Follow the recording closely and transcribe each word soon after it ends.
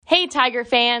Tiger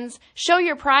fans, show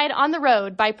your pride on the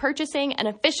road by purchasing an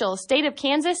official State of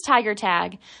Kansas Tiger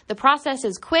tag. The process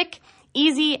is quick,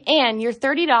 easy, and your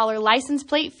 $30 license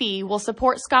plate fee will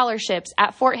support scholarships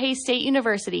at Fort Hays State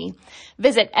University.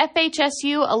 Visit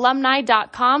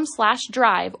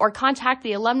fhsualumni.com/drive or contact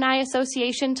the Alumni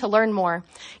Association to learn more.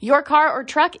 Your car or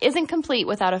truck isn't complete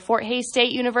without a Fort Hays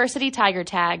State University Tiger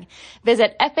tag.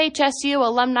 Visit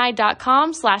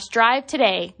fhsualumni.com/drive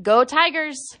today. Go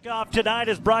Tigers! Kickoff tonight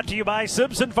is brought to you by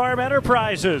Simpson Farm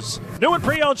Enterprises. New and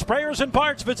pre-owned sprayers and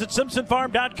parts. Visit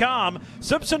simpsonfarm.com.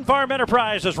 Simpson Farm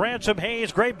Enterprises, Ransom,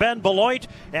 Hayes, Great Bend, Beloit,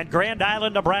 and Grand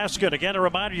Island, Nebraska. And again, a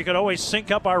reminder, you can always sync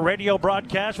up our radio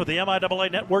broadcast with the MIAA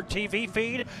Network TV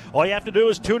feed. All you have to do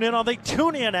is tune in on the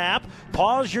TuneIn app,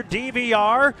 pause your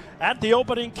DVR at the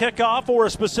opening kickoff or a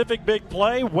specific big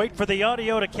play, wait for the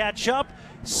audio to catch up,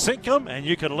 sync them, and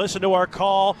you can listen to our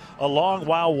call along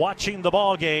while watching the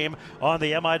ball game on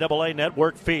the MIAA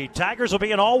Network feed. Tigers will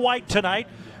be in all white tonight.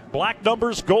 Black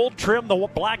numbers, gold trim, the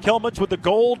black helmets with the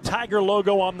gold Tiger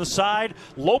logo on the side.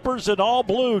 Lopers in all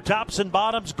blue, tops and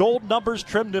bottoms, gold numbers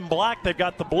trimmed in black. They've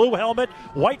got the blue helmet,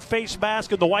 white face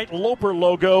mask, and the white Loper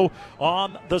logo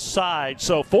on the side.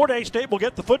 So Fort Hays State will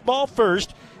get the football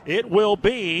first. It will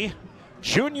be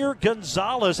Junior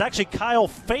Gonzalez, actually Kyle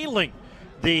Failing,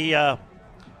 the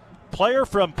player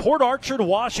from Port Orchard,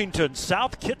 Washington,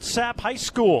 South Kitsap High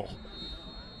School.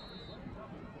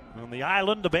 On the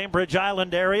island, the Bainbridge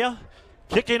Island area.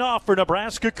 Kicking off for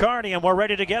Nebraska Kearney, and we're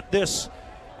ready to get this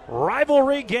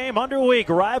rivalry game underway.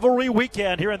 Rivalry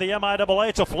weekend here in the MIAA.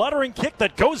 It's a fluttering kick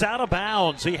that goes out of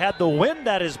bounds. He had the wind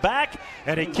at his back,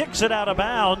 and he kicks it out of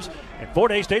bounds. And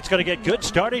Fort Hays State's going to get good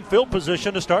starting field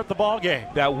position to start the ball game.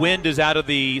 That wind is out of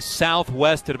the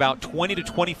southwest at about 20 to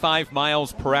 25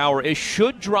 miles per hour. It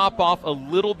should drop off a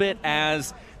little bit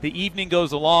as the evening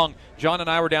goes along. John and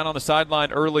I were down on the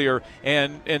sideline earlier,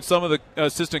 and some of the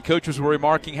assistant coaches were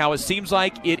remarking how it seems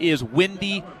like it is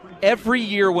windy every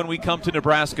year when we come to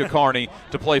Nebraska Kearney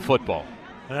to play football.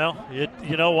 Well,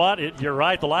 you know what? You're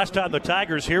right. The last time the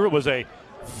Tigers here, it was a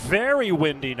very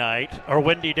windy night, or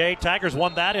windy day. Tigers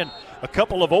won that in a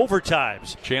couple of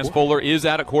overtimes. Chance Fuller is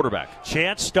out at quarterback.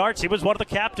 Chance starts. He was one of the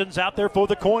captains out there for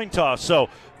the coin toss. So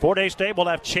Fort Hays State will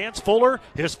have Chance Fuller,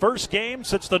 his first game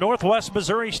since the Northwest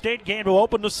Missouri State game to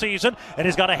open the season, and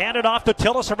he's got to hand it off to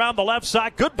Tillis around the left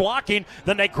side. Good blocking.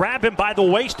 Then they grab him by the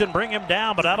waist and bring him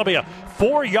down, but that'll be a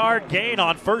 4-yard gain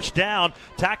on first down.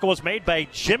 Tackle was made by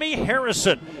Jimmy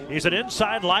Harrison. He's an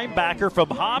inside linebacker from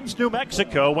Hobbs, New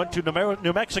Mexico. Went to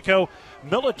New Mexico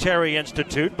Military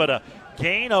Institute, but a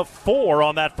gain of 4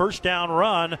 on that first down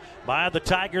run by the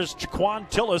Tigers. Jaquan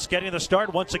Tillis getting the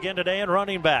start once again today and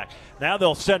running back. Now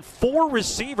they'll send 4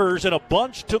 receivers in a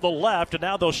bunch to the left, and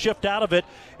now they'll shift out of it.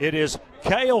 It is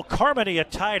Kyle Carmody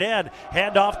at tight end.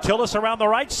 Handoff Tillis around the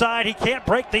right side. He can't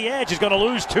break the edge. He's going to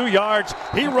lose 2 yards.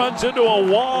 He runs into a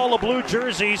wall of blue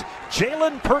jerseys.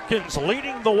 Jalen Perkins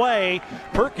leading the way.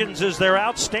 Perkins is their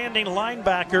outstanding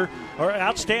linebacker, or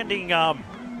outstanding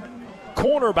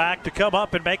cornerback to come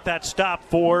up and make that stop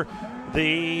for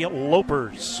the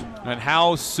Lopers. And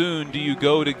how soon do you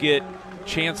go to get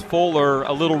Chance Fuller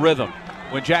a little rhythm?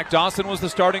 When Jack Dawson was the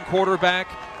starting quarterback,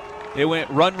 it went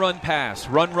run, pass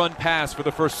for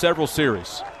the first several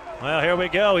series. Well, here we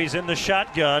go. He's in the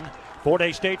shotgun. Fort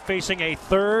Hays State facing a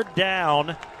third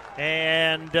down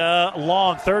and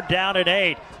long. 3rd down and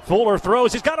 8. Fuller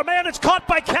throws. He's got a man. It's caught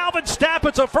by Calvin Stapp.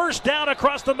 It's a first down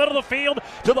across the middle of the field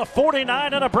to the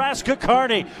 49 of Nebraska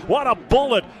Kearney. What a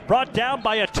bullet. Brought down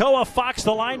by Atoa Fox,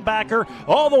 the linebacker,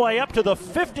 all the way up to the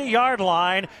 50-yard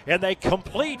line. And they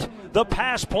complete the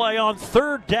pass play on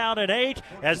 3rd down and 8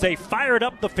 as they fired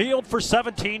up the field for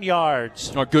 17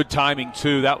 yards. Oh, good timing,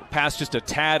 too. That pass just a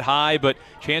tad high, but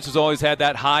Chance has always had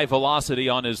that high velocity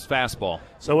on his fastball.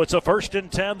 So it's a 1st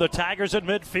and 10. The Tigers in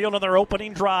midfield on their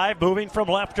opening drive, moving from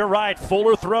left to right.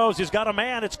 Fuller throws. He's got a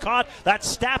man. It's caught.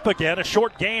 That's Stapp again. A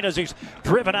short gain as he's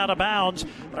driven out of bounds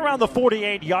around the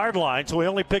 48-yard line. So he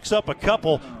only picks up a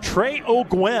couple. Trey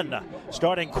O'Gwen,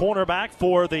 starting cornerback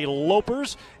for the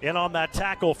Lopers, in on that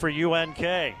tackle for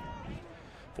UNK.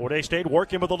 Fort Hays State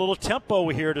working with a little tempo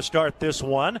here to start this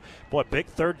one. Boy, big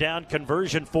 3rd down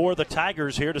conversion for the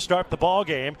Tigers here to start the ball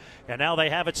game. And now they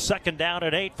have it 2nd down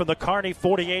and 8 from the Kearney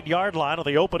 48-yard line on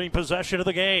the opening possession of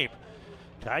the game.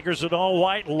 Tigers in all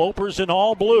white, Lopers in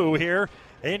all blue here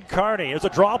Incarnati is a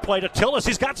draw play to Tillis.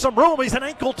 He's got some room. He's an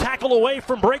ankle tackle away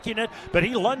from breaking it, but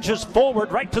he lunges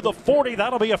forward right to the 40.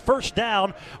 That'll be a first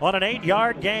down on an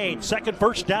 8-yard gain. Second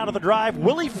first down of the drive.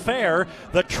 Willie Fair,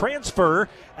 the transfer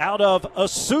out of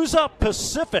Azusa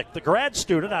Pacific, the grad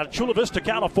student out of Chula Vista,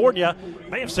 California,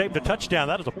 may have saved a touchdown.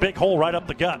 That is a big hole right up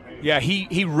the gut. Yeah,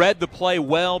 he read the play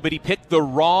well, but he picked the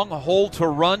wrong hole to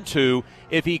run to.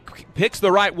 If he picks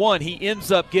the right one, he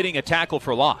ends up getting a tackle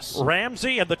for loss.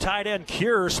 Ramsey and the tight end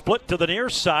Cure split to the near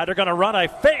side. Are going to run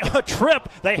a trip.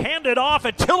 They hand it off,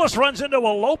 and Tillis runs into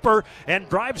a Loper and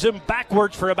drives him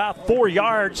backwards for about 4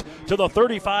 yards to the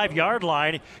 35-yard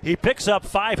line. He picks up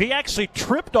 5. He actually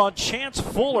tripped on Chance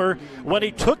Fuller when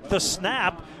he took the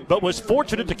snap, but was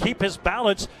fortunate to keep his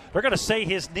balance. They're going to say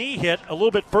his knee hit a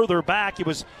little bit further back. It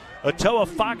was Atoa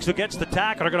Fox who gets the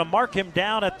tackle. They're going to mark him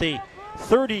down at the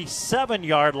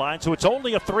 37-yard line, so it's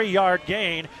only a 3-yard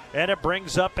gain, and it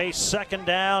brings up a second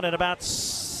down and about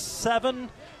 6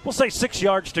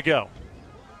 yards to go.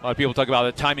 A lot of people talk about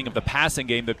the timing of the passing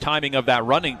game. The timing of that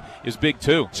running is big,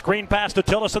 too. Screen pass to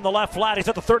Tillis in the left flat. He's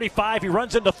at the 35. He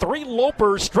runs into 3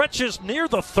 Lopers, stretches near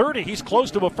the 30. He's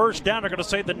close to a first down. They're going to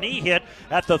say the knee hit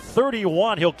at the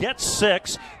 31. He'll get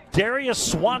 6.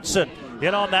 Darius Swanson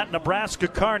in on that Nebraska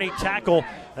Kearney tackle.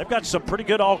 They've got some pretty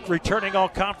good returning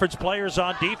all-conference players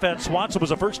on defense. Swanson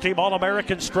was a first-team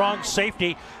All-American strong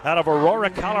safety out of Aurora,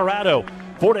 Colorado.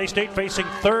 Fort Hays State facing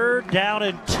 3rd down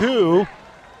and 2.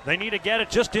 They need to get it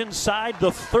just inside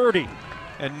the 30.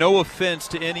 And no offense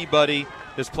to anybody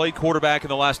that's played quarterback in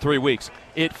the last 3 weeks.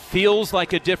 It feels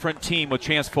like a different team with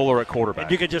Chance Fuller at quarterback.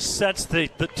 And you can just sense the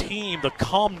team, the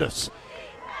calmness.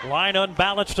 Line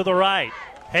unbalanced to the right.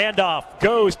 Handoff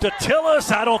goes to Tillis.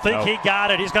 I don't think he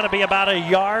got it. He's going to be about a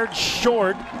yard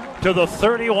short to the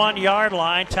 31-yard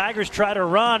line. Tigers try to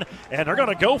run, and they're going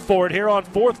to go for it here on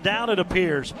 4th down, it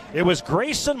appears. It was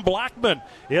Grayson Blackman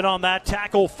in on that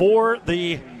tackle for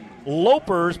the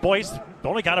Lopers. Boys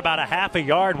only got about a half a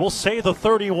yard. We'll say the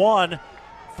 31.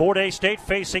 Fort Hays State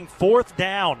facing 4th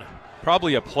down.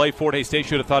 Probably a play Fort Hays State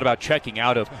should have thought about checking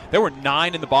out of. There were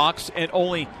 9 in the box and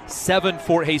only 7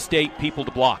 Fort Hays State people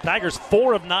to block. Tigers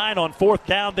 4 of 9 on 4th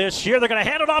down this year. They're going to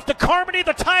hand it off to Carmody,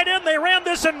 the tight end. They ran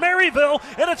this in Maryville,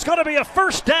 and it's going to be a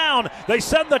first down. They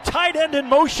send the tight end in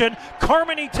motion.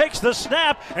 Carmody takes the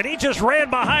snap, and he just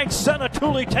ran behind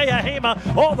Senatuli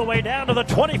Teahema all the way down to the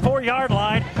 24-yard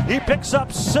line. He picks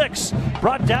up 6,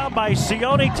 brought down by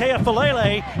Sione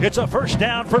Teafalele. It's a first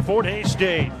down for Fort Hays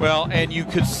State. Well, and you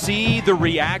could see the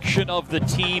reaction of the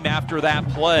team after that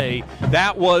play.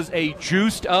 That was a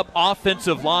juiced up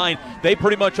offensive line. They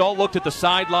pretty much all looked at the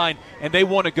sideline, and they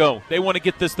want to go. They want to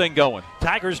get this thing going.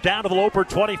 Tigers down to the Loper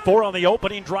 24 on the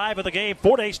opening drive of the game.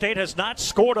 Fort Hays State has not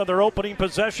scored on their opening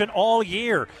possession all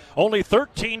year. Only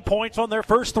 13 points on their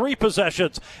first 3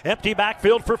 possessions. Empty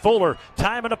backfield for Fuller.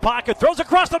 Time in the pocket. Throws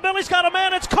across the middle. He's got a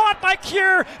man. It's caught by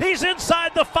Cure. He's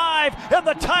inside the 5, and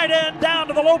the tight end down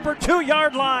to the Loper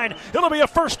 2-yard line. It'll be a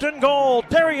first and goal.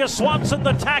 Darius Swanson,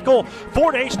 the tackle.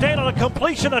 Fort Hays State on a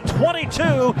completion of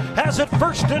 22 has it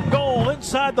first and goal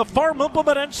inside the Farm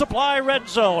Implement and Supply red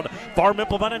zone. Farm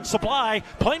Implement and Supply,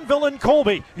 Plainville and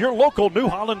Colby, your local New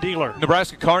Holland dealer.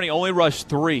 Nebraska Kearney only rushed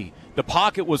 3. The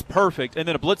pocket was perfect, and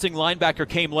then a blitzing linebacker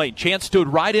came late. Chance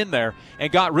stood right in there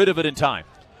and got rid of it in time.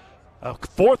 A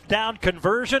 4th down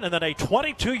conversion and then a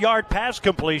 22-yard pass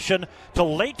completion to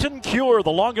Leighton Cure, the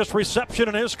longest reception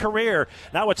in his career.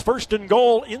 Now it's first and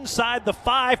goal inside the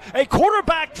 5. A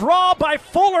quarterback draw by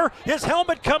Fuller. His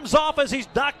helmet comes off as he's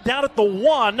knocked down at the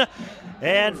 1.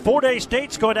 And Fort Hays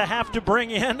State's going to have to bring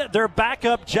in their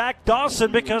backup, Jack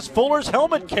Dawson, because Fuller's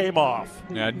helmet came off.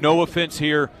 Yeah, no offense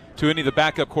here to any of the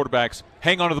backup quarterbacks.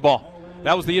 Hang on to the ball.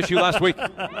 That was the issue last week.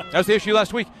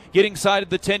 Getting inside of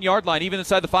the 10-yard line, even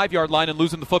inside the 5-yard line, and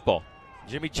losing the football.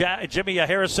 Jimmy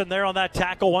Harrison there on that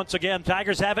tackle once again.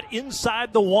 Tigers have it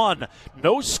inside the 1.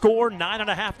 No score,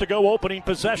 9.5 to go opening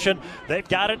possession. They've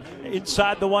got it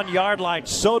inside the 1-yard line.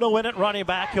 Soto in at running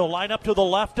back. He'll line up to the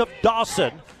left of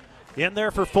Dawson. In there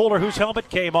for Fuller, whose helmet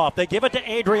came off. They give it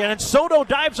to Adrian, and Soto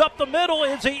dives up the middle.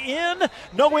 Is he in?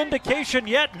 No indication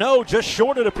yet. No, just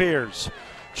short it appears.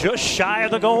 Just shy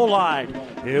of the goal line.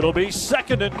 It'll be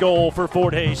second and goal for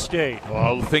Fort Hays State.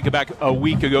 Well, think back a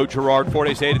week ago, Gerard. Fort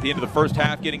Hays State at the end of the first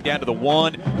half getting down to the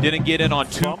 1. Didn't get in on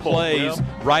 2 plays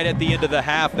right at the end of the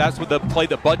half. That's what the play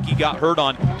that Butke got hurt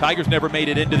on. Tigers never made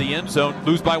it into the end zone.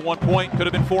 Lose by 1 point. Could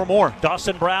have been 4 more.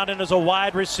 Dawson Brown in as a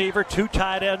wide receiver. 2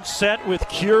 tight ends set with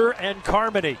Cure and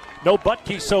Carmody. No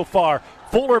Butke so far.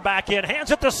 Fuller back in, hands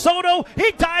it to Soto.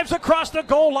 He dives across the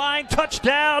goal line.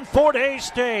 Touchdown, Fort Hays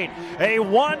State. A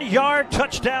 1-yard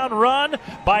touchdown run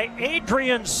by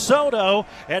Adrian Soto.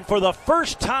 And for the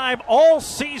first time all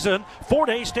season, Fort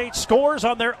Hays State scores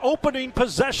on their opening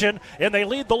possession, and they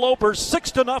lead the Lopers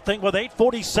 6-0 with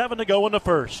 8:47 to go in the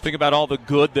first. Think about all the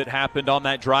good that happened on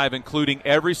that drive, including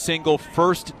every single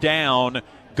first down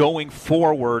going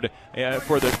forward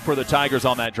for the Tigers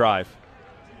on that drive.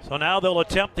 So now they'll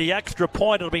attempt the extra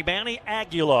point. It'll be Manny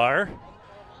Aguilar.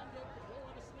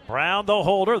 Brown the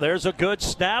holder. There's a good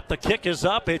snap. The kick is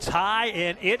up. It's high,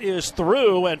 and it is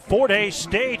through. And Fort Hays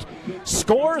State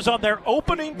scores on their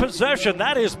opening possession.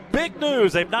 That is big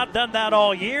news. They've not done that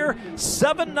all year.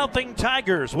 7-0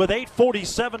 Tigers with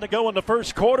 8:47 to go in the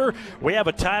first quarter. We have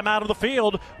a timeout of the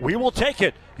field. We will take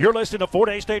it. You're listening to Fort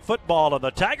Hays State football on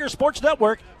the Tiger Sports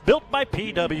Network, built by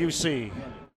PWC.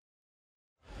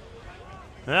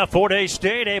 Now Fort Hays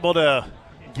State able to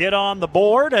get on the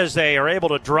board as they are able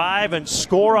to drive and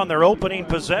score on their opening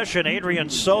possession. Adrian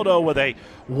Soto with a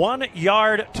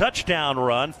 1-yard touchdown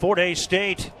run. Fort Hays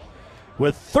State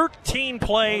with 13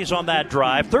 plays on that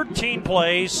drive. 13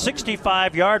 plays,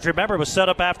 65 yards. Remember, it was set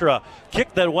up after a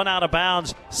kick that went out of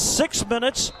bounds. 6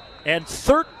 minutes and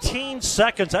 13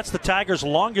 seconds. That's the Tigers'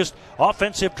 longest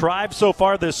offensive drive so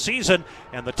far this season.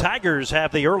 And the Tigers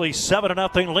have the early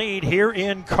 7-0 lead here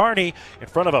in Kearney in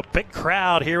front of a big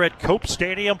crowd here at Cope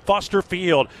Stadium, Foster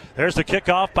Field. There's the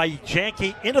kickoff by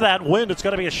Janke into that wind. It's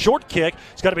going to be a short kick.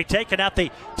 It's going to be taken at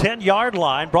the 10-yard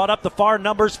line. Brought up the far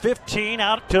numbers, 15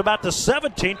 out to about the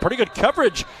 17. Pretty good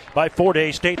coverage by Fort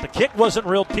Hays State. The kick wasn't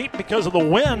real deep because of the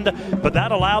wind, but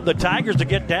that allowed the Tigers to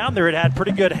get down there. It had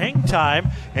pretty good hang time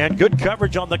and good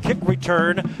coverage on the kick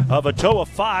return of Atoa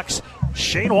Fox.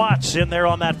 Shane Watts in there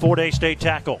on that Fort Hays State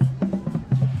tackle.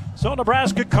 So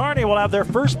Nebraska Kearney will have their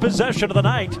first possession of the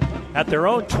night at their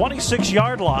own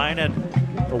 26-yard line, and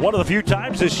for one of the few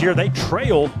times this year they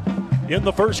trail in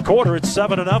the first quarter. It's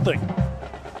 7-0.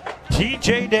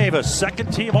 TJ Davis,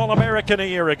 second-team All-American a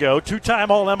year ago, two-time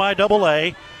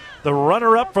All-MIAA, the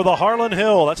runner-up for the Harlan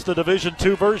Hill. That's the Division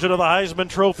II version of the Heisman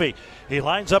Trophy. He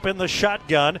lines up in the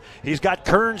shotgun. He's got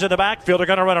Kearns in the backfield. They're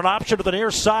going to run an option to the near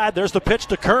side. There's the pitch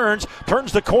to Kearns.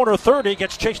 Turns the corner 30.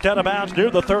 Gets chased out of bounds near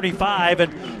the 35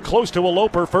 and close to a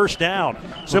Loper first down.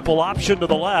 Simple option to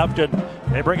the left, and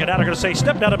they bring it out. They're going to say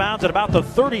stepped out of bounds at about the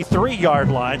 33-yard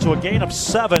line. So a gain of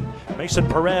 7. Mason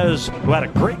Perez, who had a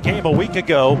great game a week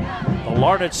ago, the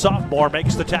Larned sophomore,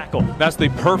 makes the tackle. That's the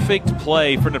perfect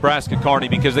play for Nebraska Kearney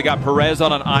because they got Perez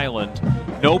on an island.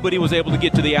 Nobody was able to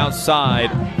get to the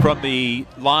outside from the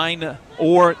line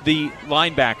or the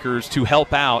linebackers to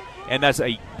help out, and that's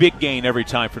a big gain every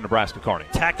time for Nebraska Kearney.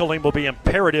 Tackling will be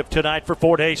imperative tonight for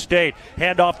Fort Hays State.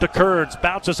 Handoff to Kearns,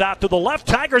 bounces out to the left.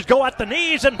 Tigers go at the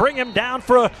knees and bring him down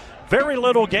for a very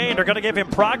little gain. They're going to give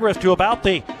him progress to about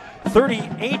the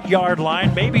 38-yard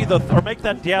line,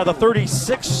 the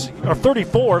 36 or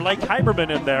 34. Lake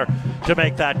Hyberman in there to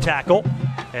make that tackle.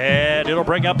 And it'll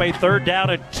bring up a 3rd down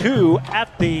and 2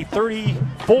 at the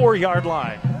 34-yard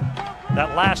line.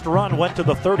 That last run went to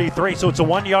the 33, so it's a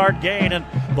 1-yard gain, and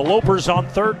the Lopers on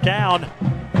 3rd down,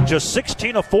 just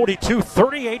 16 of 42,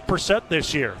 38%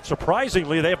 this year.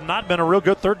 Surprisingly, they have not been a real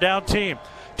good 3rd down team.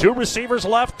 2 receivers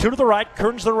left, 2 to the right.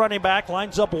 Kearns, the running back,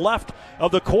 lines up left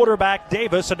of the quarterback,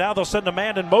 Davis, and now they'll send a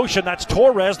man in motion. That's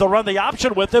Torres. They'll run the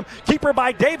option with him. Keeper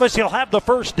by Davis. He'll have the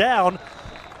first down.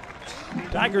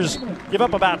 Tigers give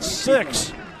up about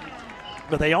 6,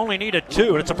 but they only needed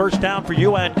 2, and it's a first down for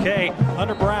UNK.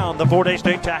 Hunter Brown, the Fort Hays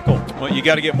State tackle. Well, you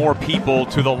got to get more people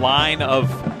to the line of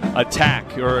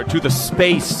attack or to the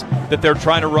space that they're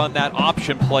trying to run that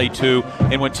option play to.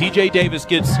 And when TJ Davis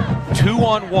gets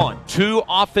 2-on-1, 2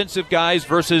 offensive guys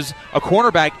versus a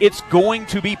cornerback, it's going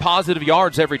to be positive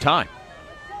yards every time.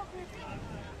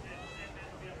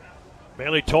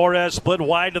 Bailey Torres split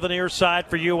wide to the near side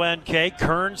for UNK.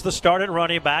 Kearns, the starting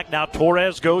running back. Now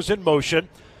Torres goes in motion.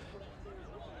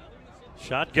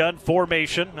 Shotgun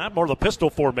formation, not more the pistol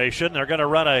formation. They're going to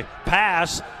run a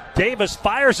pass. Davis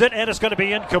fires it, and it's going to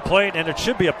be incomplete, and it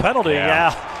should be a penalty.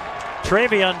 Yeah.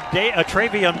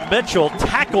 Travion Mitchell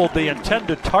tackled the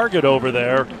intended target over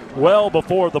there well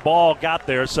before the ball got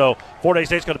there. So Fort Hays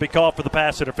State's going to be called for the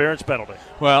pass interference penalty.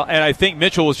 Well, and I think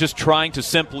Mitchell was just trying to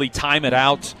simply time it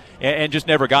out and just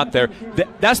never got there.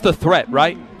 That's the threat,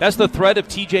 right? That's the threat of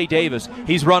TJ Davis.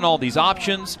 He's run all these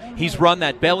options. He's run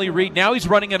that belly read. Now he's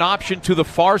running an option to the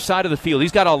far side of the field.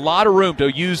 He's got a lot of room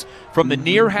to use from the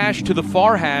near hash to the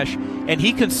far hash, and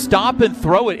he can stop and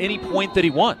throw at any point that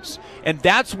he wants. And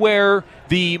that's where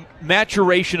the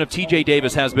maturation of TJ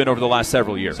Davis has been over the last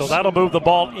several years. So that'll move the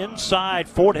ball inside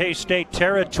Fort Hays State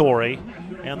territory.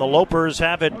 and the Lopers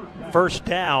have it first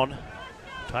down.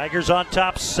 Tigers on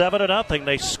top 7-0.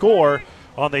 They score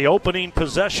on the opening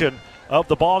possession of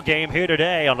the ball game here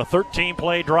today on a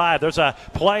 13-play drive. There's a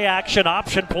play action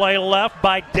option play left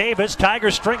by Davis.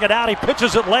 Tigers string it out. He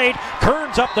pitches it late.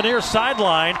 Kearns up the near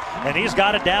sideline, and he's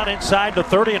got it down inside the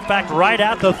 30. In fact, right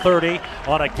at the 30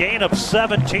 on a gain of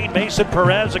 17. Mason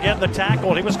Perez again the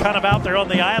tackle. He was kind of out there on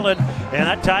the island, and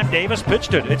that time Davis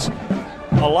pitched it. It's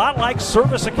a lot like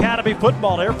Service Academy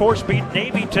football. Air Force beat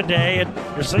Navy today, and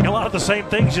you're seeing a lot of the same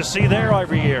things you see there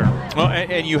every year. Well,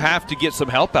 and you have to get some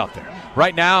help out there.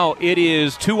 Right now, it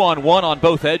is 2-on-1 on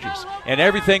both edges, and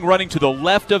everything running to the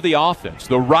left of the offense,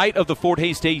 the right of the Fort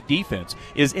Hays State defense,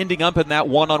 is ending up in that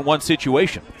one-on-one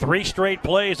situation. 3 straight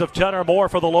plays of 10 or more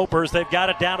for the Lopers. They've got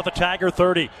it down to the Tiger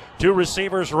 30. 2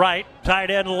 receivers right,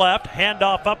 tight end left,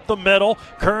 handoff up the middle.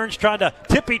 Kearns trying to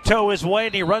tippy-toe his way,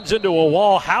 and he runs into a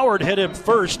wall. Howard hit him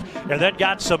first and then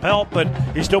got some help, but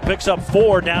he still picks up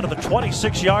 4 down to the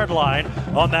 26-yard line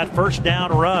on that first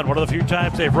down run. One of the few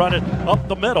times they've run it up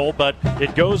the middle, but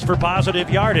it goes for positive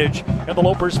yardage, and the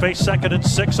Lopers face 2nd and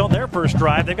 6 on their first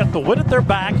drive. They've got the wind at their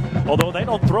back, although they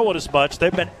don't throw it as much.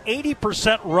 They've been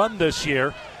 80% run this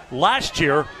year. Last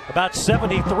year, about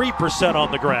 73%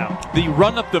 on the ground. The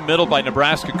run up the middle by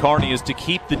Nebraska Kearney is to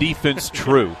keep the defense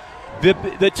true.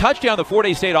 The touchdown the Fort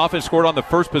Hays State offense scored on the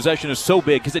first possession is so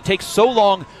big because it takes so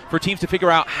long for teams to figure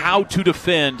out how to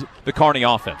defend the Kearney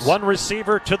offense. 1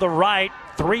 receiver to the right,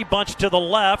 3 bunch to the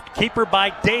left. Keeper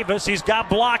by Davis. He's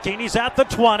got blocking. He's at the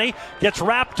 20. Gets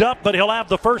wrapped up, but he'll have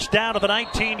the first down at the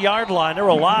 19-yard line. There were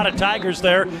a lot of Tigers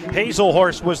there.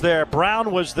 Hazelhorst was there.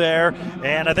 Brown was there.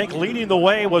 And I think leading the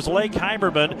way was Lake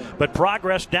Heimerman, but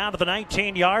progress down to the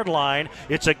 19-yard line.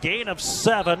 It's a gain of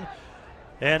 7.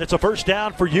 And it's a first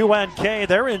down for UNK.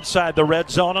 They're inside the red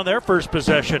zone on their first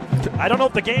possession. I don't know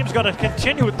if the game's going to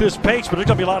continue at this pace, but there's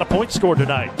going to be a lot of points scored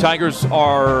tonight. Tigers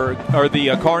or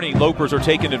the Kearney Lopers are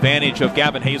taking advantage of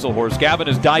Gavin Hazelhorst. Gavin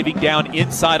is diving down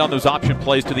inside on those option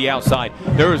plays to the outside.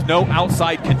 There is no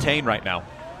outside contain right now.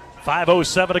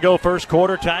 5:07 to go first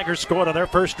quarter. Tigers scored on their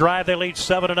first drive. They lead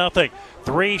 7-0.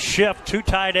 3 shift, 2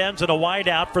 tight ends and a wide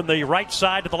out from the right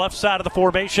side to the left side of the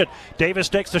formation. Davis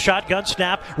takes the shotgun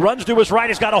snap, runs to his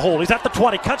right. He's got a hole. He's at the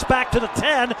 20, cuts back to the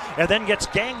 10, and then gets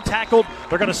gang tackled.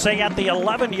 They're going to say at the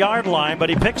 11-yard line,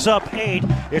 but he picks up 8.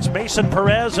 It's Mason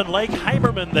Perez and Lake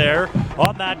Heimerman there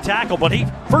on that tackle. When he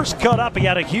first cut up, he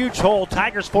had a huge hole.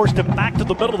 Tigers forced him back to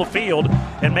the middle of the field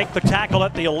and make the tackle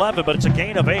at the 11, but it's a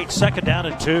gain of 8, 2nd down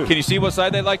and 2. Can you see what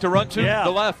side they like to run to? Yeah.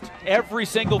 The left. Every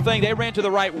single thing. They ran to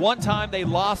the right one time. They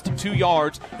lost 2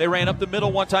 yards. They ran up the middle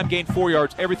one time, gained 4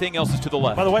 yards. Everything else is to the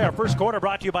left. By the way, our first quarter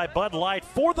brought to you by Bud Light.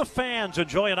 For the fans,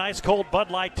 enjoy an ice-cold Bud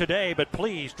Light today, but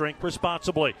please drink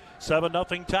responsibly.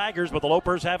 7-0 Tigers, but the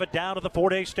Lopers have it down to the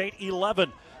Fort Hays State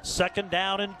 11. 2nd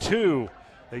down and 2.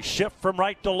 They shift from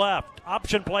right to left.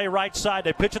 Option play right side.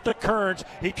 They pitch it to Kearns.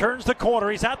 He turns the corner.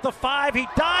 He's at the 5. He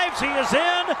dives. He is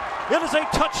in. It is a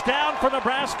touchdown for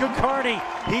Nebraska Kearney.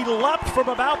 He leapt from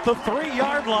about the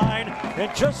 3-yard line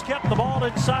and just kept the ball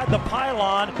inside the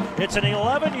pylon. It's an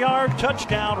 11-yard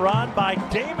touchdown run by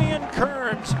Damian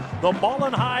Kearns, the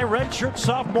Mullen High redshirt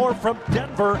sophomore from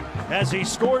Denver, as he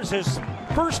scores his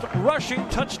first rushing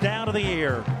touchdown of the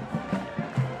year.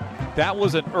 That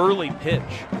was an early pitch.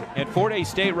 And Fort Hays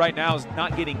State right now is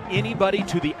not getting anybody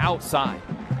to the outside.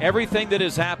 Everything that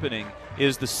is happening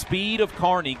is the speed of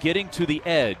Kearney getting to the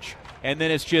edge, and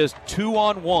then it's just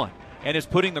 2-on-1. And it's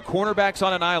putting the cornerbacks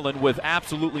on an island with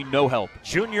absolutely no help.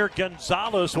 Junior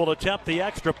Gonzalez will attempt the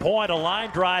extra point, a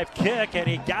line drive kick, and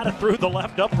he got it through the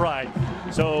left upright.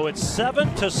 So it's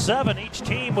 7-7, each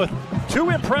team with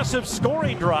 2 impressive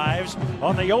scoring drives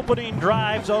on the opening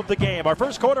drives of the game. Our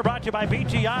first quarter brought to you by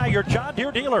BTI, your John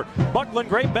Deere dealer. Buckland,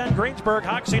 Great Bend, Greensburg,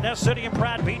 Hoxie, Ness City, and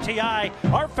Pratt. BTI,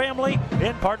 our family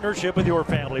in partnership with your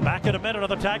family. Back in a minute on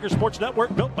the Tiger Sports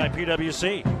Network, built by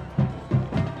PWC.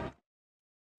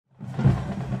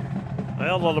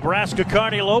 Well, the Nebraska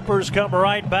Kearney Lopers come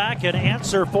right back and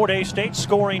answer Fort Hays State's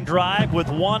scoring drive with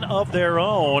one of their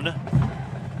own.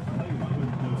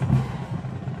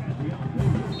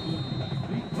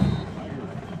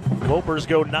 Lopers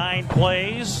go 9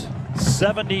 plays,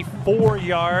 74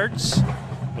 yards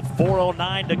with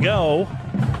 4:09 to go.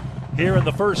 Here in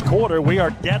the first quarter, we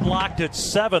are deadlocked at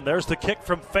 7. There's the kick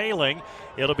from Failing.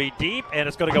 It'll be deep, and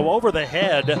it's going to go over the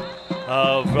head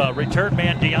of return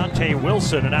man Deontay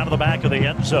Wilson and out of the back of the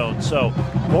end zone. So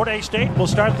Fort Hays State will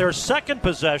start their second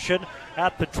possession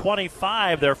at the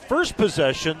 25. Their first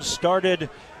possession started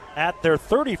at their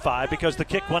 35 because the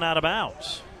kick went out of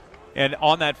bounds. And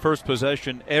on that first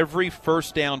possession, every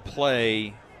first down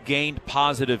play gained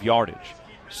positive yardage.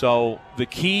 So the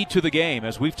key to the game,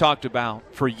 as we've talked about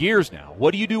for years now,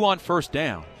 what do you do on first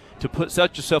down to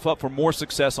set yourself up for more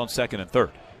success on second and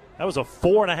third? That was a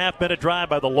 4.5-minute drive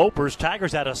by the Lopers.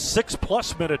 Tigers had a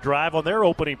 6+ minute drive on their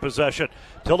opening possession.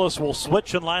 Tillis will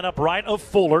switch and line up right of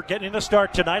Fuller. Getting a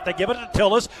start tonight. They give it to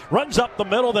Tillis. Runs up the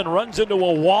middle, then runs into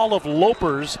a wall of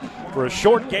Lopers for a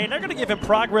short gain. They're going to give him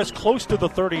progress close to the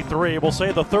 33. We'll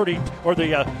say the 30 or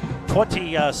the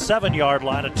 27-yard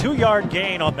line. A 2-yard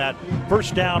gain on that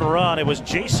first down run. It was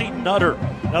J.C. Nutter,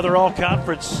 another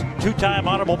all-conference, 2-time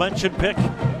honorable mention pick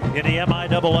in the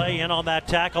MIAA, in on that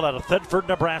tackle out of Thedford,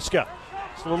 Nebraska.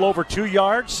 It's a little over 2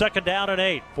 yards, second down and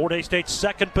 8. Fort Hays State's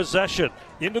second possession.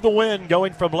 Into the wind,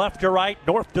 going from left to right,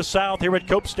 north to south here at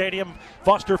Cope Stadium,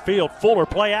 Foster Field. Fuller,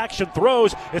 play action,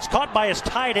 throws. It's caught by his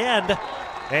tight end.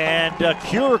 And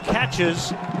Cure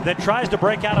catches, then tries to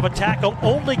break out of a tackle,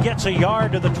 only gets a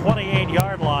yard to the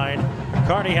 28-yard line.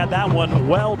 Kearney had that one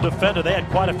well defended. They had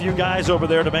quite a few guys over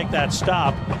there to make that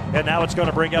stop. And now it's going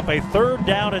to bring up a 3rd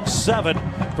down and 7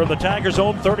 from the Tigers'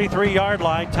 own 33-yard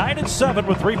line. Tied at 7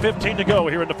 with 3:15 to go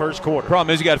here in the first quarter.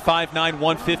 Problem is you got 5'9",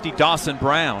 150 Dawson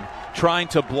Brown trying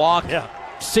to block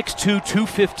 6'2",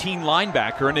 215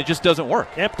 linebacker, and it just doesn't work.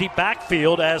 Empty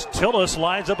backfield as Tillis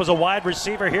lines up as a wide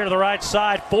receiver here to the right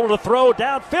side. Fuller to throw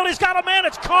downfield. He's got a man.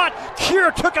 It's caught.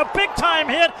 Cure took a big-time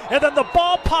hit, and then the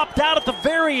ball popped out at the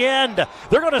very end.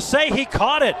 They're going to say he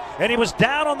caught it, and he was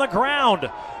down on the ground.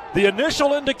 The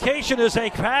initial indication is a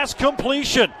pass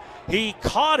completion. He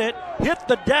caught it, hit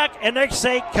the deck, and they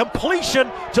say completion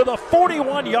to the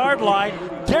 41-yard line.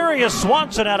 Darius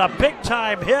Swanson had a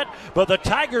big-time hit, but the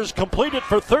Tigers completed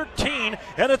for 13,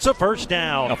 and it's a first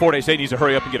down. Now, Fort Hays State needs to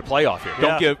hurry up and get a playoff here.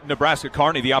 Don't give Nebraska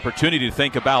Kearney the opportunity to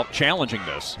think about challenging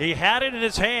this. He had it in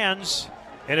his hands,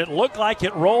 and it looked like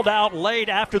it rolled out late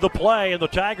after the play, and the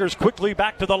Tigers quickly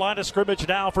back to the line of scrimmage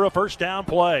now for a first down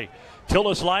play.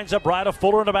 Tillis lines up right of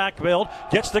Fuller in the backfield,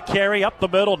 gets the carry up the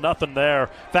middle, nothing there.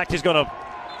 In fact, he's going to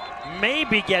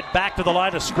maybe get back to the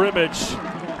line of scrimmage.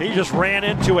 He just ran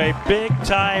into a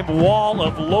big-time wall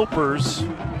of Lopers.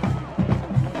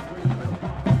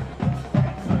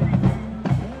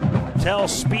 Tell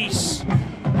Speece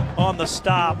on the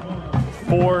stop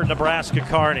for Nebraska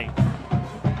Kearney.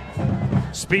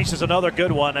 Speece is another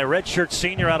good one, a redshirt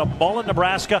senior out of Mullen,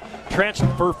 Nebraska,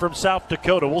 transfer from South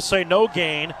Dakota. We'll say no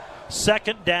gain.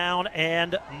 Second down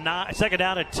and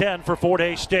 10 for Fort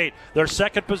Hays State. Their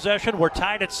second possession. We're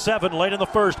tied at 7 late in the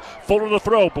first. Fuller to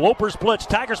throw. Lopers blitz.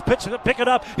 Tigers pick it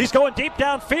up. He's going deep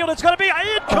downfield. It's going to be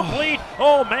incomplete.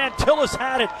 Oh, man. Tillis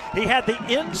had it. He had the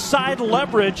inside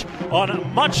leverage on a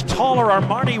much taller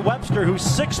Armani Webster, who's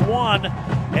 6'1",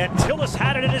 and Tillis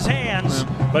had it in his hands,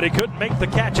 but he couldn't make the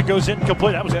catch. It goes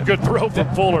incomplete. That was a good throw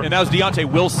from Fuller. And that was Deontay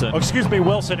Wilson. Oh, excuse me,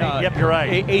 Wilson. Yep, you're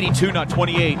right. 82, not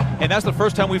 28. And that's the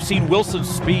first time we've seen Wilson's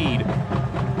speed.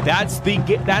 That's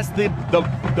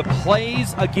the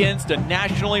plays against a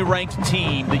nationally ranked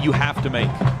team that you have to make.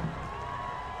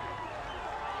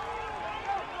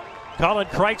 Colin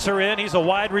Kreitzer in. He's a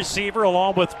wide receiver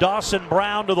along with Dawson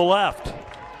Brown to the left.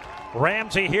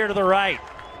 Ramsey here to the right.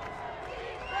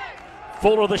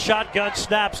 Fuller the shotgun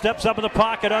snap, steps up in the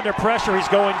pocket under pressure. He's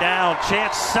going down.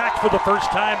 Chance sacked for the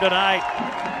first time tonight.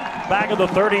 Back of the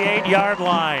 38-yard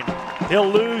line. He'll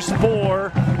lose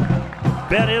 4.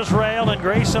 Ben Israel and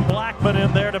Grayson Blackman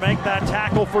in there to make that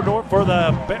tackle for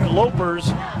the Lopers.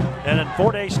 And then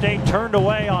Fort Hays State turned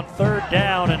away on 3rd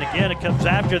down. And again, it comes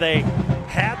after they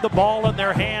had the ball in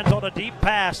their hands on a deep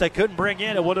pass they couldn't bring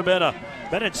in. It would have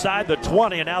been inside the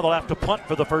 20, and now they'll have to punt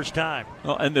for the first time.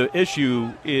 Well, and the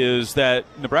issue is that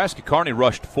Nebraska Kearney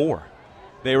rushed 4.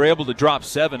 They were able to drop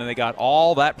 7, and they got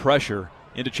all that pressure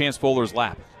into Chance Fuller's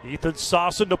lap. Ethan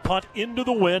Sawson to punt into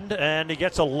the wind, and he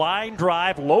gets a line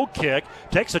drive, low kick,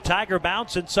 takes a Tiger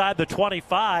bounce inside the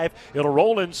 25. It'll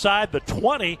roll inside the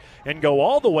 20 and go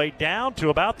all the way down to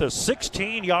about the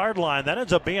 16-yard line. That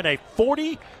ends up being a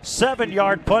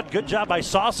 47-yard punt. Good job by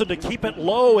Sawson to keep it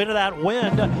low into that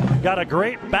wind. Got a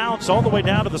great bounce all the way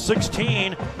down to the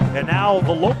 16, and now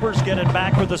the Lopers get it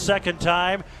back for the second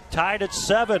time. Tied at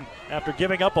 7 after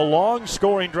giving up a long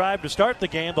scoring drive to start the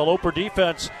game. The Loper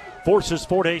defense forces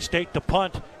Fort Hays State to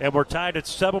punt, and we're tied at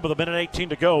 7 with 1:18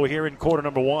 to go here in quarter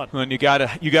number 1. And you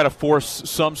gotta force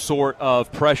some sort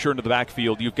of pressure into the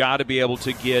backfield. You've got to be able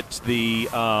to get the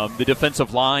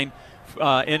defensive line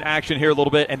in action here a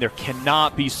little bit, and there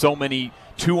cannot be so many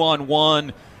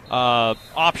 2-on-1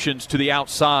 options to the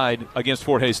outside against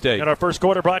Fort Hays State. And our first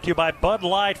quarter brought to you by Bud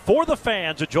Light. For the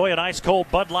fans, enjoy an ice-cold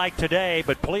Bud Light today,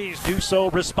 but please do so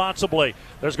responsibly.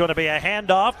 There's going to be a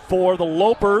handoff for the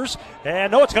Lopers,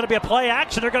 and no, it's going to be a play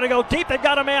action. They're going to go deep. They've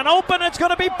got a man open. It's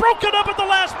going to be broken up at the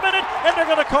last minute, and they're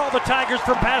going to call the Tigers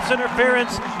for pass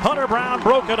interference. Hunter Brown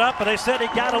broke it up, and they said he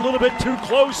got a little bit too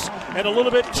close and a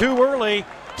little bit too early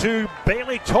to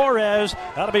Bailey Torres.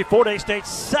 That'll be Fort Hays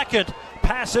State's second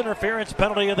pass interference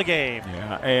penalty of the game.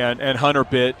 Yeah, and Hunter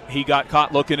bit. He got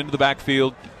caught looking into the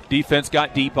backfield. Defense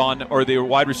got deep on, or the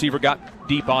wide receiver got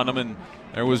deep on him, and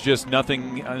there was just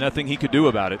nothing he could do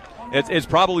about it. It's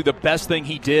probably the best thing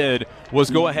he did was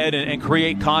go ahead and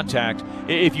create contact.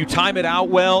 If you time it out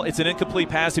well, it's an incomplete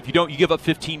pass. If you don't, you give up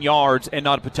 15 yards and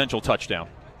not a potential touchdown.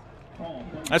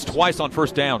 That's twice on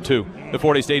first down, too. The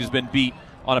Fort Hays State has been beat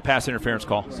on a pass interference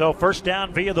call. So first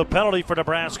down via the penalty for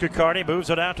Nebraska. Kearney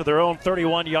moves it out to their own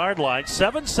 31-yard line.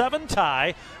 7-7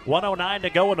 tie, 1:09 to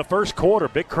go in the first quarter.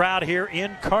 Big crowd here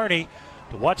in Kearney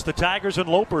to watch the Tigers and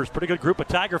Lopers. Pretty good group of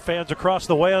Tiger fans across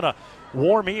the way on a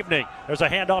warm evening. There's a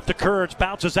handoff to Kearns,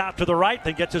 bounces out to the right,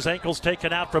 then gets his ankles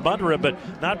taken out from under him, but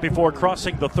not before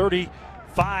crossing the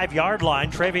 35-yard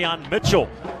line. Travion Mitchell,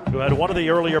 who had one of the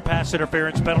earlier pass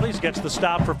interference penalties, gets the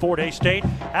stop for Fort Hays State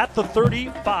at the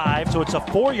 35, so it's a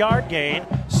 4-yard gain.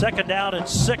 Second down and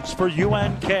 6 for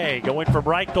UNK, going from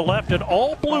right to left and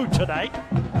all blue tonight.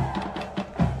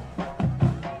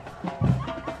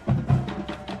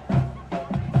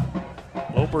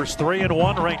 Lopers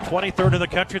 3-1, ranked 23rd in the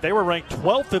country. They were ranked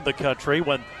 12th in the country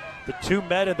when the two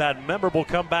met in that memorable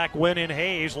comeback win in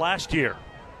Hays last year.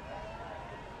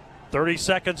 30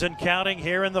 seconds and counting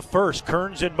here in the first.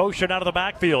 Kearns in motion out of the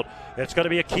backfield. It's going to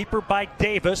be a keeper by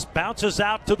Davis. Bounces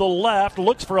out to the left.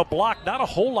 Looks for a block. Not a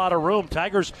whole lot of room.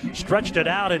 Tigers stretched it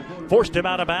out and forced him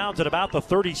out of bounds at about the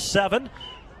 37,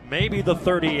 maybe the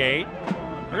 38.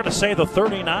 We're going to say the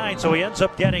 39, so he ends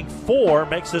up getting 4.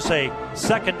 Makes this a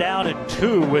second down and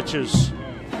 2,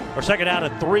 or second down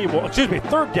and 3. Well, excuse me,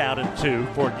 third down and 2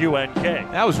 for UNK.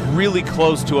 That was really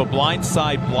close to a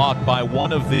blindside block by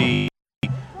one of the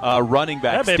running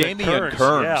backs, Damian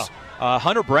Kearns. Yeah.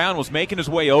 Hunter Brown was making his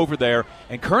way over there,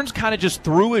 and Kearns kind of just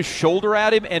threw his shoulder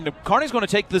at him, and Kearney's going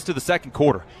to take this to the second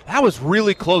quarter. That was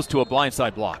really close to a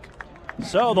blindside block.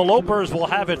 So the Lopers will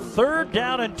have it third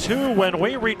down and 2 when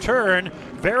we return.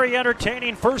 Very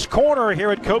entertaining first quarter here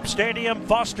at Cope Stadium,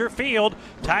 Foster Field.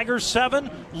 Tigers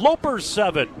 7, Lopers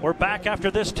 7. We're back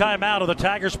after this timeout of the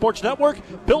Tiger Sports Network,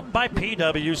 built by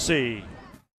PWC.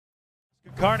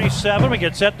 Kearney 7. We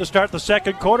get set to start the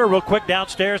second quarter. Real quick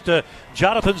downstairs to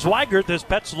Jonathan Zweigert, this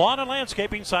Pets Lawn and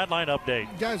Landscaping sideline update.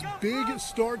 Guys, big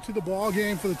start to the ball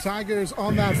game for the Tigers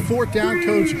on that fourth down.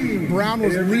 Coach Brown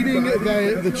was leading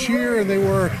the cheer, and they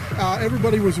were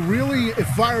everybody was really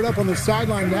fired up on the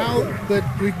sideline. Now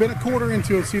that we've been a quarter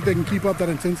into it, see if they can keep up that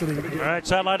intensity. All right,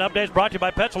 sideline updates brought to you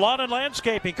by Pets Lawn and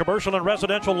Landscaping, commercial and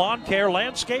residential lawn care,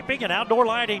 landscaping, and outdoor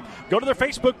lighting. Go to their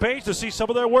Facebook page to see some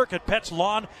of their work at Pets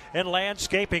Lawn and Landscaping.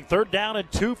 Third down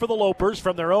and 2 for the Lopers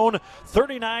from their own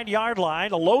 39-yard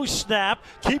line. A low snap.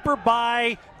 Keeper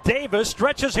by Davis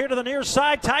stretches here to the near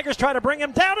side. Tigers try to bring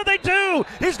him down, and they do.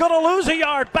 He's going to lose a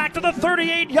yard. Back to the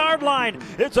 38-yard line.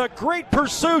 It's a great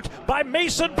pursuit by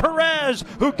Mason Perez,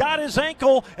 who got his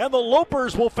ankle, and the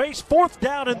Lopers will face fourth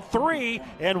down and 3.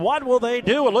 And what will they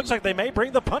do? It looks like they may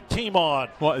bring the punt team on.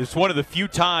 Well, it's one of the few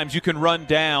times you can run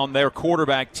down their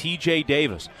quarterback, T.J.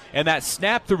 Davis. And that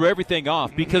snap threw everything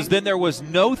off, because then there was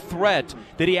no threat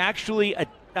that he actually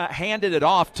handed it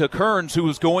off to Kearns, who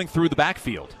was going through the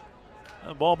backfield.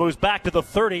 The ball moves back to the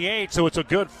 38, so it's a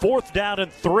good fourth down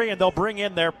and 3, and they'll bring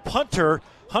in their punter,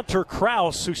 Hunter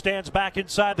Kraus, who stands back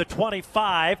inside the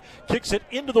 25, kicks it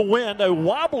into the wind, a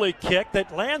wobbly kick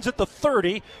that lands at the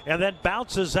 30 and then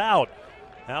bounces out.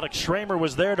 Alex Schramer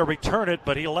was there to return it,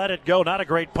 but he let it go. Not a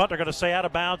great punt. They're going to say out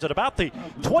of bounds at about the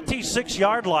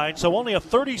 26-yard line, so only a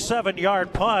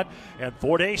 37-yard punt. And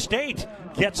Fort Hays State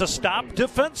gets a stop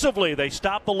defensively. They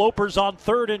stop the Lopers on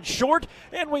third and short,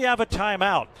 and we have a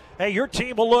timeout. Hey, your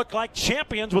team will look like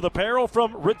champions with apparel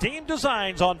from Redeem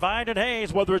Designs on Vine and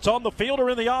Hayes. Whether it's on the field or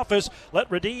in the office, let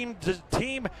Redeem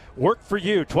Team work for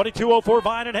you. 2204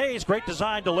 Vine and Hayes. Great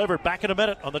design delivered. Back in a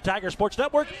minute on the Tiger Sports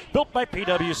Network, built by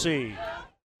PWC.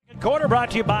 Quarter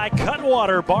brought to you by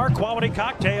Cutwater, bar quality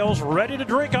cocktails ready to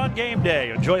drink on game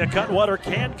day. Enjoy a Cutwater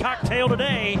canned cocktail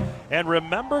today, and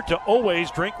remember to always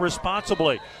drink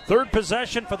responsibly. Third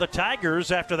possession for the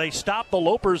Tigers after they stop the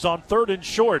Lopers on third and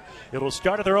short. It'll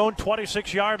start at their own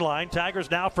 26-yard line. Tigers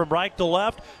now from right to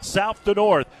left, south to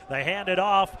north. They hand it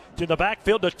off to the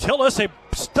backfield to Tillis. A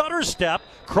stutter step,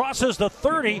 crosses the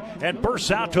 30, and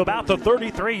bursts out to about the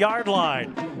 33-yard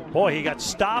line. Boy, he got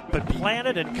stopped and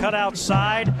planted and cut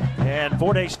outside, and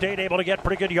Fort Hays State able to get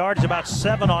pretty good yards, about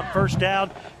 7 on first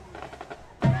down.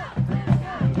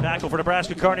 Tackle for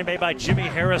Nebraska Kearney made by Jimmy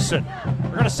Harrison.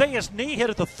 We're going to say his knee hit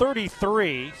at the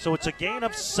 33, so it's a gain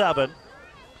of 7.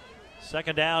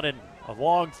 Second down and a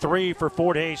long 3 for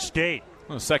Fort Hays State.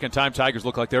 Well, the second time Tigers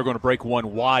looked like they were going to break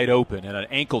one wide open, and an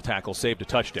ankle tackle saved a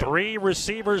touchdown. 3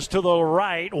 receivers to the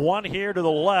right, 1 here to the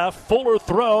left. Fuller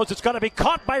throws. It's going to be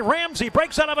caught by Ramsey.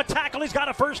 Breaks out of a tackle. He's got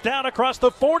a first down across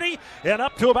the 40 and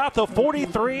up to about the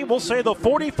 43, we'll say the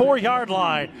 44-yard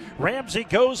line. Ramsey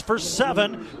goes for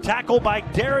 7. Tackled by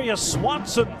Darius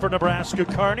Swanson for Nebraska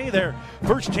Kearney, their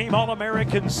first-team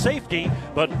All-American safety.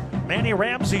 But Manny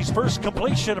Ramsey's first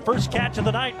completion, first catch of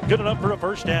the night, good enough for a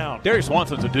first down. Darius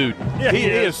Swanson's a dude. Yeah. He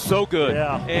is so good.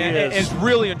 Yeah, and it's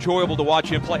really enjoyable to watch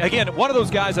him play. Again, one of those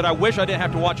guys that I wish I didn't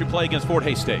have to watch him play against Fort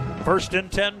Hays State. 1st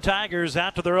and 10 Tigers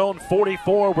out to their own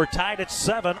 44. We're tied at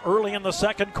 7 early in the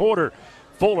second quarter.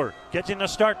 Fuller getting the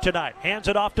start tonight. Hands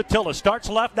it off to Tillis. Starts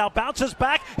left, now bounces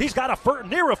back. He's got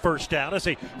near a first down as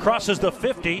he crosses the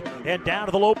 50 and down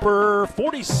to the Loper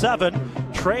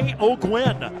 47. Trey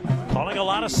O'Gwin calling a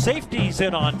lot of safeties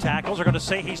in on tackles. They're going to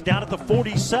say he's down at the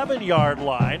 47-yard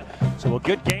line. So a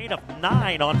good gain of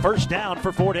 9 on first down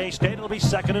for Fort Hays State. It'll be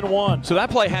 2nd and 1. So that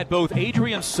play had both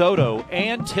Adrian Soto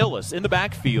and Tillis in the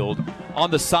backfield on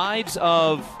the sides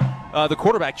of the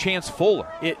quarterback, Chance Fuller.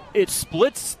 It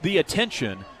splits the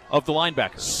attention of the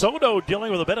linebacker. Soto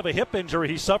dealing with a bit of a hip injury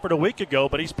he suffered a week ago,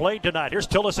 but he's played tonight. Here's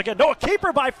Tillis again. No, a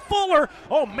keeper by Fuller.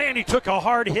 Oh, man, he took a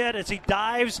hard hit as he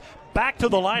dives back to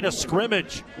the line of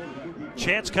scrimmage.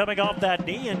 Chance coming off that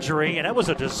knee injury, and that was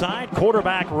a designed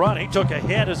quarterback run. He took a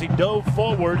hit as he dove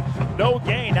forward. No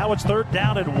gain. Now it's 3rd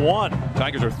down and 1.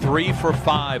 Tigers are 3 for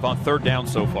 5 on 3rd down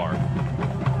so far.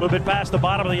 A little bit past the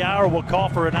bottom of the hour, we'll call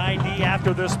for an ID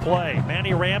after this play.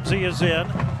 Manny Ramsey is in.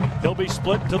 He'll be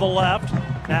split to the left.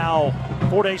 Now,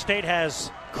 Fort Hays State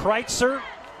has Kreitzer,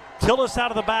 Tillis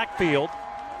out of the backfield.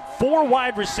 4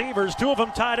 wide receivers, 2 of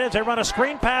them tight ends. They run a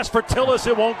screen pass for Tillis.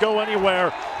 It won't go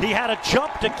anywhere. He had a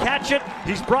jump to catch it.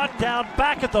 He's brought down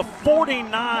back at the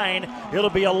 49.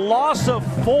 It'll be a loss of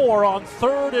 4 on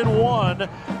 3rd and 1.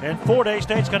 And Fort Hays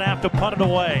State's going to have to punt it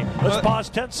away. Let's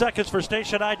pause 10 seconds for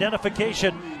station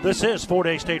identification. This is Fort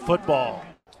Hays State football.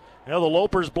 The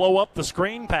Lopers blow up the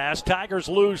screen pass. Tigers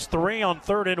lose 3 on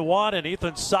 3rd and 1. And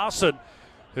Ethan Sasson,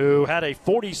 who had a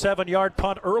 47-yard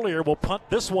punt earlier, will punt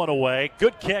this one away.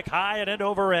 Good kick, high and end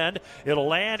over end. It'll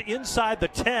land inside the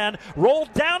 10. Roll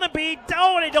down and be,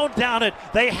 oh, they don't down it.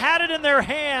 They had it in their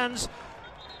hands,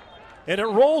 and it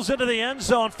rolls into the end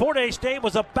zone. Fort Hays State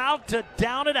was about to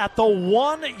down it at the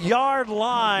 1-yard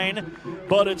line,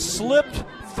 but it slipped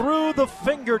through the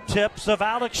fingertips of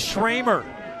Alex Schramer.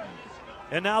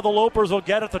 And now the Lopers will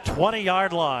get at the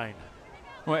 20-yard line.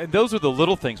 Well, and those are the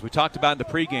little things we talked about in the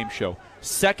pregame show.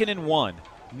 2nd and 1,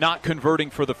 not converting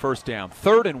for the first down.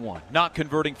 3rd and 1, not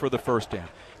converting for the first down.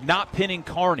 Not pinning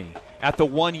Kearney at the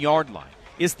 1-yard line.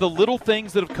 It's the little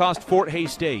things that have cost Fort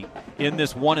Hays State in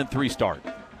this 1-3 start.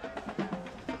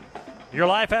 Your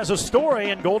life has a story,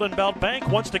 and Golden Belt Bank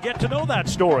wants to get to know that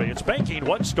story. It's banking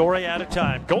one story at a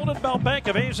time. Golden Belt Bank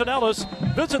of Ames and Ellis.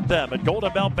 Visit them at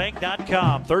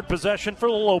goldenbeltbank.com. 3rd possession for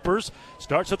the Lopers.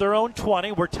 Starts at their own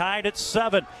 20. We're tied at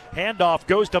 7. Handoff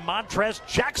goes to Montrez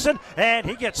Jackson, and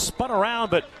he gets spun around,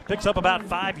 but picks up about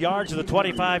 5 yards to the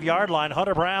 25-yard line.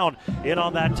 Hunter Brown in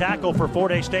on that tackle for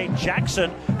Fort Hays State.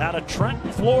 Jackson out of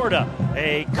Trenton, Florida,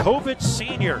 a COVID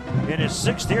senior in his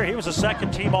 6th year. He was a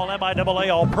second-team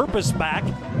All-MIAA All-Purpose back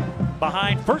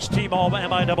behind first-team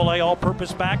All-MIAA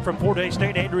All-Purpose back from Fort Hays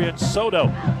State, Adrian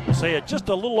Soto. We'll say it just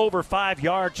a little over 5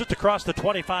 yards, just across the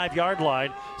 25-yard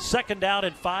line. 2nd down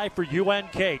and 5 for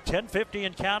UNK. 10:50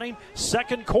 and counting.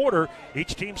 Second quarter.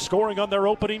 Each team scoring on their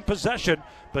opening possession,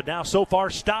 but now so far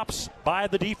stops by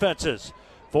the defenses.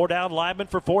 4 down lineman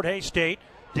for Fort Hays State.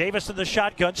 Davis in the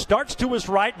shotgun, starts to his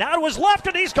right, now to his left,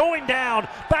 and he's going down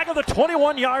back of the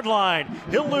 21-yard line.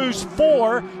 He'll lose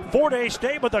 4. Fort Hays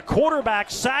State with a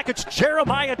quarterback sack. It's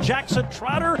Jeremiah Jackson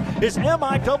Trotter, his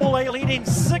MIAA leading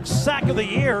 6th sack of the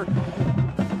year.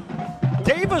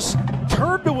 Davis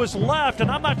turned to his left, and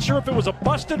I'm not sure if it was a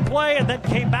busted play, and then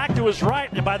came back to his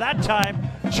right, and by that time,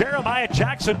 Jeremiah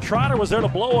Jackson Trotter was there to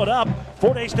blow it up.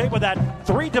 Fort Hays State with that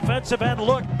 3 defensive end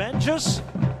look. Menges,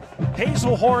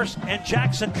 Hazelhorst, and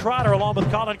Jackson Trotter, along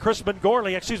with Colin Crispin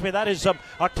Gorley. That is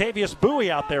Octavius Bowie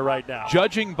out there right now.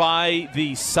 Judging by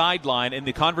the sideline and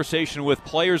the conversation with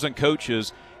players and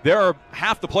coaches, there are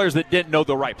half the players that didn't know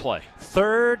the right play.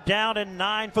 3rd down and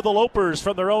 9 for the Lopers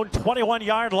from their own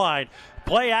 21-yard line.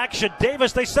 Play action.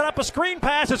 Davis, they set up a screen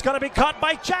pass. It's going to be caught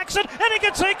by Jackson, and he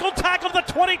gets ankle tackled at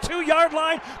the 22-yard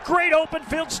line. Great open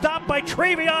field stop by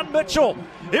Travion Mitchell.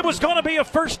 It was going to be a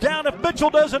first down if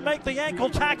Mitchell doesn't make the ankle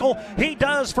tackle. He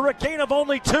does for a gain of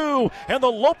only 2, and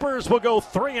the Lopers will go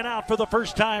 3 and out for the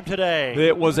first time today.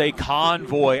 It was a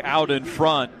convoy out in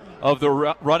front of the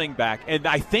running back, and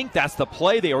I think that's the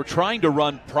play they were trying to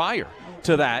run prior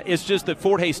to that. It's just that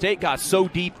Fort Hays State got so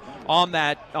deep on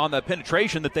the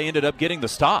penetration that they ended up getting the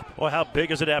stop. Well, how big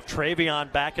is it to have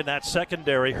Travion back in that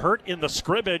secondary? Hurt in the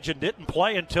scrimmage and didn't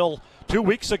play until 2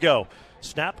 weeks ago.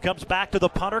 Snap comes back to the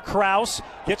punter. Kraus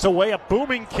gets away a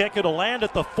booming kick. It'll land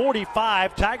at the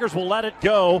 45. Tigers will let it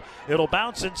go. It'll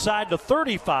bounce inside the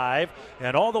 35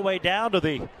 and all the way down to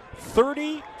the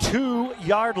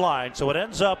 32-yard line. So it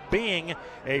ends up being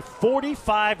a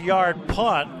 45-yard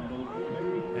punt.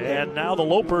 And now the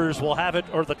Lopers will have it,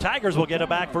 or the Tigers will get it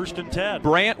back 1st and 10.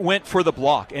 Brandt went for the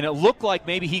block, and it looked like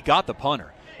maybe he got the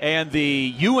punter. And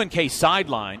the UNK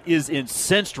sideline is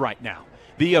incensed right now.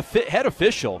 The head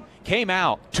official came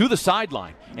out to the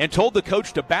sideline and told the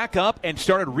coach to back up and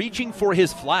started reaching for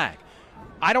his flag.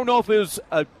 I don't know if it was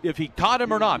if he caught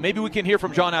him or not. Maybe we can hear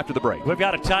from John after the break. We've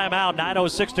got a timeout.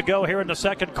 9:06 to go here in the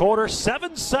second quarter.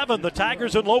 7-7 the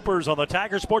Tigers and Lopers on the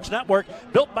Tiger Sports Network,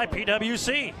 built by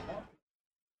PWC.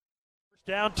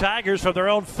 Down Tigers from their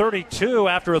own 32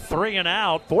 after a 3 and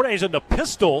out. 4 days into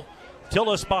pistol.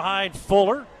 Tillis behind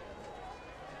Fuller.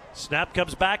 Snap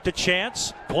comes back to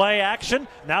Chance. Play action.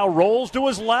 Now rolls to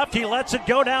his left. He lets it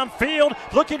go downfield.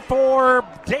 Looking for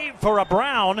a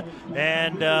Brown.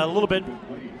 And a little bit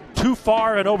too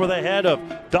far and over the head of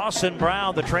Dawson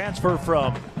Brown, the transfer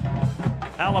from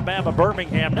Alabama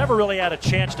Birmingham. Never really had a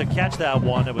chance to catch that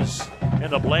one. It was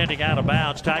ended up landing out of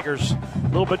bounds. Tigers a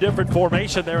little bit different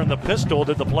formation there in the pistol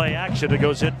than the play action. It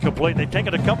goes incomplete. They've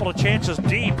taken a couple of chances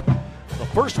deep. The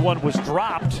first one was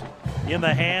dropped in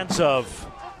the hands of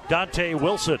Dante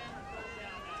Wilson.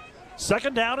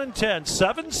 2nd down and 10.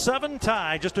 7-7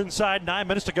 tie. Just inside 9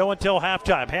 minutes to go until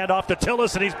halftime. Hand off to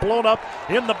Tillis, and he's blown up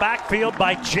in the backfield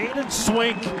by Jaden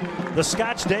Swink, the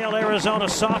Scottsdale, Arizona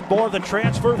sophomore, the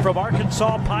transfer from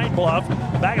Arkansas Pine Bluff,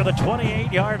 back at the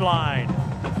 28-yard line.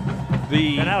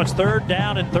 And now it's 3rd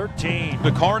down and 13.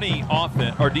 The Kearney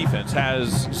offense or defense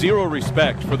has zero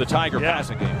respect for the Tiger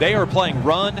passing game. They are playing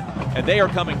run, and they are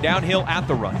coming downhill at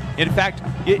the run. In fact,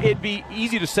 it'd be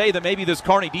easy to say that maybe this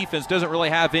Kearney defense doesn't really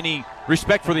have any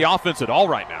respect for the offense at all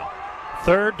right now.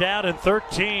 3rd down and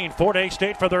 13. Fort Hays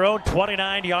State for their own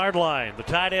 29-yard line. The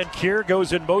tight end Kier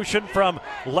goes in motion from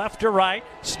left to right.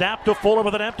 Snap to Fuller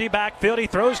with an empty backfield. He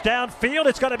throws downfield.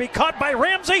 It's going to be caught by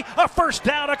Ramsey. A first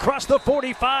down across the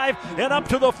 45 and up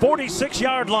to the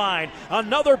 46-yard line.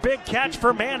 Another big catch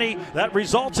for Manny that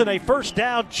results in a first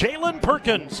down. Jalen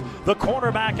Perkins, the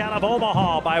cornerback out of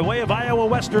Omaha by way of Iowa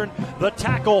Western, the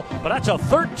tackle. But that's a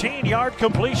 13-yard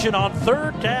completion on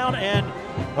 3rd down and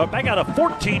back out a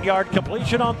 14-yard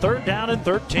completion on 3rd down and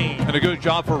 13. And a good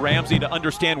job for Ramsey to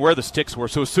understand where the sticks were.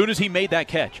 So as soon as he made that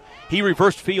catch, he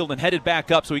reversed field and headed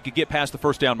back up so he could get past the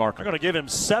first down marker. They're going to give him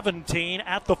 17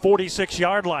 at the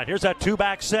 46-yard line. Here's that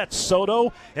two-back set.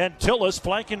 Soto and Tillis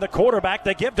flanking the quarterback.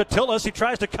 They give to Tillis. He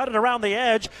tries to cut it around the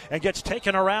edge and gets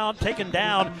taken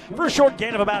down for a short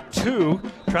gain of about 2.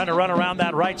 Trying to run around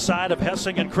that right side of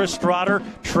Hessing and Chris Strotter.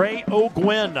 Trey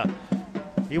O'Gwyn.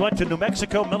 He went to New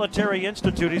Mexico Military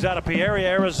Institute. He's out of Peoria,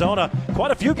 Arizona.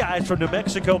 Quite a few guys from New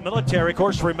Mexico Military. Of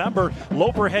course, remember,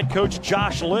 Loper head coach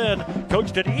Josh Lynn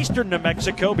coached at Eastern New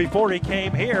Mexico before he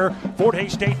came here. Fort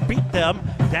Hays State beat them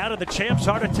down in the Champs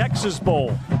Heart of Texas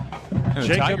Bowl.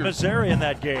 Jacob Missouri in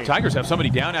that game. Tigers have somebody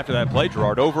down after that play,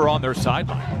 Gerard, over on their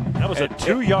sideline. That was a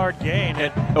 2-yard gain.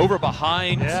 And over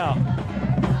behind.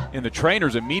 Yeah. And the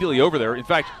trainer's immediately over there. In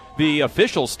fact, the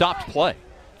officials stopped play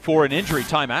for an injury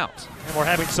timeout. And we're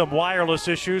having some wireless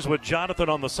issues with Jonathan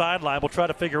on the sideline. We'll try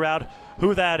to figure out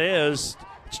who that is.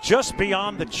 It's just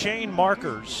beyond the chain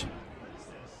markers.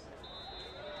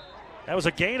 That was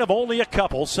a gain of only a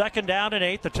couple. 2nd down and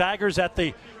 8. The Tigers at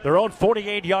their own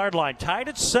 48-yard line. Tied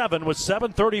at 7 with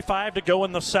 7:35 to go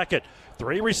in the second.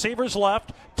 3 receivers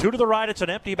left, 2 to the right. It's an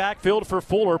empty backfield for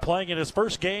Fuller, playing in his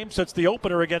first game since the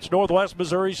opener against Northwest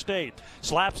Missouri State.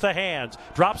 Slaps the hands,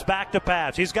 drops back to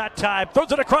pass. He's got time,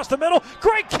 throws it across the middle.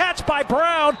 Great catch by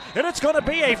Brown, and it's going to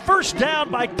be a first down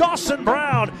by Dawson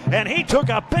Brown. And he took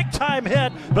a big-time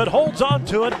hit, but holds on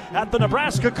to it at the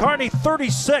Nebraska Kearney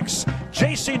 36.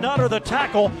 J.C. Nutter, the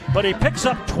tackle, but he picks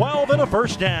up 12 and a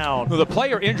first down. Well, the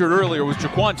player injured earlier was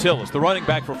Jaquan Tillis, the running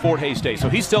back for Fort Hays State, so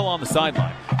he's still on the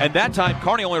sideline. And that time time,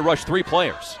 Kearney only rushed 3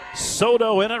 players.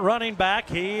 Soto in at running back.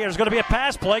 There's going to be a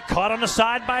pass play caught on the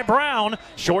side by Brown.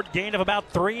 Short gain of about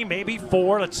 3, maybe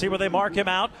 4. Let's see where they mark him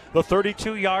out. The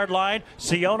 32-yard line.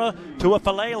 Siona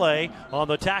Tuafalele on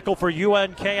the tackle for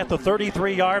UNK at the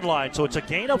 33-yard line. So it's a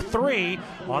gain of 3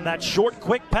 on that short,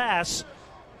 quick pass.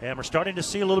 And we're starting to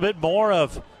see a little bit more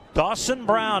of Dawson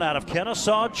Brown out of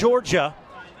Kennesaw, Georgia.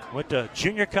 Went to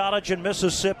junior college in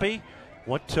Mississippi.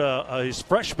 Went to his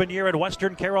freshman year at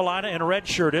Western Carolina and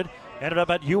redshirted. Ended up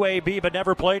at UAB but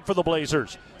never played for the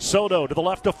Blazers. Soto to the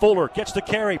left of Fuller. Gets the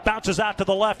carry. Bounces out to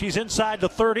the left. He's inside the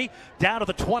 30. Down to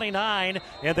the 29.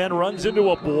 And then runs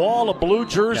into a wall of blue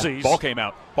jerseys.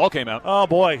 Yeah, ball came out. Oh,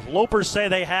 boy. Lopers say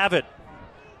they have it.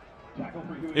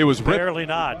 It was barely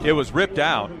not. It was ripped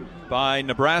out by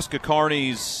Nebraska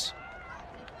Kearney's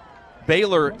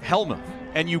Baylor Hellmuth.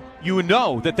 And you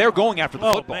know that they're going after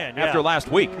the football after last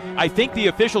week. I think the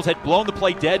officials had blown the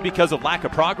play dead because of lack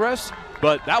of progress,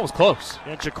 but that was close.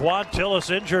 And Jaquan Tillis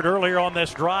injured earlier on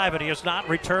this drive, and he has not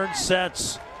returned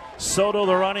since. Soto,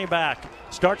 the running back,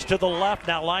 starts to the left,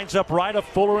 now lines up right of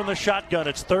Fuller in the shotgun.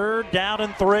 It's 3rd down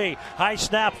and 3. High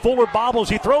snap, Fuller bobbles,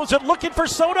 he throws it, looking for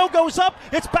Soto, goes up,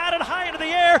 it's batted high into the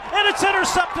air, and it's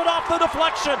intercepted off the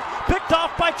deflection. Picked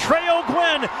off by Trey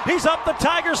O'Gwen. He's up the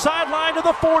Tiger sideline to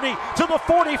the 40, to the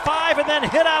 45, and then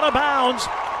hit out of bounds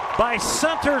by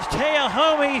center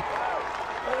Teahoma.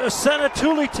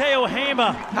 Senatuli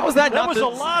Teohema. How was that? That was a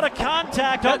lot of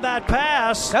contact on that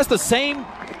pass. That's the same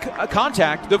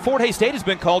contact that Fort Hays State has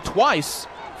been called twice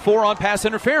for on pass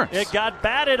interference. It got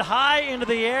batted high into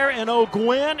the air, and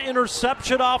O'Gwen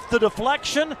interception off the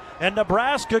deflection, and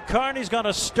Nebraska Kearney's going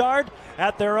to start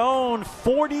at their own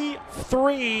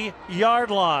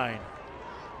 43-yard line.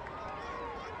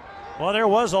 Well, there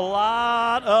was a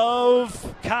lot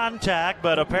of contact,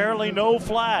 but apparently no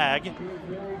flag.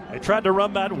 They tried to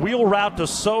run that wheel route to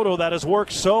Soto that has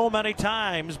worked so many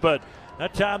times, but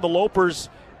that time the Lopers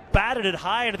batted it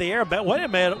high into the air. Wait a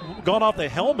minute, gone off the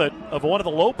helmet of one of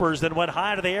the Lopers, then went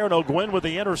high into the air, and O'Gwen with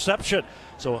the interception.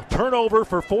 So a turnover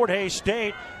for Fort Hays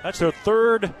State. That's their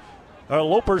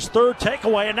Lopers' third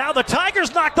takeaway, and now the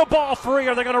Tigers knock the ball free.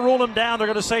 Are they going to rule him down? They're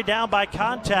going to say down by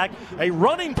contact. A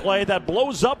running play that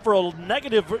blows up for a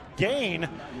negative gain.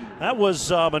 That was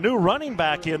a new running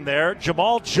back in there,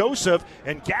 Jamal Joseph,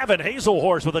 and Gavin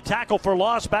Hazelhorst with a tackle for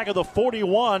loss back at the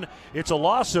 41. It's a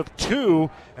loss of 2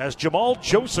 as Jamal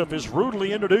Joseph is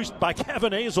rudely introduced by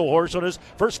Gavin Hazelhorst on his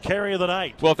first carry of the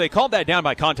night. Well, if they called that down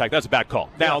by contact, that's a bad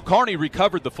call. Now, Kearney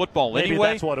recovered the football Maybe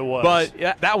anyway. That's what it was. But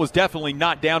that was definitely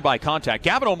not down by contact.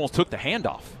 Gavin almost took the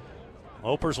handoff.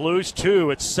 Lopers lose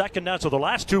 2. It's 2nd down, so the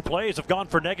last 2 plays have gone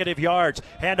for negative yards.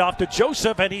 Hand off to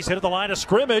Joseph, and he's hit at the line of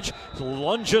scrimmage.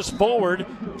 Lunges forward,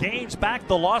 gains back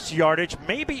the lost yardage,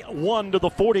 maybe 1 to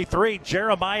the 43.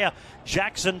 Jeremiah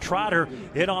Jackson Trotter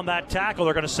in on that tackle.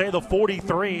 They're going to say the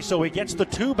 43, so he gets the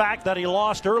 2 back that he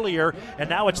lost earlier, and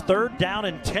now it's 3rd down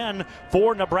and 10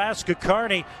 for Nebraska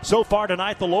Kearney. So far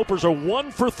tonight, the Lopers are 1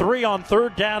 for 3 on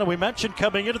 3rd down, and we mentioned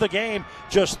coming into the game,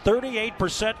 just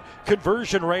 38%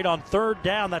 conversion rate on 3rd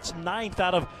down. That's 9th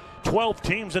out of 12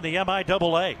 teams in the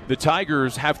MIAA. The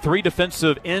Tigers have 3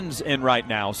 defensive ends in right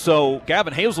now, so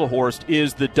Gavin Hazelhorst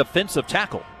is the defensive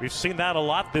tackle. We've seen that a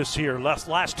lot this year,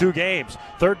 last 2 games.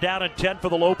 3rd down and 10 for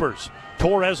the Lopers.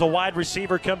 Torres, a wide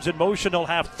receiver, comes in motion. They'll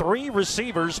have 3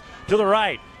 receivers to the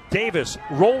right. Davis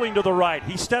rolling to the right.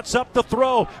 He steps up the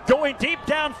throw, going deep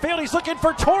downfield. He's looking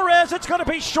for Torres. It's going to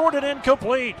be short and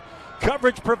incomplete.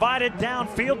 Coverage provided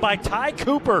downfield by Ty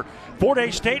Cooper. Fort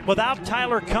Hays State without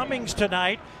Tyler Cummings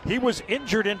tonight. He was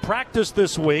injured in practice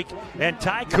this week, and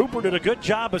Ty Cooper did a good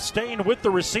job of staying with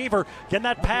the receiver, getting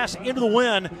that pass into the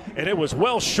wind, and it was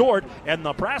well short, and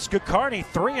Nebraska Kearney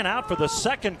 3 and out for the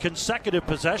 2nd consecutive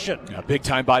possession. Yeah, big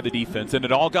time by the defense, and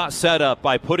it all got set up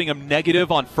by putting them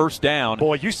negative on 1st down.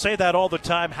 Boy, you say that all the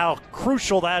time, how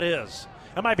crucial that is.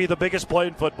 That might be the biggest play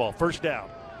in football, 1st down.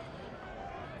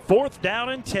 4th down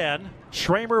and 10.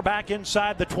 Schramer back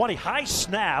inside the 20. High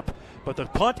snap, but the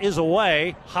punt is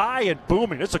away. High and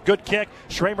booming. It's a good kick.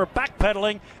 Schramer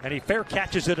backpedaling, and he fair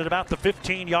catches it at about the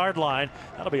 15-yard line.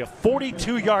 That'll be a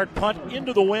 42-yard punt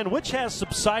into the wind, which has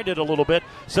subsided a little bit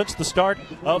since the start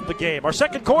of the game. Our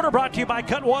 2nd quarter brought to you by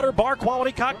Cutwater Bar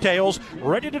Quality Cocktails,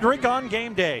 ready to drink on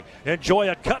game day. Enjoy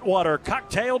a Cutwater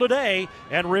cocktail today,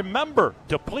 and remember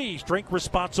to please drink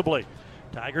responsibly.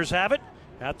 Tigers have it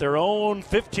at their own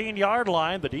 15-yard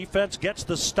line. The defense gets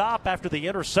the stop after the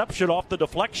interception off the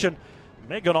deflection.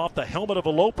 Megan off the helmet of a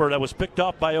Loper that was picked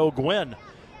off by O'Gwen.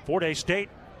 Fort Hays State,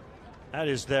 that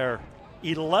is their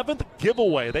 11th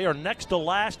giveaway. They are next to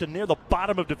last and near the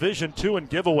bottom of Division II in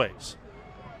giveaways.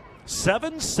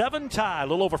 7-7 tie. A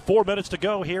little over 4 minutes to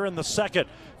go here in the second.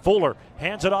 Fuller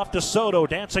hands it off to Soto,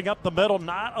 dancing up the middle.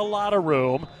 Not a lot of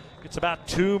room. It's about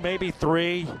 2, maybe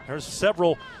 3. There's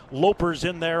several lopers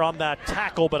in there on that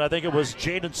tackle, but I think it was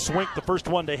Jaden Swink, the first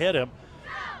one to hit him.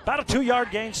 About a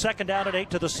 2-yard gain, second down at 8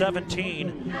 to the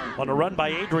 17 on a run by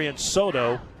Adrian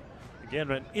Soto. Again,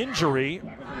 an injury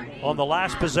on the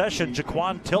last possession.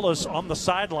 Jaquan Tillis on the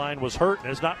sideline was hurt and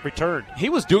has not returned. He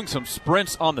was doing some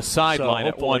sprints on the sideline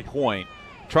at one point,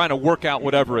 trying to work out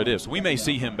whatever it is. We may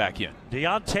see him back in.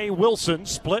 Deontay Wilson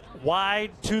split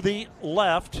wide to the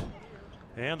left.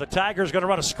 And the Tigers going to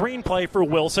run a screen play for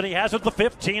Wilson. He has it at the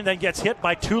 15, then gets hit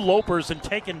by 2 lopers and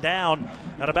taken down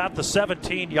at about the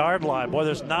 17-yard line. Boy,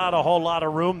 there's not a whole lot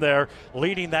of room there.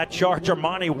 Leading that charge,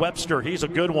 Armani Webster. He's a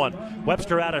good one.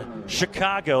 Webster out of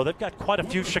Chicago. They've got quite a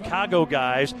few Chicago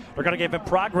guys. They're going to give him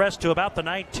progress to about the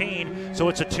 19. So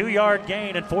it's a 2-yard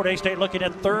gain, and Fort Hays State looking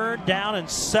at 3rd down and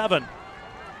 7.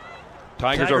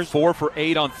 Tigers are 4 for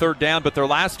 8 on 3rd down, but their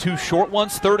last 2 short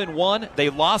ones, 3rd and 1, they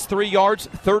lost 3 yards,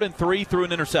 3rd and 3 through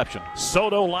an interception.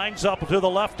 Soto lines up to the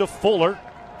left of Fuller.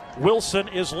 Wilson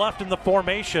is left in the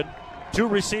formation. 2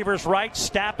 receivers right,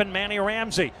 Stapp and Manny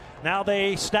Ramsey. Now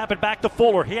they snap it back to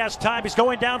Fuller. He has time. He's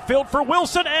going downfield for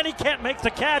Wilson, and he can't make the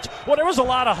catch. Well, there was a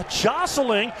lot of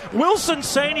jostling. Wilson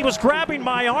saying he was grabbing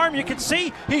my arm. You can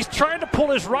see he's trying to pull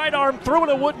his right arm through,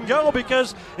 and it wouldn't go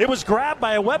because it was grabbed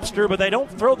by a Webster, but they don't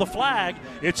throw the flag.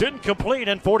 It's incomplete,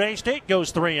 and Fort Hays State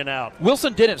goes 3 and out.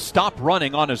 Wilson didn't stop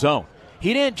running on his own.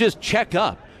 He didn't just check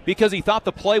up because he thought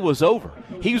the play was over.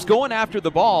 He was going after the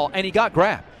ball, and he got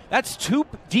grabbed. That's 2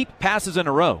 deep passes in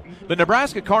a row. But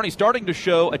Nebraska Kearney starting to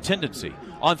show a tendency.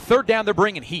 On 3rd down, they're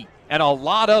bringing heat, and a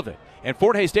lot of it. And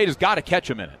Fort Hays State has got to catch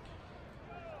him in it.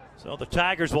 So the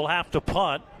Tigers will have to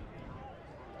punt.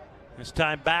 This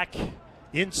time back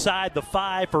inside the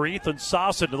 5 for Ethan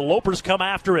Sawson. The Lopers come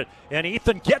after it, and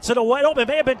Ethan gets it away. Oh, it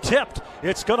may have been tipped.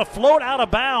 It's going to float out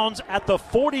of bounds at the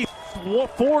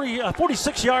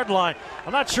 46-yard line.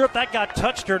 I'm not sure if that got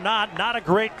touched or not. Not a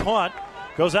great punt.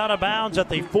 Goes out of bounds at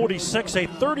the 46, a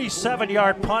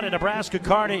 37-yard punt, and Nebraska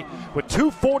Kearney with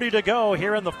 2:40 to go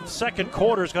here in the second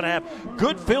quarter is going to have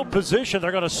good field position.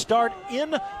 They're going to start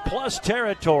in plus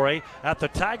territory at the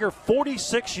Tiger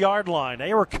 46-yard line.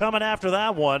 They were coming after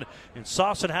that one, and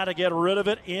Sawson had to get rid of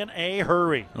it in a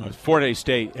hurry. Fort Hays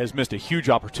State has missed a huge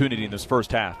opportunity in this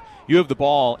first half. You have the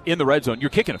ball in the red zone.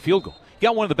 You're kicking a field goal. You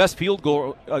got one of the best field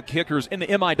goal kickers in the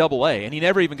MIAA, and he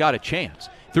never even got a chance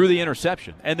through the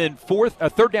interception. And then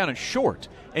 3rd down and short,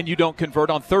 and you don't convert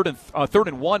on 3rd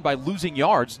and 1 by losing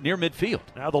yards near midfield.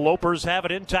 Now the Lopers have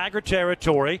it in Tiger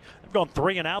territory. They've gone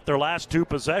 3 and out their last 2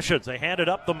 possessions. They hand it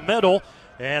up the middle,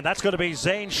 and that's going to be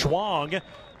Zane Schwang.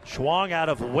 Schwang out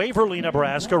of Waverly,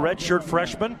 Nebraska, redshirt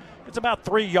freshman. It's about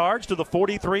 3 yards to the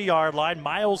 43-yard line.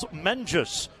 Miles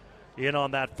Menges in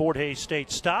on that Fort Hays State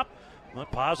stop.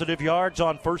 Positive yards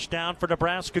on 1st down for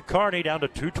Nebraska Kearney, down to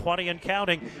 2:20 and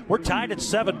counting. We're tied at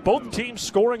 7. Both teams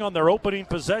scoring on their opening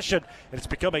possession, and it's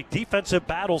become a defensive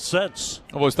battle since.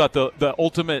 I always thought the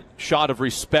ultimate shot of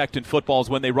respect in football is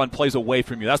when they run plays away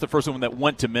from you. That's the first one that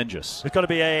went to Menges. It's going to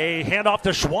be a handoff to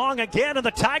Schwang again, and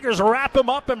the Tigers wrap him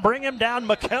up and bring him down.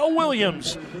 Mikel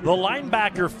Williams, the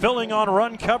linebacker, filling on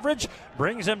run coverage,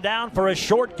 brings him down for a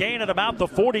short gain at about the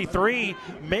 43,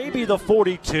 maybe the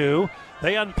 42.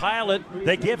 They unpile it.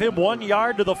 They give him 1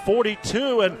 yard to the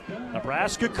 42, and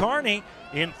Nebraska Kearney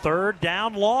in 3rd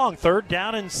down long, 3rd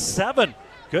down and 7.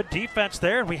 Good defense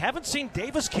there, and we haven't seen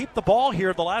Davis keep the ball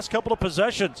here the last couple of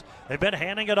possessions. They've been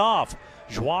handing it off.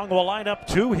 Zhuang will line up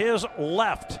to his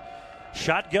left.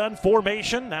 Shotgun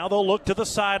formation. Now they'll look to the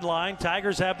sideline.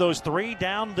 Tigers have those 3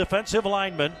 down defensive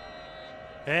linemen.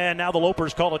 And now the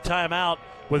Lopers call a timeout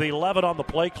with 11 on the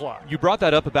play clock. You brought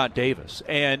that up about Davis,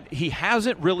 and he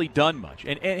hasn't really done much.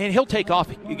 And he'll take off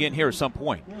again here at some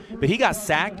point. But he got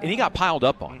sacked, and he got piled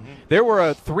up on. There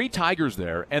were 3 Tigers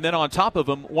there, and then on top of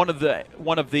him, one of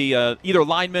the either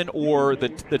linemen or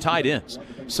the tight ends.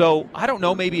 So I don't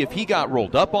know maybe if he got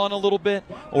rolled up on a little bit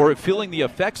or feeling the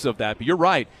effects of that. But you're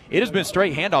right. It has been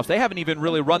straight handoffs. They haven't even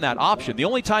really run that option. The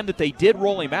only time that they did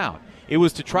roll him out, it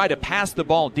was to try to pass the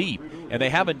ball deep, and they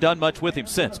haven't done much with him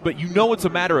since. But you know it's a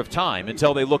matter of time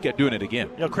until they look at doing it again.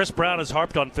 You know, Chris Brown has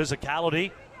harped on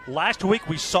physicality. Last week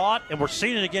we saw it, and we're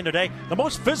seeing it again today. The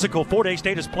most physical Fort Hays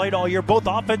State has played all year, both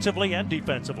offensively and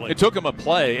defensively. It took them a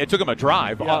play. It took them a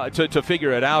drive to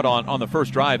figure it out on the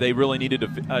first drive. They really needed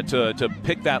to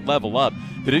pick that level up.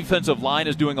 The defensive line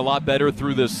is doing a lot better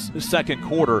through this second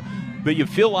quarter, but you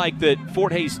feel like that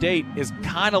Fort Hays State has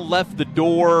kind of left the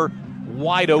door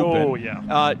wide open. Oh,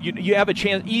 yeah. You have a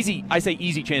chance, I say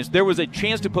easy chance. There was a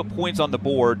chance to put points on the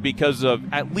board because of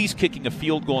at least kicking a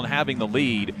field goal and having the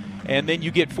lead. And then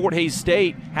you get Fort Hays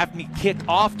State having to kick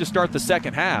off to start the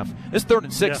second half. This 3rd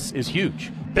and 6 is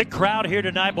huge. Big crowd here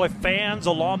tonight, boy. Fans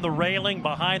along the railing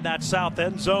behind that south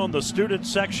end zone. The student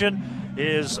section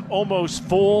is almost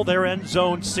full. Their end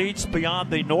zone seats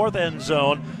beyond the north end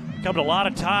zone. Come a lot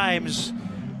of times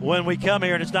when we come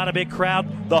here and it's not a big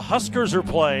crowd. The Huskers are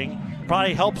playing.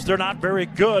 Probably helps they're not very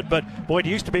good, but boy, it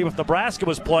used to be if Nebraska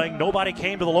was playing, nobody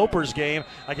came to the Lopers game.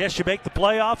 I guess you make the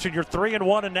playoffs and you're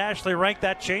 3-1 and nationally ranked.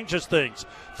 That changes things.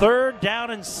 3rd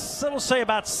down and we'll say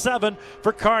about 7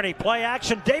 for Kearney. Play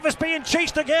action. Davis being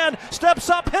chased again. Steps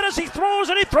up, hit as he throws,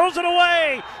 and he throws it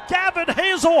away. Gavin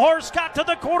Hazelhorst got to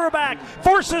the quarterback,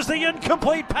 forces the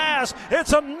incomplete pass.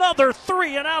 It's another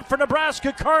 3 and out for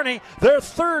Nebraska Kearney. Their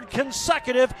 3rd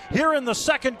consecutive here in the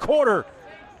second quarter.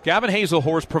 Gavin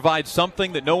Hazelhorst provides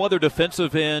something that no other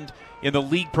defensive end in the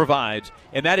league provides,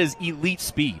 and that is elite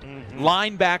speed.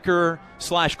 Linebacker /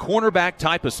 cornerback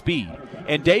type of speed.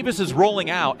 And Davis is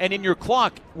rolling out, and in your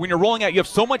clock, when you're rolling out, you have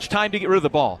so much time to get rid of the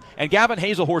ball. And Gavin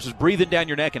Hazelhorst is breathing down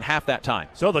your neck in half that time.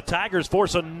 So the Tigers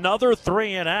force another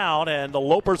 3 and out, and the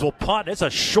Lopers will punt. It's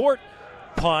a short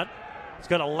punt. It's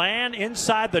going to land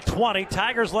inside the 20.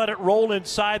 Tigers let it roll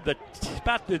inside the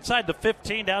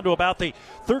 15 down to about the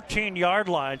 13-yard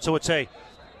line. So it's a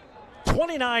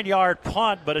 29-yard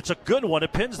punt, but it's a good one.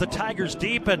 It pins the Tigers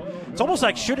deep, and it's almost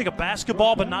like shooting a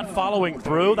basketball but not following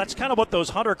through. That's kind of what those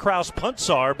Hunter Krause punts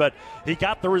are, but he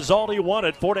got the result he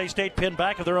wanted. Fort Hays State pinned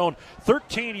back at their own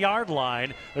 13-yard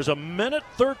line. There's a minute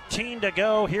 13 to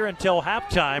go here until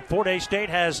halftime. Fort Hays State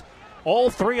has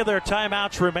all 3 of their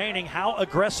timeouts remaining. How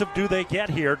aggressive do they get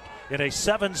here in a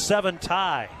 7-7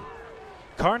 tie?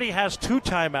 Kearney has 2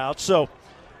 timeouts, so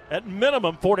at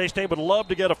minimum, Fort Hays State would love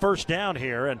to get a first down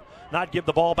here and not give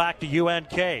the ball back to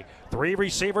UNK. 3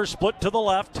 receivers split to the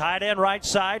left, tight end right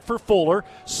side for Fuller.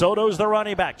 Soto's the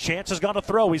running back. Chance is going to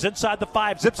throw. He's inside the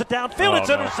 5, zips it downfield. It's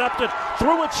intercepted.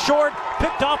 Threw it short,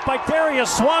 picked off by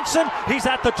Darius Swanson. He's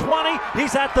at the 20,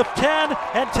 he's at the 10,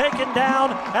 and taken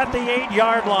down at the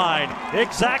 8-yard line.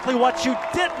 Exactly what you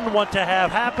didn't want to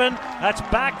have happen. That's 2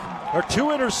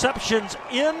 interceptions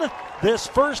in this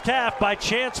first half by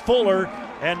Chance Fuller.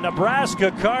 And Nebraska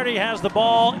Kearney has the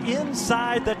ball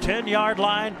inside the 10-yard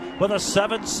line with a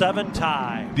 7-7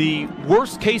 tie. The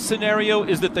worst case scenario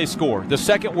is that they score. The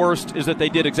second worst is that they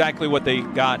did exactly what they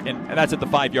got, and that's at the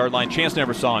 5-yard line. Chance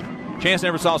never saw him. Chance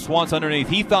never saw Swanson underneath.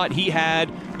 He thought he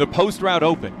had the post route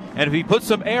open, and if he puts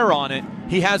some air on it,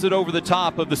 he has it over the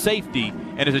top of the safety,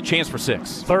 and it's a chance for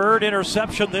 6. 3rd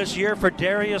interception this year for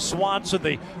Darius Swanson,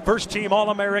 the first-team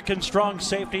All-American strong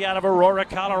safety out of Aurora,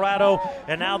 Colorado.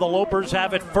 And now the Lopers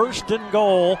have it 1st and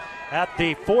goal at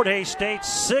the Fort Hays State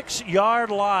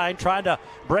 6-yard line, trying to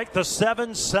break the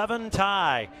 7-7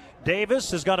 tie.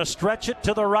 Davis is going to stretch it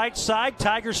to the right side.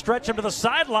 Tigers stretch him to the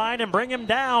sideline and bring him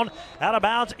down out of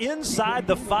bounds inside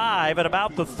the 5 at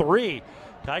about the 3.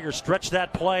 Tigers stretch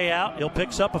that play out. He'll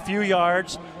picks up a few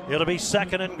yards. It'll be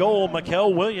 2nd and goal.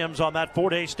 Mikael Williams on that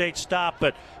Fort Hays State stop.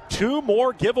 But 2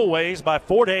 more giveaways by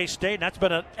Fort Hays State, and that's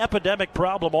been an epidemic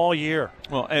problem all year.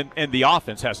 Well, and the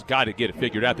offense has got to get it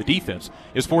figured out. The defense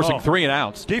is forcing 3 and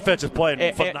outs. Defense is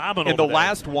playing phenomenal. And the today.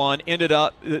 last one ended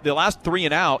up, the last 3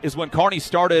 and out is when Kearney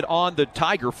started on the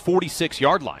Tiger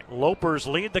 46-yard line. Lopers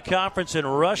lead the conference in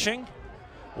rushing.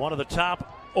 One of the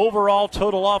top overall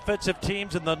total offensive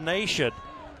teams in the nation.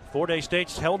 Fort Hays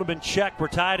State's held them in check. We're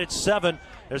tied at 7.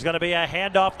 There's going to be a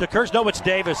handoff to Kurz. No, it's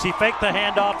Davis. He faked the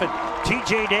handoff, and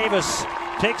T.J. Davis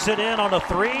takes it in on a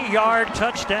 3-yard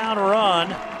touchdown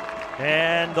run.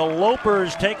 And the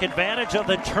Lopers take advantage of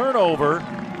the turnover,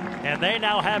 and they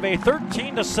now have a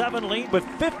 13-7 lead with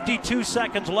 52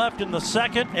 seconds left in the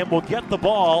second, and will get the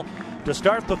ball to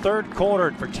start the 3rd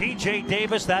quarter. For T.J.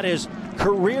 Davis, that is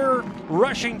career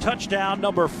rushing touchdown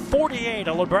number 48,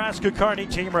 a Nebraska Kearney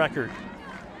team record.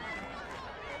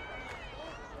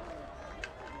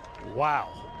 Wow.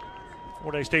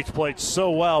 Fort Hays State's played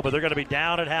so well, but they're going to be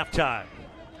down at halftime.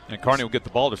 And Kearney will get the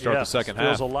ball to start the second half.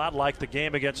 Feels a lot like the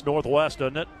game against Northwest,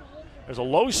 doesn't it? There's a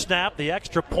low snap. The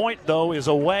extra point, though, is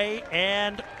away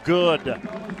and good.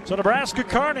 So Nebraska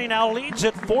Kearney now leads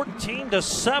it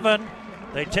 14-7.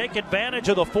 They take advantage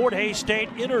of the Fort Hays State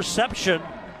interception.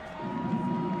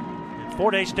 And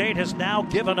Fort Hays State has now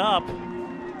given up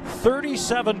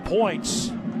 37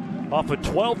 points off of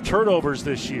 12 turnovers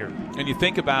this year. And you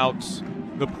think about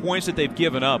the points that they've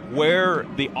given up, where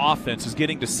the offense is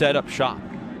getting to set up shop.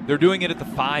 They're doing it at the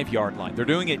 5-yard line. They're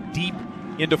doing it deep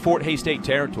into Fort Hays State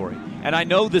territory. And I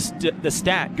know the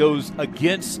stat goes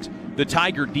against the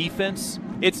Tiger defense.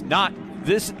 It's not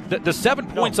The 7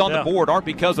 points on the board aren't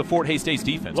because of Fort Hays State's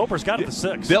defense. Lopers got it to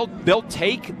 6. They'll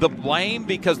take the blame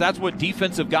because that's what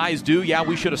defensive guys do. Yeah,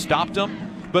 we should have stopped them.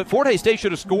 But Fort Hays State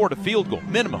should have scored a field goal,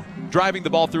 minimum, driving the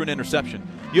ball through an interception.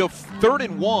 You have 3rd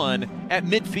and 1 at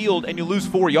midfield, and you lose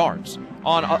 4 yards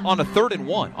on a 3rd and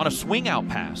 1, on a swing-out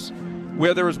pass,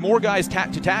 where there was more guys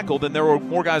to tackle than there were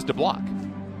more guys to block.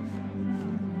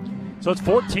 So it's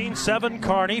 14-7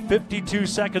 Kearney, 52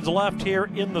 seconds left here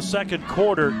in the second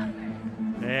quarter.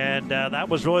 And that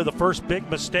was really the first big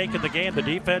mistake in the game. The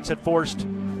defense had forced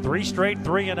 3 straight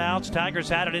 3-and-outs. Tigers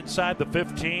had it inside the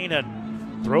 15 and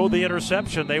throw the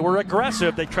interception. They were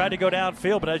aggressive. They tried to go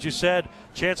downfield, but as you said,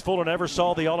 Chance Fuller never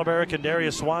saw the All-American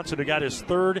Darius Swanson, who got his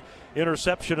 3rd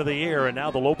interception of the year, and now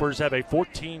the Lopers have a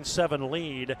 14-7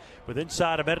 lead with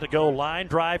inside a minute to go. Line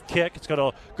drive kick. It's going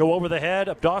to go over the head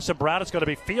of Dawson Brown. It's going to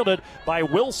be fielded by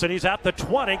Wilson. He's at the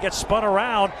 20, gets spun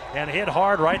around and hit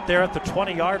hard right there at the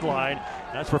 20-yard line.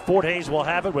 That's where Fort Hays will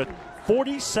have it with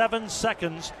 47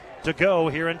 seconds to go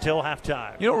here until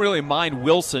halftime. You don't really mind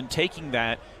Wilson taking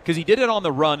that because he did it on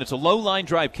the run. It's a low line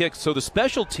drive kick, so the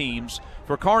special teams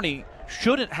for Kearney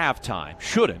shouldn't have time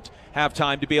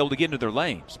to be able to get into their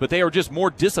lanes. But they are just more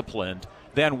disciplined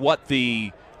than what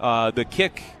the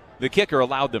kicker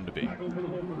allowed them to be.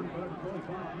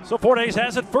 So Fort Hays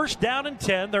has it 1st down and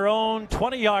 10, their own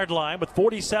 20-yard line with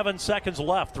 47 seconds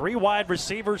left. 3 wide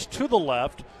receivers to the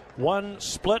left. 1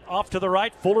 split off to the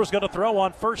right. Fuller's going to throw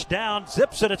on 1st down.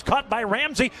 Zips it. It's caught by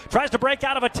Ramsey. Tries to break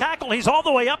out of a tackle. He's all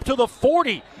the way up to the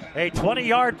 40. A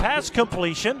 20-yard pass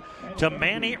completion to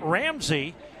Manny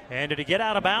Ramsey. And did he get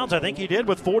out of bounds? I think he did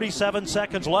with 47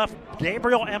 seconds left.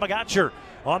 Gabriel Amagacher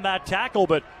on that tackle,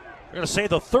 but we're going to say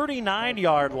the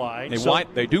 39-yard line.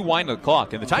 They do wind the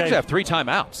clock, and the Tigers have 3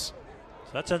 timeouts.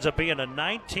 That ends up being a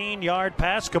 19-yard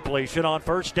pass completion on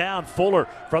 1st down. Fuller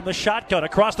from the shotgun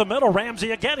across the middle.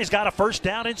 Ramsey again. He's got a 1st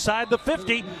down inside the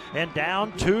 50 and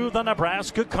down to the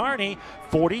Nebraska Kearney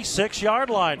 46-yard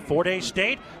line. Fort Hays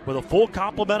State with a full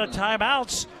complement of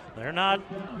timeouts. They're not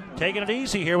taking it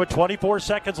easy here with 24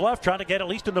 seconds left, trying to get at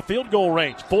least in the field goal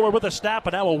range. Fuller with a snap,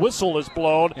 and now a whistle is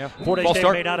blown. Yeah. Fort Hays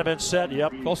State may not have been set.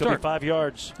 Yep, False could be start. 5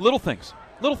 yards. Little things.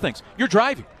 You're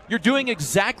driving. You're doing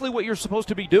exactly what you're supposed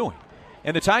to be doing.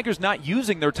 And the Tigers not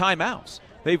using their timeouts.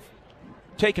 They've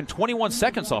taken 21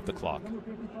 seconds off the clock.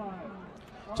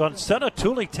 So on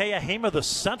Senatuli Teahima, the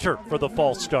center for the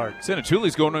false start.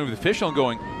 Senatuli's going over the official and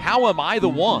going, how am I the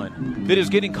one that is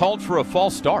getting called for a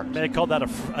false start? They called that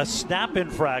a snap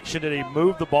infraction, and he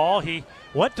moved the ball. He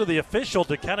went to the official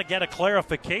to kind of get a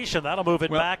clarification. That'll move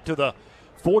it back to the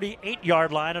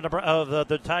 48-yard line of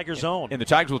the Tigers' zone. And the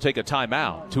Tigers will take a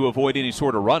timeout to avoid any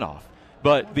sort of runoff.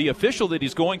 But the official that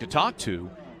he's going to talk to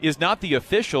is not the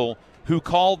official who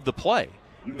called the play,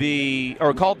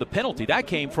 called the penalty. That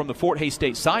came from the Fort Hays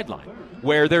State sideline,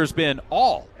 where there's been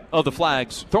all of the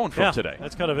flags thrown from today.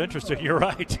 That's kind of interesting. You're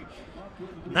right.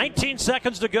 19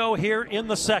 seconds to go here in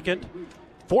the second.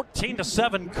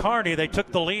 14-7 Kearney. They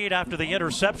took the lead after the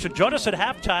interception. Join us at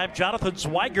halftime. Jonathan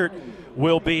Zweigert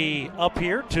will be up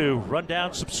here to run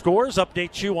down some scores,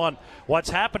 update you on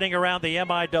what's happening around the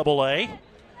MIAA.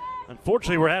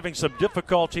 Unfortunately, we're having some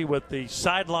difficulty with the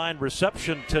sideline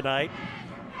reception tonight.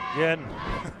 Again,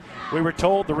 we were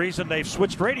told the reason they've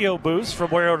switched radio booths from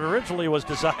where it originally was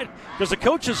designed because the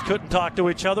coaches couldn't talk to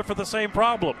each other for the same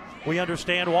problem. We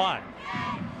understand why.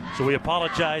 So we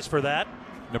apologize for that.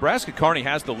 Nebraska Kearney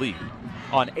has the lead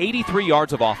on 83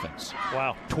 yards of offense.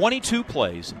 Wow. 22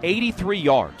 plays, 83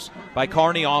 yards by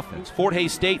Kearney offense. Fort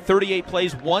Hays State, 38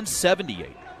 plays, 178.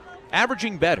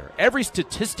 Averaging better. Every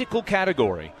statistical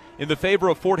category in the favor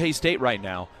of Fort Hays State right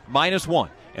now, -1.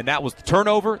 And that was the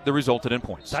turnover that resulted in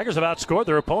points. Tigers have outscored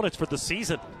their opponents for the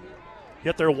season,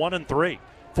 yet they're 1-3.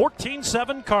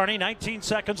 14-7 Kearney, 19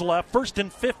 seconds left. 1st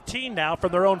and 15 now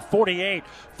from their own 48.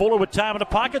 Fuller with time in the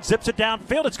pocket, zips it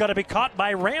downfield. It's going to be caught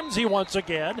by Ramsey once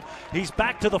again. He's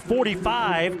back to the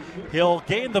 45. He'll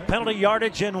gain the penalty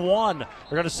yardage in 1.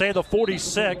 We're going to say the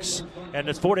 46, and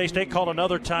does Fort Hays State call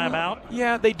another timeout?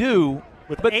 Yeah, they do.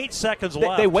 With 8 seconds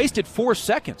left. They wasted 4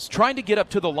 seconds trying to get up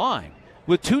to the line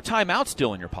with 2 timeouts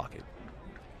still in your pocket.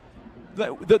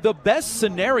 The best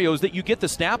scenario is that you get the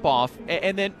snap off,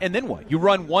 and then what? You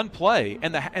run one play,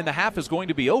 and the half is going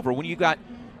to be over when you got,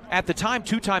 at the time,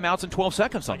 2 timeouts and 12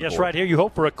 seconds on the board. Yes, right here you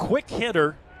hope for a quick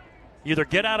hitter, either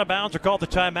get out of bounds or call the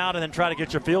timeout and then try to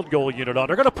get your field goal unit on.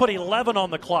 They're going to put 11 on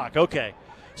the clock. Okay,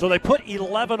 so they put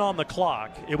 11 on the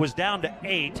clock. It was down to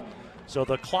 8, so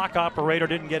the clock operator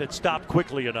didn't get it stopped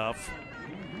quickly enough.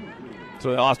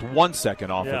 So they lost 1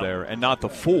 second off of there and not the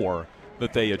 4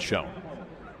 that they had shown.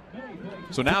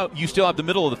 So now you still have the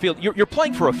middle of the field. You're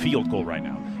playing for a field goal right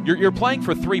now. You're playing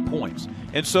for 3 points.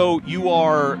 And so you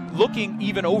are looking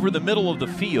even over the middle of the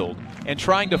field and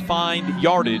trying to find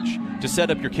yardage to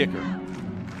set up your kicker.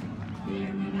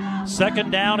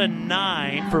 2nd down and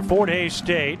 9 for Fort Hays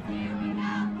State.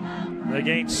 They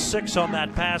gained 6 on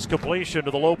that pass completion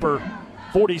to the Loper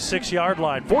 46-yard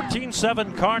line.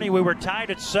 14-7 Kearney. We were tied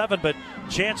at 7, but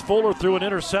Chance Fuller threw an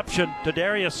interception to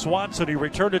Darius Swanson. He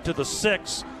returned it to the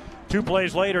 6. 2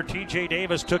 plays later, T.J.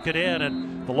 Davis took it in,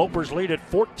 and the Lopers lead at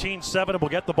 14-7 and will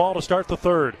get the ball to start the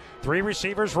 3rd. 3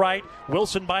 receivers right,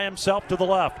 Wilson by himself to the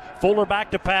left. Fuller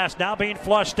back to pass, now being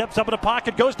flushed, steps up in the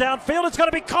pocket, goes downfield. It's going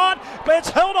to be caught, but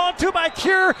it's held on to by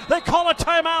Cure. They call a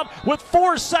timeout with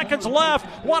 4 seconds left.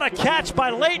 What a catch by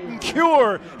Leighton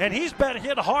Cure, and he's been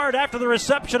hit hard after the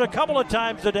reception a couple of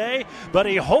times today, but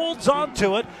he holds on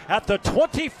to it at the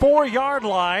 24-yard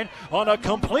line on a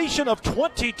completion of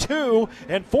 22,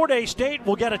 and Fort Hays State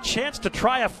will get a chance to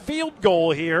try a field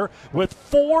goal here with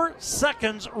 4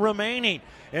 seconds remaining.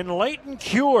 And Leighton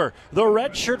Cure, the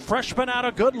redshirt freshman out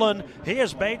of Goodland, he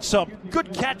has made some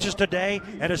good catches today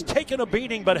and has taken a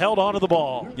beating but held on to the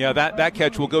ball. Yeah, that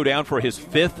catch will go down for his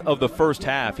 5th of the first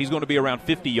half. He's going to be around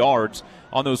 50 yards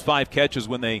on those 5 catches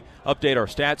when they update our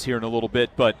stats here in a little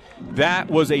bit. But that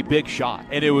was a big shot,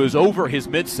 and it was over his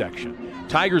midsection.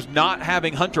 Tigers not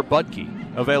having Hunter Budke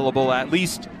available, at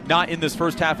least not in this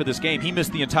first half of this game. He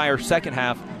missed the entire second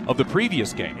half of the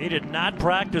previous game. He did not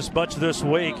practice much this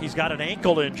week. He's got an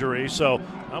ankle injury, so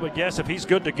I would guess if he's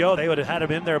good to go, they would have had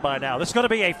him in there by now. This is going to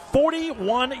be a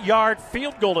 41-yard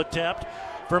field goal attempt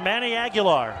for Manny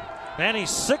Aguilar. Manny's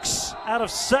 6 out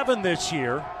of 7 this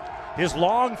year. His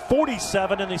long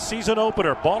 47 in the season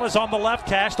opener. Ball is on the left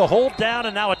hash, the hold down,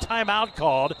 and now a timeout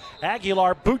called.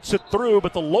 Aguilar boots it through,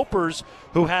 but the Lopers,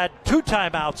 who had 2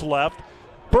 timeouts left,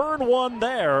 burn one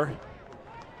there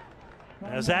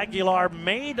as Aguilar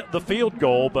made the field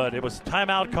goal, but it was a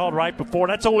timeout called right before.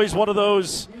 That's always one of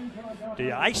those, do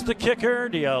you ice the kicker?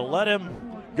 Do you let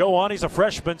him go on? He's a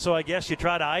freshman, so I guess you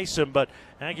try to ice him, but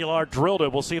Aguilar drilled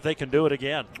it. We'll see if they can do it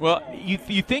again. Well, you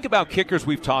think about kickers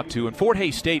we've talked to, and Fort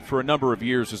Hays State for a number of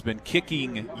years has been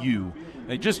kicking you.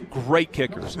 They're just great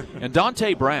kickers. And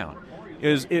Dante Brown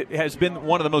has been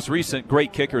one of the most recent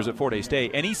great kickers at Fort Hays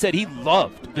State, and he said he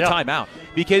loved the timeout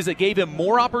because it gave him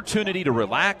more opportunity to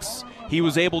relax. He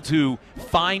was able to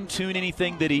fine-tune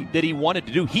anything that he wanted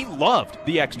to do. He loved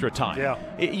the extra time. Yeah.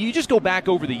 You just go back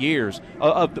over the years.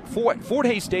 Fort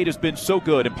Hays State has been so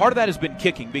good, and part of that has been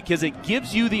kicking because it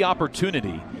gives you the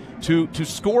opportunity to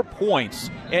score points,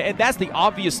 and that's the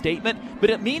obvious statement, but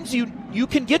it means you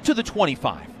can get to the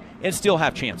 25 and still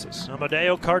have chances.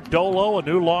 Amadeo Cardolo, a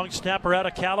new long snapper out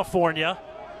of California.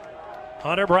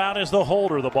 Hunter Brown is the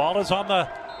holder. The ball is on the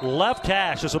left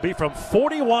hash. This will be from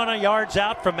 41 yards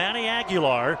out from Manny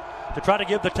Aguilar to try to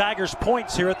give the Tigers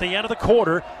points here at the end of the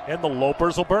quarter, and the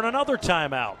Lopers will burn another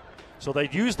timeout. So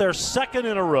they've used their 2nd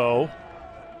in a row,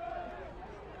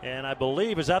 and I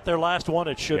believe, is that their last one?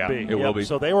 It should be. It will be.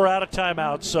 So they were out of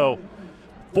timeout. So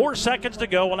 4 seconds to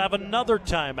go. We'll have another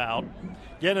timeout.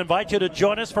 Again, invite you to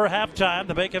join us for halftime,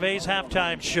 the Bank of A's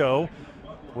halftime show.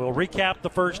 We'll recap the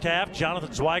first half. Jonathan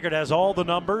Zweigert has all the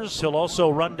numbers. He'll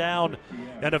also run down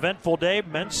an eventful day.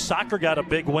 Men's soccer got a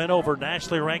big win over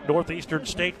nationally ranked Northeastern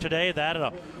State today. That and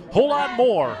a whole lot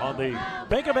more on the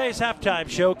Bank of A's halftime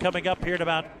show coming up here in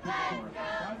about,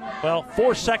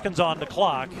 4 seconds on the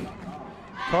clock.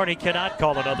 Kearney cannot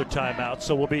call another timeout,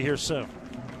 so we'll be here soon.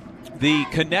 The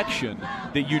connection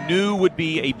that you knew would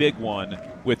be a big one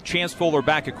with Chance Fuller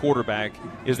back at quarterback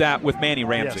is that with Manny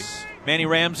Ramsey. Yes. Manny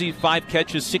Ramsey, 5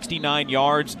 catches, 69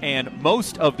 yards, and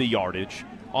most of the yardage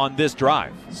on this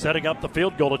drive. Setting up the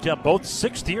field goal attempt. Both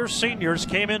 6th-year seniors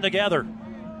came in together.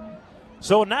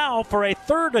 So now for a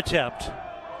 3rd attempt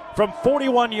from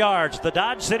 41 yards, the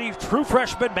Dodge City true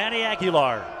freshman Manny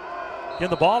Aguilar. Getting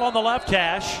the ball on the left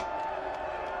hash.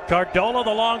 Cardolo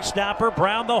the long snapper,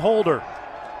 Brown the holder.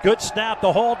 Good snap,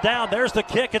 the hold down. There's the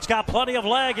kick. It's got plenty of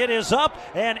leg. It is up,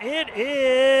 and it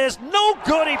is no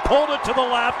good. He pulled it to the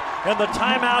left, and the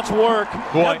timeouts work.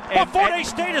 But Fort Hays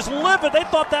State is livid. They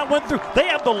thought that went through. They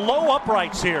have the low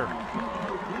uprights here.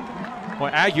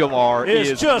 Well, Aguilar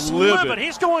is just livid.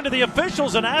 He's going to the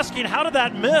officials and asking, how did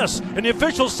that miss? And the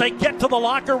officials say, get to the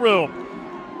locker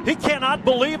room. He cannot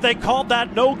believe they called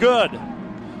that no good.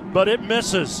 But it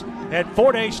misses. And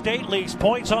Fort Hays State leaves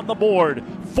points on the board.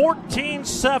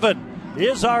 14-7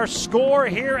 is our score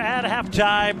here at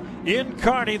halftime in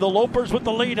Kearney. The Lopers with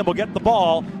the lead, and will get the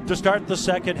ball to start the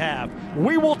second half.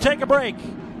 We will take a break.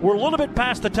 We're a little bit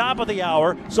past the top of the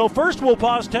hour, so first we'll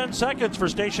pause 10 seconds for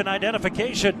station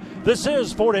identification. This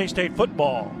is Fort Hays State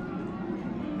football.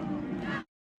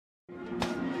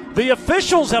 The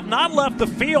officials have not left the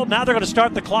field. Now they're going to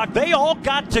start the clock. They all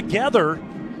got together,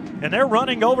 and they're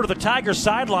running over to the Tigers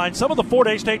sideline. Some of the Fort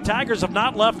Hays State Tigers have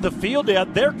not left the field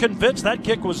yet. They're convinced that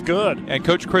kick was good. And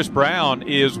Coach Chris Brown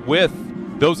is with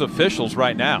those officials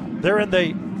right now. They're in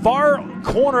the far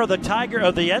corner of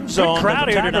the end zone. Good crowd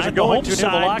here tonight. Are going to the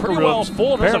locker room.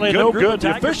 Apparently no good.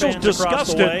 The officials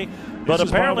discussed it, but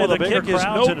apparently the kick is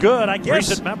no good. I guess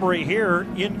recent memory here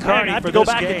in Kearney. I have to go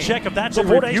back and check if that's a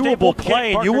reviewable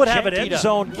play. You would have an end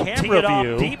zone camera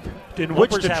view deep in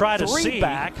which to try to see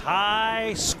back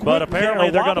high. But apparently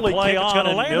they're going to play on,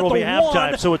 and it'll be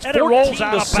halftime. So it's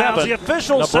 14-7. The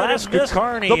officials said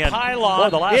Kearney the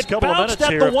pylon. The last couple of minutes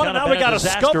here. Now we got a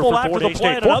scuffle after the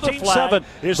play. Another flag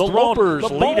is the Lopers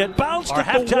lead it. Our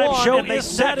halftime show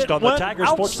is next on the Tiger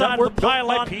Sports Network. The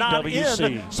pylon not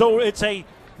in. So it's a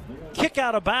kick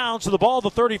out of bounds to the ball, the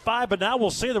 35, but now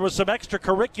we'll see there was some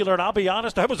extracurricular, and I'll be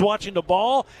honest, I was watching the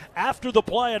ball after the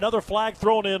play, another flag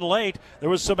thrown in late. There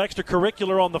was some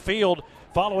extracurricular on the field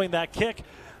following that kick.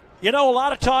 You know, a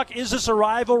lot of talk, is this a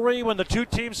rivalry when the two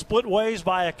teams split ways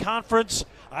by a conference?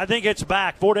 I think it's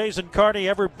back. Fort Hays and Kearney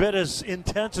every bit as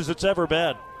intense as it's ever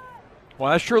been.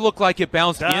 Well, that sure looked like it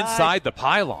bounced inside the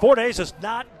pylon. Fort Hays has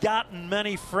not gotten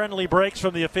many friendly breaks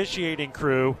from the officiating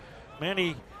crew.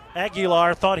 Manny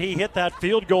Aguilar thought he hit that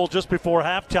field goal just before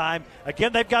halftime.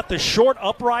 Again, they've got the short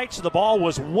uprights. The ball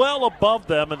was well above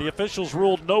them, and the officials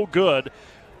ruled no good.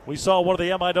 We saw one of the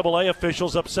MIAA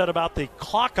officials upset about the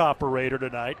clock operator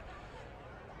tonight.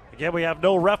 Again, we have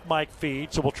no ref mic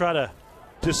feed, so we'll try to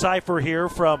decipher here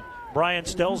from Brian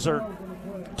Stelzer.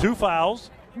 2 fouls.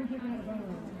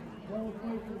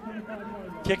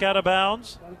 Kick out of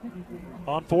bounds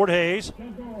on Fort Hays.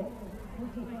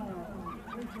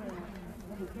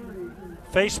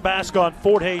 Face mask on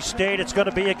Fort Hays State. It's going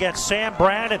to be against Sam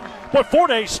Brand. But Fort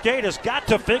Hays State has got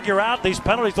to figure out these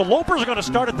penalties. The Lopers are going to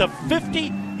start at the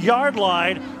 50-yard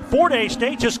line. Fort Hays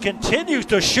State just continues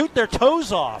to shoot their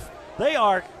toes off.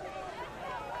 Their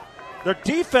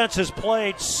defense has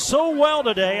played so well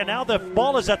today, and now the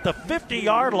ball is at the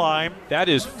 50-yard line. That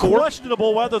is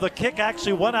questionable whether the kick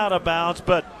actually went out of bounds,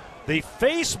 but the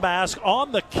face mask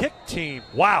on the kick team.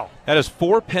 Wow. That is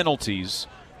 4 penalties.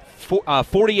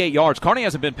 48 yards. Kearney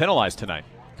hasn't been penalized tonight.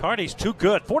 Kearney's too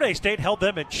good. Fort Hays State held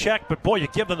them in check, but boy, you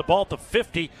give them the ball at the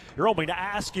 50, you're only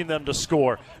asking them to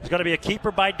score. It's going to be a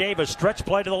keeper by Davis. Stretch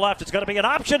play to the left. It's going to be an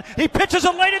option. He pitches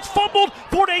it late. It's fumbled.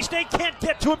 Fort Hays State can't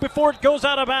get to it before it goes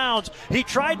out of bounds. He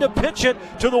tried to pitch it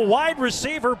to the wide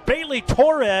receiver, Bailey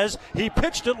Torres. He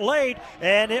pitched it late,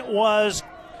 and it was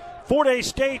Fort Hays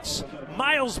State's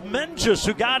Miles Menges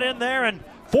who got in there and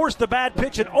forced the bad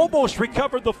pitch and almost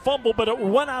recovered the fumble, but it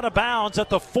went out of bounds at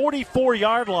the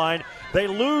 44-yard line. They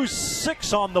lose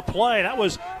 6 on the play. That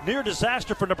was near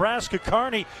disaster for Nebraska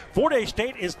Kearney. Fort Hays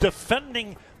State is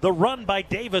defending the run by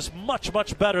Davis much,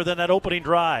 much better than that opening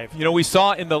drive. You know, we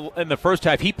saw in the first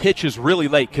half, he pitches really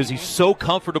late because he's so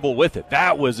comfortable with it.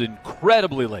 That was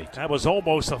incredibly late. That was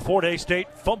almost a Fort Hays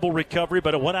State fumble recovery,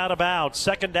 but it went out of bounds.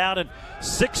 2nd down and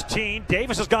 16.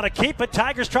 Davis is going to keep it.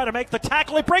 Tigers try to make the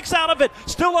tackle. He breaks out of it.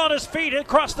 Still on his feet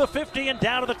across the 50 and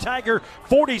down to the Tiger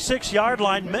 46-yard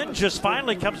line. Menges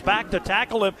finally comes back to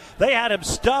tackle him. They had him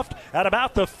stuffed at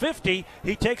about the 50.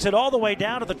 He takes it all the way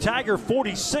down to the Tiger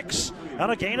 46 on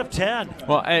a gain of 10.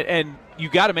 Well, and you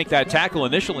got to make that tackle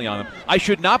initially on him. I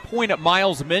should not point at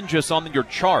Miles Menges on your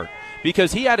chart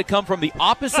because he had to come from the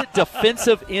opposite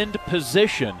defensive end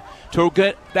position to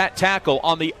get that tackle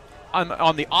on the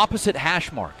opposite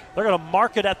hash mark. They're going to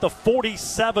mark it at the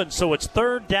 47, so it's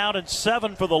 3rd down and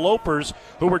 7 for the Lopers,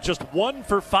 who were just 1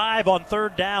 for 5 on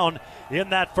 3rd down in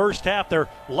that first half. Their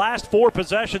last 4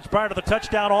 possessions prior to the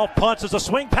touchdown, all punts, as a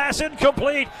swing pass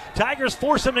incomplete. Tigers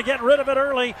force him to get rid of it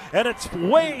early, and it's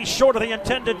way short of the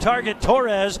intended target.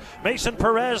 Torres, Mason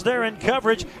Perez there in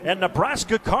coverage, and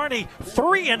Nebraska Kearney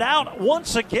 3 and out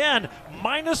once again,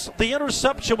 minus the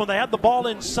interception when they had the ball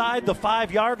inside the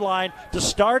 5-yard line to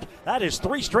start. That is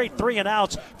 3 straight 3 and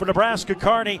outs for Nebraska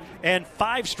Kearney and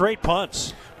 5 straight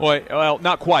punts. Boy, well,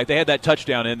 not quite. They had that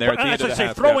touchdown in there at the end of the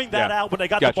half. Throwing that out when they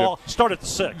got the ball started at the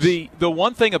 6. The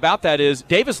one thing about that is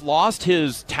Davis lost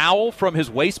his towel from his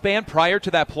waistband prior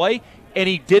to that play, and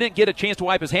he didn't get a chance to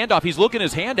wipe his hand off. He's looking at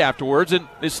his hand afterwards, and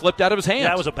it slipped out of his hand.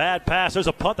 That was a bad pass. There's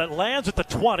a punt that lands at the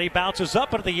 20, bounces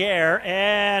up into the air,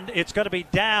 and it's going to be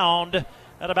downed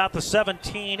at about the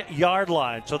 17-yard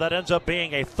line. So that ends up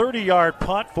being a 30-yard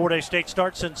punt. Fort Hays State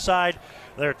starts inside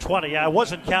their 20. I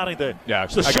wasn't counting the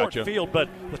short field, but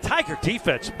the Tiger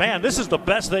defense, man, this is the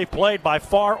best they've played by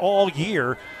far all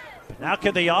year. But now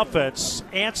can the offense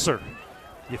answer?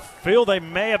 You feel they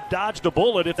may have dodged a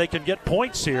bullet if they can get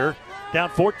points here. Down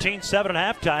 14-7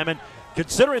 at halftime, and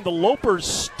considering the Lopers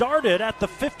started at the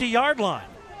 50-yard line.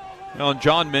 Well, and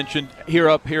John mentioned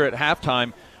up here at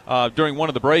halftime during one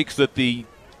of the breaks that the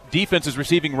defense is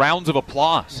receiving rounds of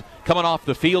applause coming off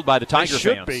the field by the Tiger fans.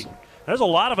 Should be. There's a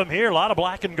lot of them here, a lot of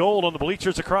black and gold on the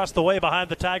bleachers across the way behind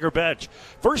the Tiger bench.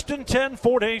 1st and 10,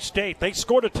 Fort Hays State. They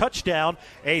scored a touchdown,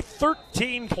 a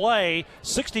 13-play,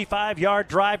 65-yard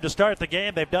drive to start the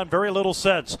game. They've done very little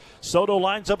since. Soto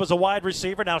lines up as a wide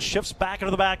receiver, now shifts back into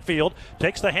the backfield,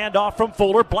 takes the handoff from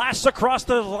Fuller, blasts across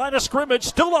the line of scrimmage,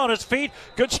 still on his feet.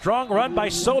 Good strong run by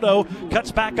Soto,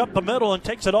 cuts back up the middle and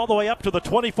takes it all the way up to the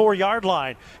 24-yard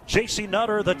line. J.C.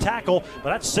 Nutter, the tackle, but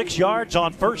that's 6 yards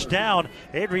on first down.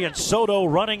 Adrian Soto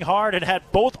running hard and had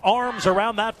both arms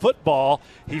around that football.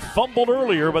 He fumbled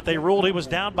earlier, but they ruled he was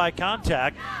down by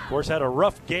contact. Of course, had a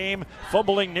rough game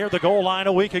fumbling near the goal line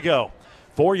a week ago.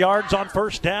 4 yards on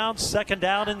first down, 6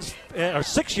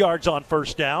 yards on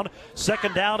first down,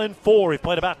 2nd down and 4. We've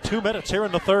played about 2 minutes here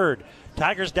in the third.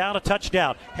 Tigers down a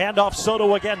touchdown. Handoff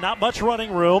Soto again. Not much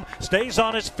running room. Stays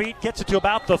on his feet. Gets it to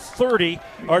about the 30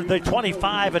 or the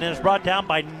 25 and is brought down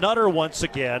by Nutter once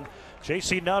again.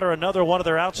 J.C. Nutter, another one of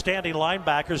their outstanding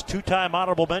linebackers, 2-time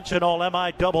honorable mention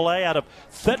All-MIAA out of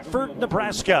Thetford,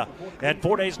 Nebraska. And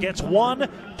Fort Hays gets 1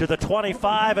 to the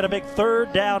 25 and a big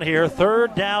 3rd down here.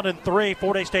 3rd down and 3.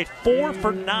 Fort Hays State 4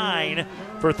 for 9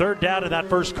 for 3rd down in that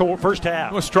first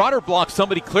half. Well, Strotter blocked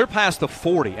somebody clear past the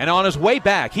 40, and on his way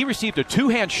back, he received a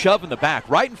 2-hand shove in the back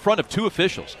right in front of 2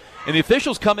 officials. And the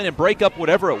officials come in and break up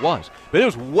whatever it was. But it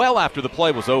was well after the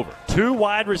play was over. 2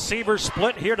 wide receivers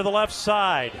split here to the left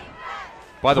side.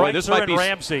 By the way, this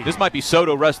might be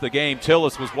Soto rest of the game.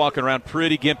 Tillis was walking around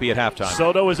pretty gimpy at halftime.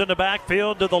 Soto is in the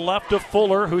backfield to the left of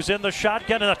Fuller, who's in the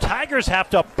shotgun, and the Tigers have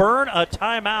to burn a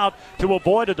timeout to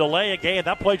avoid a delay of game.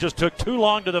 That play just took too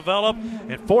long to develop,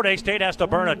 and Fort Hays State has to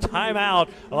burn a timeout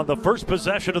on the first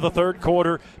possession of the third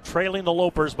quarter, trailing the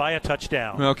Lopers by a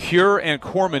touchdown. Well, Cure and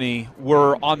Cormany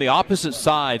were on the opposite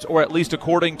sides, or at least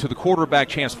according to the quarterback,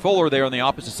 Chance Fuller, they're on the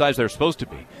opposite sides they're supposed to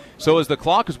be. So as the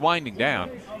clock is winding down,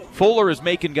 Fuller is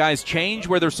making guys change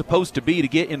where they're supposed to be to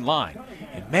get in line.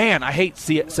 And, man, I hate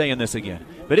saying this again,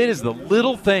 but it is the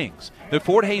little things that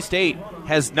Fort Hays State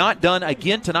has not done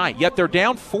again tonight, yet they're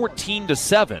down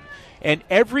 14-7. And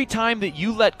every time that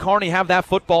you let Kearney have that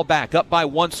football back up by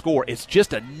 1 score, it's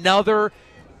just another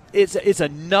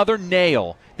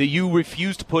nail that you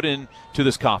refuse to put into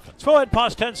this coffin. Let's go ahead and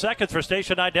pause 10 seconds for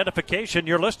station identification.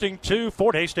 You're listening to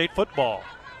Fort Hays State football.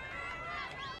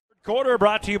 Quarter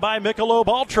brought to you by Michelob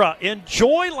Ultra.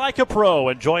 Enjoy like a pro.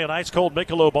 Enjoy an ice-cold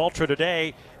Michelob Ultra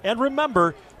today. And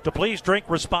remember to please drink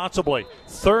responsibly.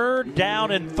 3rd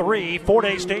down and 3. Fort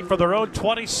Hays State for their own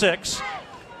 26.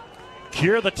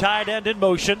 Cure the tight end in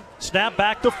motion. Snap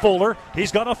back to Fuller.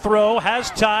 He's going to throw.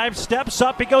 Has time. Steps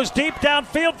up. He goes deep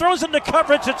downfield. Throws into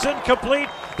coverage. It's incomplete.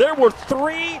 There were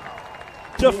 3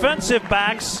 defensive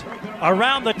backs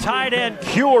around the tight end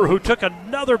Cure, who took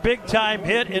another big-time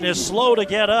hit and is slow to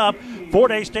get up. Fort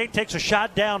Hays State takes a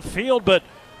shot downfield, but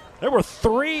there were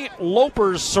 3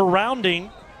 Lopers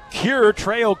surrounding Cure.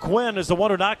 Trey Quinn is the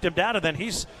one who knocked him down, and then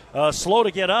he's slow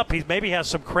to get up. He maybe has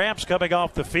some cramps coming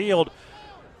off the field.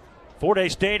 Fort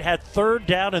Hays State had 3rd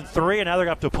down and 3, and now they're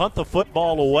going to have to punt the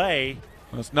football away.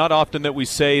 Well, it's not often that we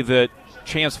say that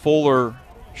Chance Fuller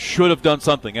should have done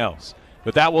something else,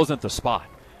 but that wasn't the spot.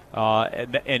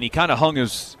 And he kind of hung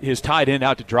his tight end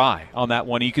out to dry on that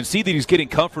one. You can see that he's getting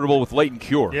comfortable with Leighton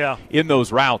Cure in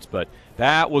those routes, but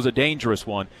that was a dangerous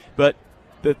one. But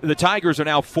the Tigers are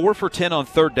now 4 for 10 on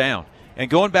 3rd down. And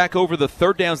going back over the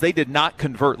 3rd downs, they did not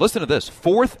convert. Listen to this,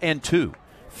 4th and 2,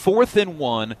 4th and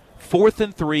 1, 4th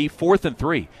and 3, 4th and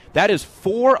 3. That is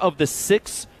 4 of the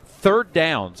 6 3rd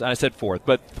downs. I said 4th,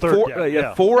 but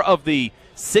 4 of the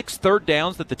 6 3rd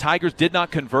downs that the Tigers did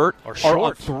not convert are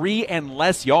on 3 and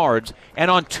less yards, and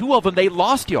on 2 of them they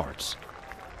lost yards.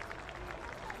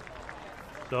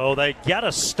 So they get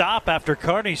a stop after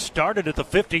Kearney started at the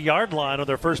 50-yard line on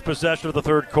their first possession of the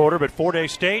third quarter, but Fort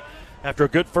Hays State, after a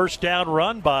good first down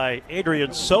run by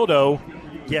Adrian Soto,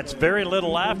 gets very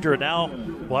little after. Now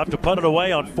we'll have to punt it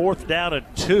away on 4th down and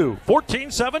 2.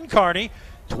 14-7 Kearney,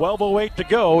 12:08 to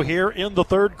go here in the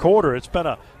third quarter. It's been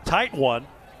a tight one,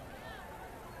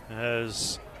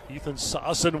 as Ethan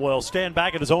Sosson will stand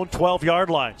back at his own 12-yard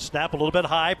line. Snap a little bit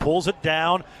high, pulls it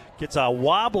down, gets a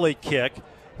wobbly kick.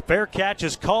 Fair catch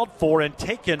is called for and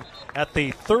taken at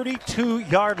the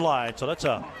 32-yard line. So that's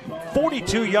a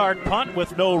 42-yard punt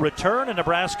with no return, and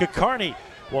Nebraska Kearney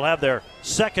will have their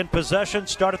second possession,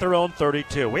 start at their own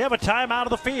 32. We have a timeout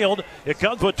of the field. It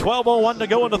comes with 12:01 to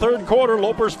go in the third quarter.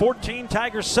 Lopers 14,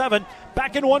 Tigers 7.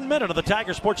 Back in 1 minute on the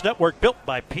Tiger Sports Network, built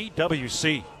by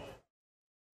PWC.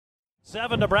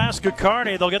 7 Nebraska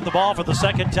Kearney. They'll get the ball for the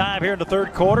second time here in the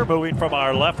third quarter, moving from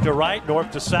our left to right,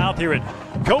 north to south here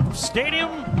at Cope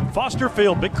Stadium. Foster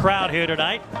Field, big crowd here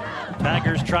tonight.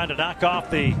 Tigers trying to knock off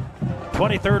the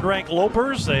 23rd ranked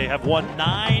Lopers. They have won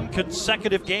 9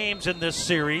 consecutive games in this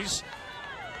series.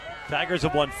 Tigers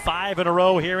have won 5 in a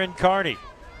row here in Kearney.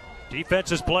 Defense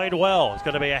has played well. It's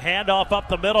going to be a handoff up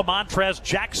the middle. Montrez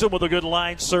Jackson with a good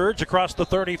line surge across the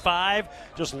 35.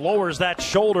 Just lowers that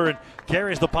shoulder and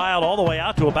carries the pile all the way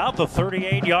out to about the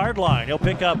 38-yard line. He'll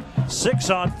pick up 6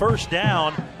 on first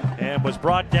down and was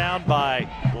brought down by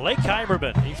Blake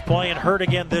Heimerman. He's playing hurt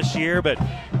again this year, but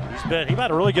he had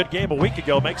a really good game a week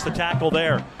ago. Makes the tackle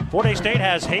there. Fort Hays State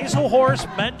has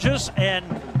Hazelhorst, Menges, and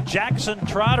Jackson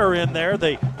Trotter in there.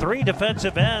 The 3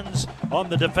 defensive ends on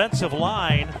the defensive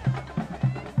line.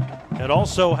 And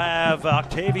also have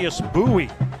Octavius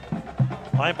Bowie.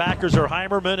 Linebackers are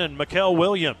Heimerman and Mikkel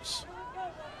Williams.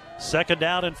 2nd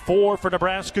down and 4 for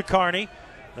Nebraska Kearney.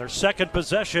 Their second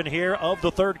possession here of the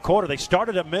third quarter. They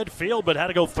started at midfield but had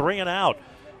to go 3 and out.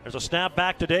 There's a snap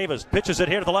back to Davis. Pitches it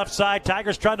here to the left side.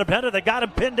 Tigers trying to pin it. They got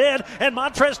him pinned in. And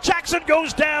Montrez Jackson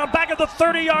goes down back at the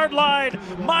 30-yard line.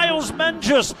 Miles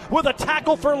Menges with a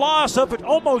tackle for loss of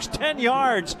almost 10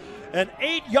 yards. An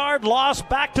 8-yard loss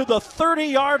back to the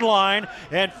 30-yard line,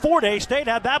 and Fort Hays State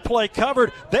had that play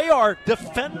covered. They are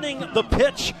defending the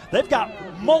pitch. They've got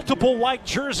multiple white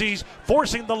jerseys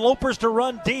forcing the Lopers to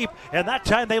run deep, and that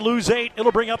time they lose 8.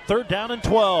 It'll bring up 3rd down and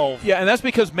 12. Yeah, and that's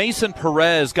because Mason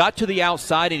Perez got to the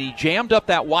outside and he jammed up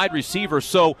that wide receiver,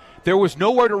 so there was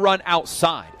nowhere to run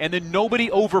outside, and then nobody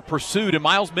over pursued, and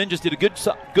Miles Menges did a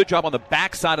good job on the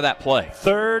backside of that play.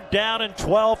 3rd down and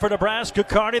 12 for Nebraska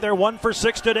Kearney. They're 1 for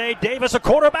 6 today. Davis, a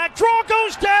quarterback draw,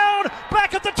 goes down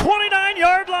back at the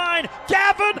 29-yard line.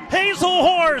 Gavin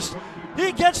Hazelhorst.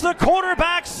 He gets the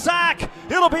quarterback sack.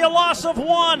 It'll be a loss of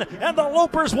 1, and the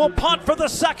Lopers will punt for the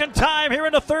second time here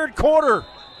in the third quarter.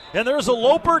 And there's a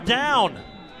Loper down.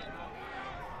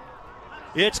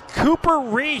 It's Cooper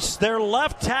Reese, their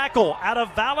left tackle out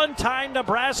of Valentine,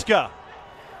 Nebraska.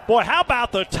 Boy, how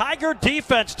about the Tiger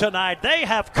defense tonight? They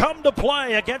have come to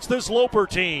play against this Loper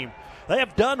team. They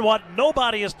have done what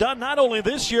nobody has done, not only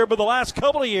this year, but the last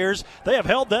couple of years. They have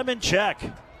held them in check.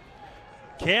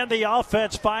 Can the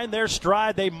offense find their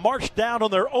stride? They marched down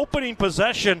on their opening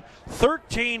possession.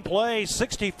 13 plays,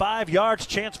 65 yards.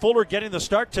 Chance Fuller getting the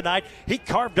start tonight. He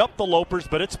carved up the Lopers,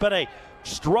 but it's been a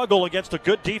struggle against a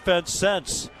good defense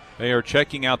since. They are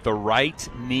checking out the right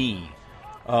knee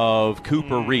of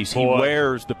Cooper Reese. He boy.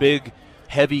 wears the big,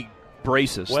 heavy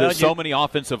braces that so many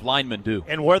offensive linemen do.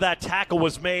 And where that tackle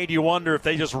was made, you wonder if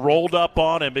they just rolled up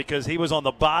on him because he was on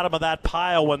the bottom of that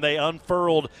pile when they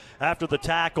unfurled after the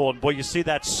tackle. And, boy, you see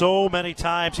that so many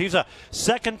times. He's a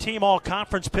second-team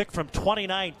all-conference pick from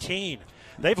 2019.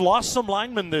 They've lost some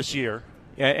linemen this year.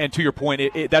 And to your point,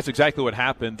 that's exactly what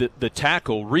happened. The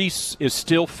tackle, Reese is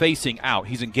still facing out.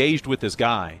 He's engaged with this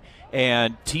guy.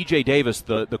 And T.J. Davis,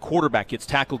 the quarterback, gets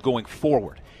tackled going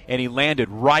forward. And he landed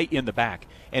right in the back.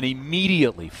 And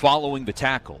immediately following the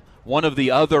tackle, one of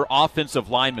the other offensive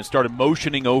linemen started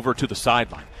motioning over to the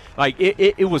sideline. Like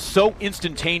it was so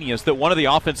instantaneous that one of the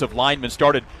offensive linemen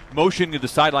started motioning to the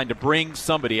sideline to bring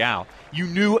somebody out.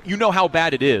 You know how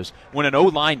bad it is when an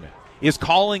O-lineman is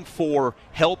calling for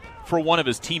help for one of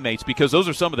his teammates, because those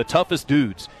are some of the toughest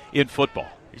dudes in football.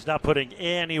 He's not putting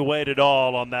any weight at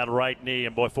all on that right knee.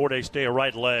 And, boy, Fort Hays State, a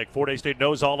right leg. Fort Hays State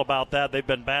knows all about that. They've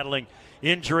been battling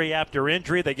injury after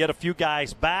injury. They get a few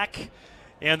guys back,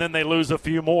 and then they lose a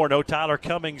few more. No Tyler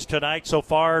Cummings tonight so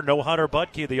far. No Hunter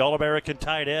Butke, the All-American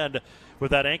tight end,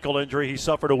 with that ankle injury he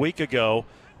suffered a week ago.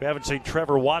 We haven't seen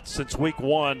Trevor Watts since week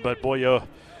 1, but, boy,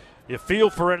 you feel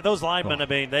for it. Those linemen, I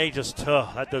mean, they just,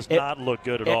 that does not look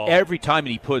good at all. Every time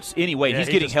he puts any weight, he's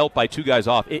getting helped by 2 guys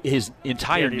off. His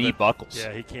entire knee buckles.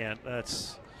 Yeah, he can't.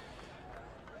 That's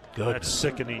good. That's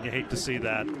sickening. You hate to see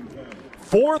that.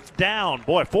 4th down.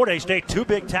 Boy, Fort Hays State, 2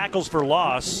 big tackles for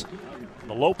loss.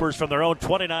 The Lopers from their own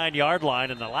 29-yard line,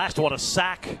 and the last one a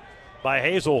sack by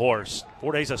Hazelhorst.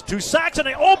 Fort Hays has 2 sacks, and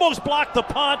they almost blocked the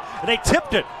punt, and they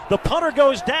tipped it. The punter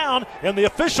goes down, and the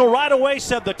official right away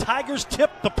said the Tigers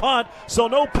tipped the punt, so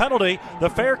no penalty.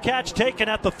 The fair catch taken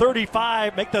at the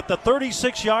 35, make that the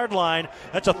 36-yard line.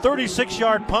 That's a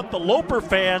 36-yard punt. The Loper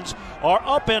fans are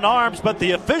up in arms, but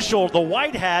the official, the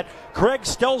white hat, Craig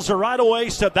Stelzer, right away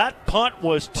said that punt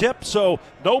was tipped, so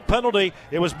no penalty.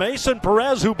 It was Mason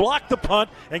Perez who blocked the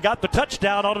punt and got the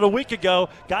touchdown on it a week ago,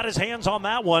 got his hands on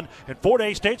that one, and Fort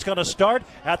Hays State's going to start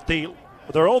at the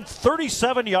their own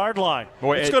 37-yard line.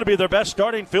 Boy, it's going to be their best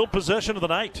starting field position of the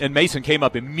night. And Mason came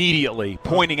up immediately,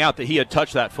 pointing out that he had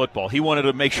touched that football. He wanted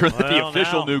to make sure that the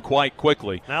official knew quite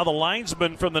quickly. Now the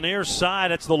linesman from the near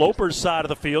side, it's the Lopers side of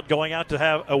the field, going out to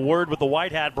have a word with the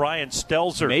white hat, Brian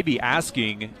Stelzer. Maybe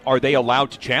asking, are they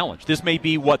allowed to challenge? This may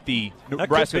be what the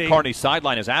Nebraska Kearney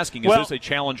sideline is asking. Is this a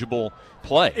challengeable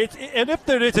play? And if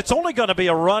there is, it's only going to be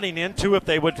a running into if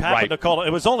they would happen to call it.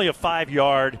 It was only a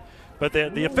 5-yard, but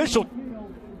the official.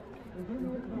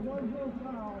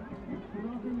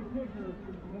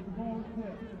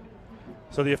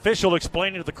 So the official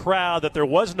explaining to the crowd that there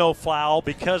was no foul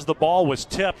because the ball was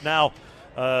tipped. Now,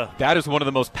 that is one of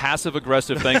the most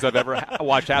passive-aggressive things I've ever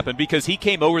watched happen, because he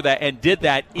came over that and did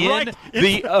that in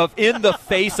the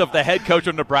face of the head coach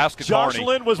of Nebraska Kearney. Josh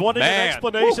Lynn was wanting an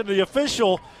explanation. The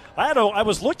official, I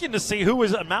was looking to see who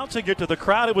was announcing it to the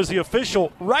crowd. It was the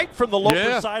official right from the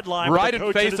local sideline. Right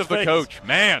in face of the coach.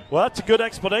 Man. Well, that's a good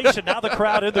explanation. Now the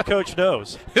crowd and the coach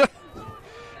knows.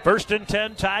 First and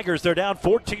 10 Tigers. They're down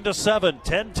 14-7.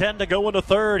 10-10 to go in the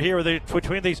third here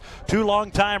between these two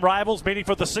longtime rivals, meeting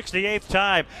for the 68th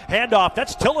time. Handoff.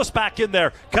 That's Tillis back in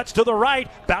there. Cuts to the right.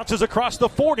 Bounces across the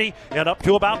 40 and up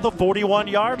to about the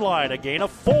 41-yard line. A gain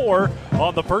of 4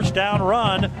 on the first down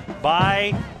run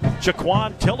by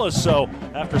Jaquan Tillis. So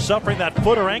after suffering that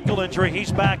foot or ankle injury,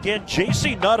 he's back in.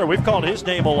 J.C. Nutter, we've called his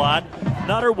name a lot.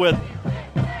 Nutter with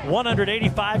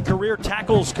 185 career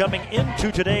tackles coming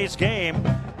into today's game.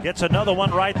 Gets another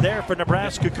one right there for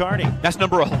Nebraska Kearney. That's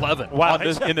number 11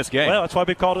 in this game. Well, that's why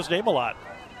we called his name a lot.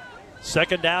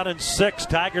 Second down and 6.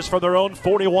 Tigers from their own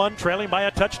 41, trailing by a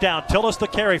touchdown. Tillis the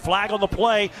carry, flag on the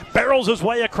play, barrels his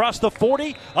way across the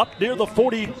 40, up near the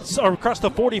 40, or across the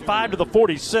 45 to the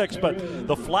 46. But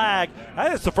the flag, I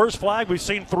think it's the first flag we've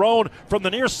seen thrown from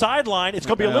the near sideline. It's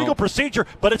going to be a legal procedure,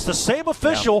 but it's the same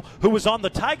official who was on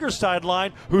the Tigers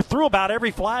sideline who threw about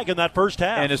every flag in that first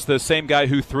half. And it's the same guy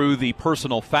who threw the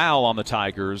personal foul on the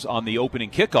Tigers on the opening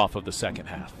kickoff of the second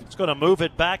half. It's going to move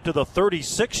it back to the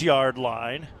 36-yard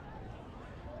line.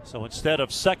 So instead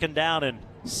of second down and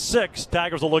 6,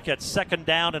 Tigers will look at second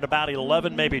down and about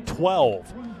 11, maybe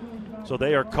 12. So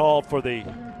they are called for the...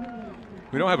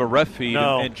 We don't have a ref feed,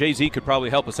 and Jay-Z could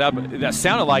probably help us out, but that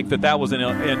sounded like that was an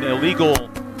illegal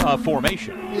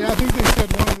formation. Yeah, I think they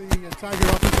said one of the Tiger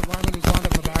offensive linemen is lined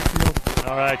up in the backfield.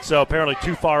 All right, so apparently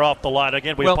too far off the line.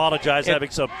 Again, we apologize having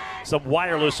some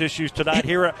wireless issues tonight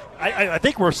here. I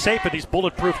think we're safe in these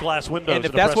bulletproof glass windows. And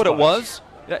if that's what it was,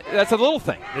 that's a little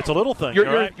thing. It's a little thing.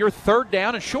 You're third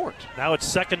down and short. Now it's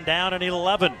second down and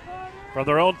 11. From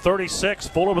their own 36,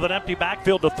 Fuller with an empty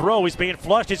backfield to throw. He's being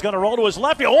flushed. He's going to roll to his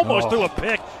left. He almost threw a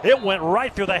pick. It went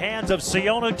right through the hands of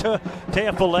Sione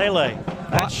Teafalele.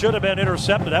 That should have been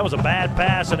intercepted. That was a bad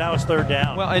pass, and now it's third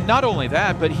down. Well, and not only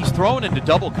that, but he's thrown into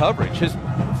double coverage. His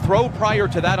throw prior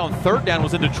to that on third down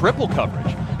was into triple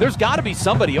coverage. There's got to be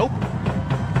somebody open.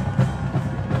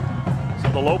 So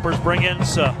the Lopers bring in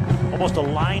almost a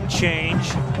line change.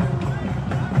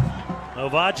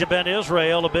 Ovaja Ben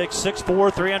Israel, a big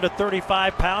 6'4",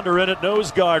 335-pounder in at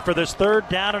nose guard for this third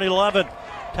down and 11.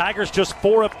 Tigers just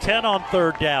 4 of 10 on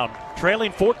third down.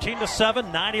 Trailing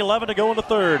 14-7, 9-11 to go in the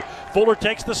third. Fuller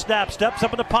takes the snap, steps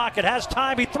up in the pocket, has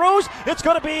time, he throws. It's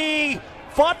going to be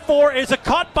fought for. Is it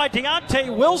caught by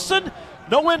Deontay Wilson?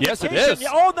 No indication. Yes, it is.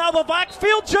 Oh, now the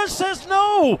backfield judge says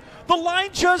no. The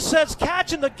line judge says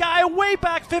catch, and the guy way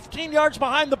back 15 yards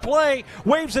behind the play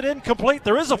waves it incomplete.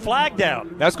 There is a flag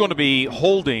down. That's going to be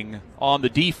holding on the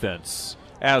defense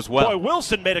as well. Boy,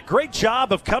 Wilson made a great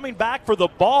job of coming back for the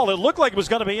ball. It looked like it was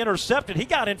going to be intercepted. He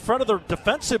got in front of the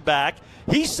defensive back.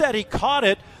 He said he caught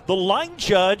it. The line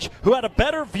judge, who had a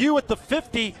better view at the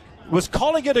 50, was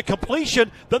calling it a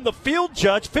completion. Then the field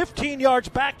judge, 15 yards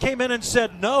back, came in and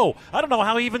said no. I don't know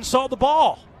how he even saw the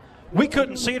ball. We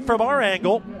couldn't see it from our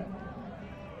angle.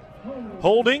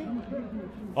 Holding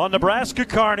on Nebraska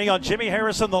Kearney on Jimmy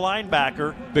Harrison, the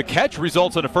linebacker. The catch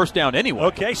results in a first down anyway.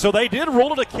 Okay, so they did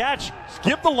rule it a catch.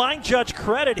 Give the line judge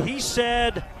credit. He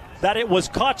said that it was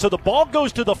caught. So the ball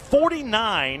goes to the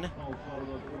 49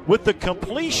 with the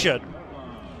completion.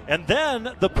 And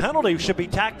then the penalty should be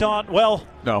tacked on. Well,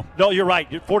 no, you're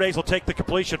right. 4 days will take the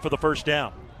completion for the first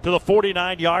down to the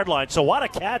 49-yard line. So what a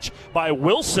catch by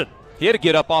Wilson. He had to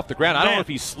get up off the ground. I don't know if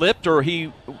he slipped or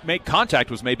he made contact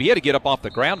was maybe. He had to get up off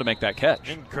the ground to make that catch.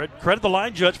 And credit the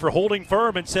line judge for holding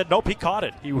firm and said, nope, he caught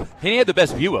it. He had the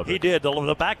best view of it. He did.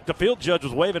 The field judge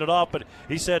was waving it off, but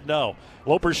he said no.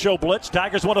 Lopers show blitz.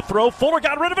 Tigers want to throw. Fuller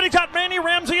got rid of it. He got Manny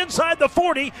Ramsey inside the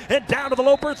 40 and down to the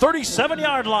Loper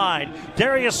 37-yard line.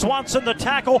 Darius Swanson, the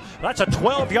tackle. That's a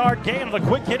 12-yard gain on the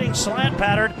quick-hitting slant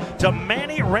pattern to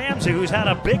Manny Ramsey, who's had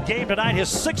a big game tonight. His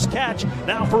sixth catch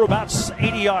now for about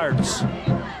 80 yards.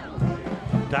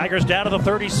 Tigers down to the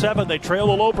 37. They trail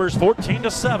the Lopers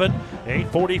 14-7.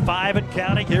 8:45 and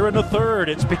counting here in the third.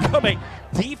 It's become a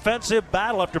defensive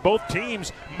battle after both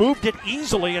teams moved it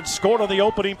easily and scored on the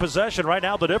opening possession. Right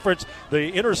now the difference,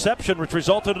 the interception which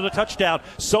resulted in a touchdown.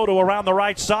 Soto around the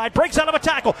right side, breaks out of a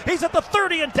tackle. He's at the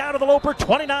 30 and down to the Loper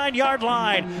 29-yard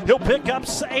line. He'll pick up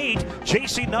 8.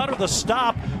 J.C. Nutter the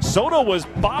stop. Soto was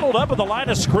bottled up at the line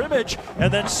of scrimmage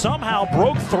and then somehow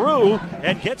broke through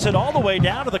and gets it all the way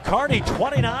down to the Kearney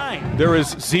 29. There is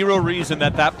zero reason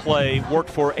that play worked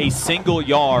for a single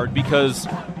yard because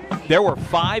there were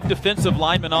 5 defensive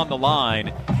linemen on the line,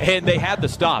 and they had the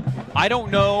stop. I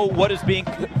don't know what is being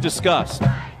discussed,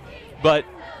 but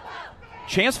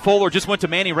Chance Fuller just went to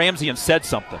Manny Ramsey and said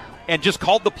something and just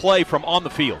called the play from on the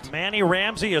field. Manny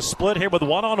Ramsey is split here with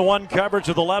one-on-one coverage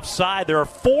to the left side. There are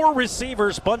 4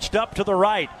 receivers bunched up to the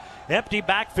right. Empty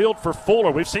backfield for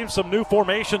Fuller. We've seen some new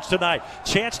formations tonight.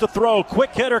 Chance to throw. Quick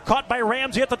hitter caught by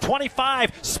Ramsey at the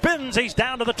 25. Spins. He's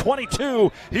down to the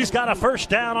 22. He's got a first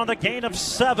down on the gain of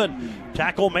 7.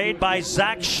 Tackle made by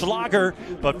Zach Schlager,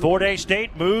 but Fort Hays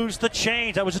State moves the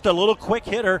chains. That was just a little quick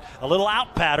hitter, a little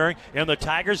out pattern, and the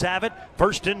Tigers have it.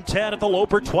 1st and 10 at the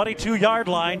Loper 22-yard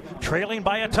line, trailing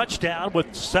by a touchdown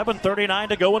with 7:39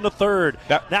 to go in the third.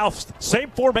 Now, same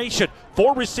formation.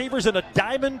 4 receivers in a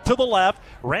diamond to the left,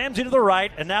 Ramsey to the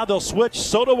right, and now they'll switch.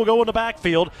 Soto will go in the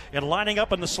backfield, and lining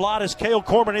up in the slot is Cale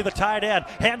Cormany, the tight end.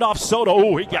 Handoff Soto.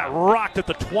 Oh, he got rocked at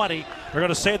the 20. They're going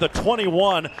to say the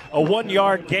 21, a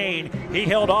 1-yard gain. He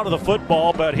held on to the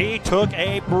football, but he took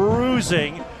a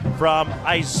bruising from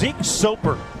Isaac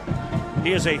Soper.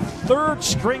 He is a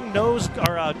third-string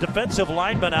defensive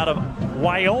lineman out of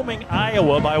Wyoming,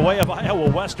 Iowa, by way of Iowa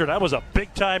Western. That was a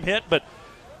big-time hit, but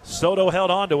Soto held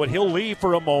on to it. He'll leave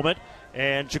for a moment.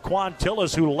 And Jaquan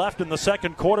Tillis, who left in the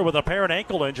second quarter with an apparent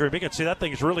ankle injury, we can see that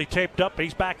thing's really taped up.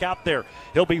 He's back out there.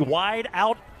 He'll be wide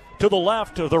out to the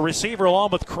left of the receiver along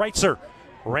with Kreitzer.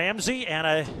 Ramsey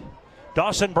and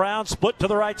Dawson Brown split to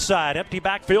the right side. Empty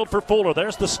backfield for Fuller.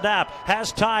 There's the snap.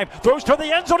 Has time. Throws to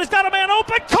the end zone. He's got a man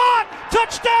open. Caught!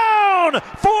 Touchdown!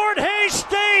 Fort Hays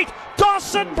State!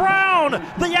 Dawson Brown,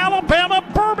 the Alabama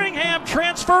Birmingham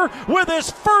transfer, with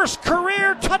his first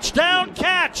career touchdown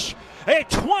catch. A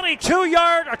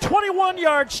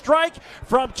 21-yard strike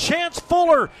from Chance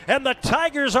Fuller, and the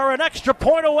Tigers are an extra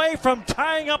point away from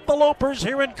tying up the Lopers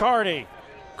here in Kearney.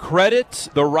 Credit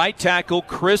the right tackle,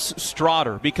 Chris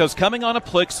Strotter, because coming on a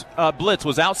blitz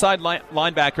was outside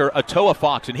linebacker Atoa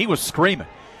Fox, and he was screaming.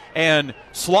 And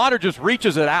Slaughter just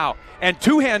reaches it out, and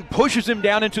two-hand pushes him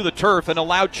down into the turf and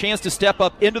allowed Chance to step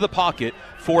up into the pocket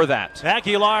for that.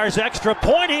 Aguilar's extra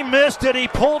point, he missed it. He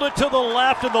pulled it to the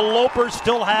left, and the Lopers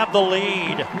still have the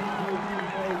lead.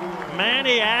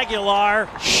 Manny Aguilar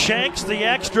shanks the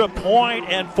extra point,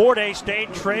 and Fort Hays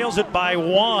State trails it by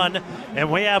 1, and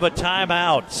we have a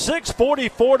timeout.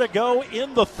 6:44 to go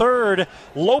in the third.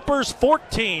 Lopers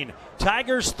 14.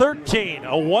 Tigers 13,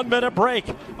 a 1-minute break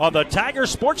on the Tiger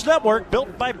Sports Network,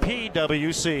 built by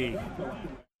PWC.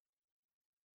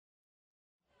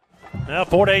 Now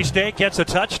Fort Hays State gets a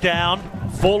touchdown.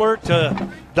 Fuller to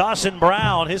Dawson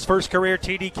Brown, his first career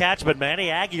TD catch, but Manny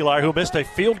Aguilar, who missed a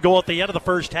field goal at the end of the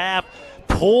first half,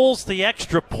 pulls the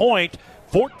extra point.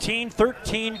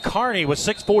 14-13 Kearney with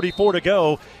 6:44 to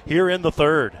go here in the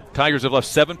third. Tigers have left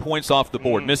 7 points off the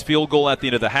board. Missed field goal at the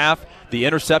end of the half. The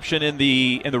interception in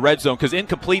the red zone, because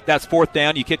incomplete, that's 4th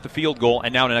down. You kick the field goal,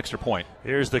 and now an extra point.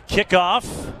 Here's the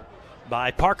kickoff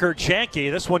by Parker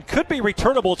Janke. This one could be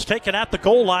returnable. It's taken at the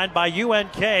goal line by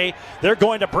UNK. They're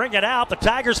going to bring it out. The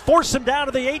Tigers force him down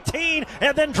to the 18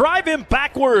 and then drive him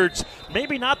backwards.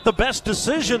 Maybe not the best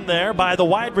decision there by the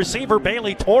wide receiver,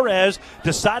 Bailey Torres.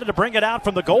 Decided to bring it out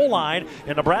from the goal line.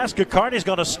 And Nebraska Kearney's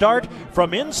going to start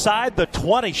from inside the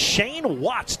 20. Shane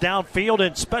Watts downfield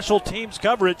in special teams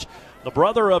coverage. The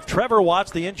brother of Trevor Watts,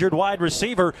 the injured wide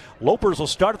receiver. Lopers will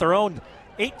start at their own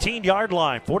 18-yard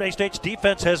line. Fort Hays State's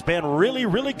defense has been really,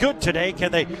 really good today.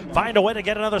 Can they find a way to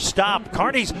get another stop?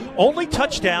 Kearney's only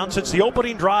touchdown since the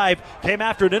opening drive came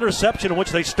after an interception in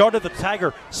which they started the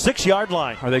Tiger 6-yard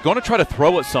line. Are they going to try to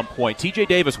throw at some point? TJ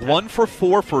Davis 1 for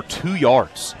 4 for 2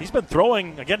 yards. He's been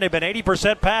throwing. Again, they've been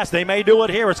 80% pass. They may do it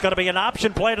here. It's going to be an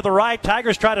option play to the right.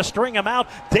 Tigers try to string him out.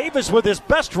 Davis with his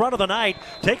best run of the night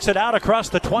takes it out across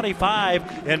the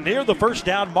 25 and near the first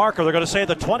down marker. They're going to say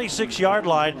the 26-yard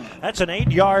line. That's an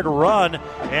 8-yard run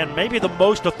and maybe the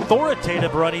most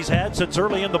authoritative run he's had since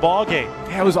early in the ballgame.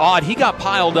 Yeah, it was odd. He got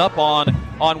piled up on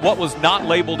what was not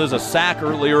labeled as a sack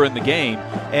earlier in the game.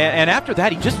 And after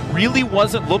that, he just really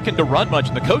wasn't looking to run much,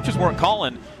 and the coaches weren't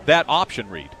calling that option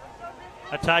read.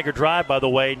 A Tiger drive, by the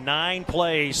way, 9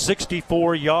 plays,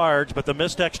 64 yards, but the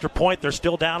missed extra point, they're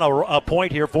still down a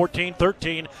point here,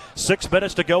 14-13, 6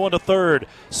 minutes to go in the third.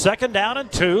 2nd down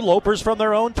and 2, Lopers from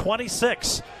their own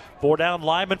 26. 4 down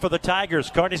lineman for the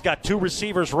Tigers. Kearney's got 2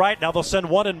 receivers right. Now they'll send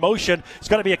one in motion. It's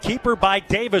going to be a keeper by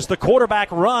Davis. The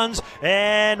quarterback runs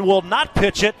and will not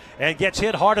pitch it and gets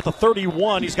hit hard at the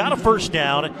 31. He's got a first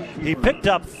down. He picked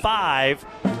up 5,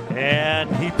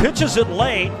 and he pitches it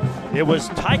late. It was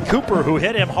Ty Cooper who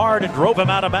hit him hard and drove him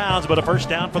out of bounds, but a first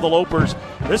down for the Lopers.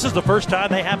 This is the first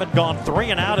time they haven't gone 3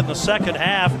 and out in the second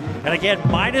half. And again,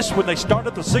 minus when they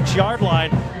started the 6-yard line,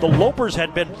 the Lopers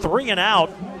had been 3 and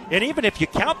out. And even if you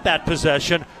count that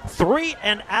possession, 3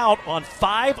 and out on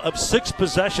 5 of 6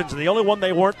 possessions. And the only one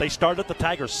they weren't, they started the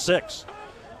Tigers 6.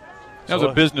 That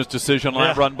was a business decision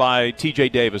run by T.J.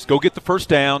 Davis. Go get the first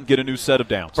down, get a new set of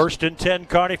downs. 1st and 10,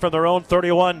 Kearney from their own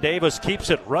 31. Davis keeps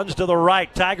it, runs to the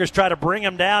right. Tigers try to bring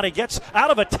him down. He gets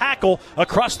out of a tackle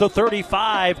across the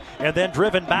 35 and then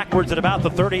driven backwards at about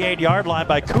the 38-yard line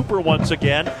by Cooper once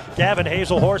again. Gavin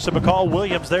Hazelhorse and McCall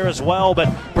Williams there as well,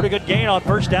 but pretty good gain on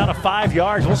first down of 5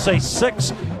 yards. We'll say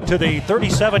 6 to the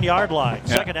 37-yard line.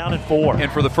 2nd down and 4.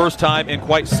 And for the first time in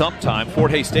quite some time,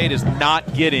 Fort Hays State is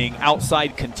not getting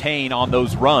outside contain on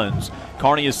those runs.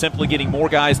 Kearney is simply getting more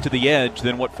guys to the edge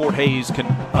than what Fort Hays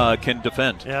can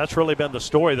defend. Yeah, that's really been the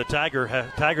story. The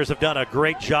Tigers have done a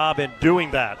great job in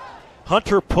doing that.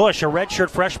 Hunter Push, a redshirt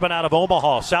freshman out of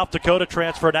Omaha, South Dakota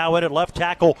transfer, now in at left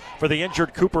tackle for the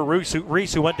injured Cooper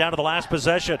Reese, who went down to the last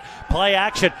possession. Play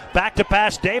action, back to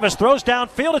pass. Davis throws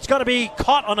downfield. It's going to be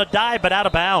caught on a dive, but out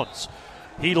of bounds.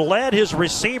 He led his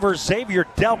receiver, Xavier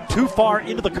Delp, too far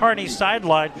into the Kearney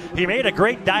sideline. He made a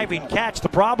great diving catch. The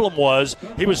problem was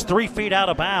he was 3 feet out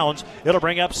of bounds. It'll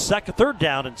bring up 3rd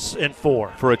down and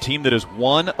 4. For a team that is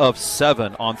 1 of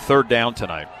 7 on 3rd down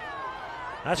tonight.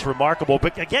 That's remarkable.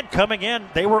 But again, coming in,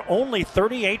 they were only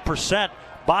 38%,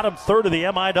 bottom third of the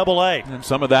MIAA. And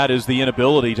some of that is the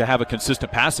inability to have a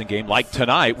consistent passing game like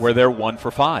tonight where they're 1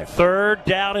 for 5. 3rd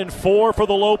down and 4 for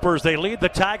the Lopers. They lead the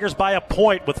Tigers by a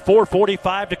point with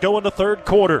 4:45 to go in the third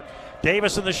quarter.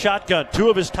 Davis in the shotgun. 2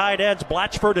 of his tight ends,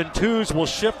 Blatchford and Tews, will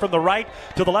shift from the right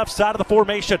to the left side of the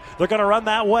formation. They're going to run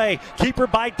that way. Keeper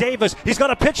by Davis. He's going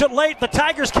to pitch it late. The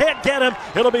Tigers can't get him.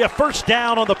 It'll be a first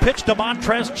down on the pitch to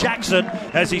Montrez Jackson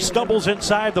as he stumbles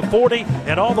inside the 40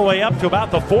 and all the way up to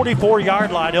about the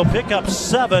 44-yard line. He'll pick up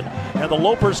 7, and the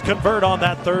Lopers convert on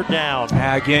that 3rd down.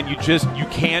 Again, you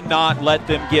cannot let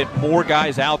them get more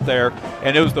guys out there.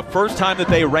 And it was the first time that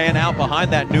they ran out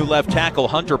behind that new left tackle,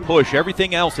 Hunter Push.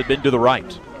 Everything else had been to the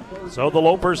right. So the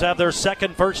Lopers have their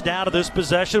 2nd first down of this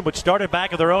possession, which started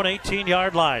back at their own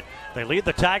 18-yard line. They lead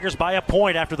the Tigers by a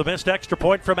point after the missed extra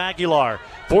point from Aguilar.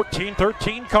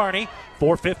 14-13 Kearney,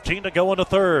 4:15 to go in the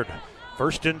third.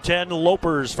 1st and 10,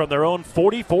 Lopers from their own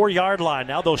 44-yard line.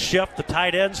 Now they'll shift the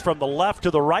tight ends from the left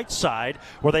to the right side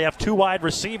where they have 2 wide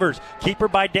receivers. Keeper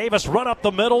by Davis, run up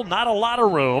the middle, not a lot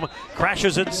of room.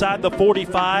 Crashes inside the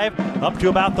 45 up to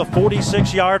about the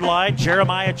 46-yard line.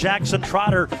 Jeremiah Jackson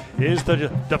Trotter is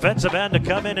the defensive end to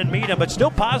come in and meet him, but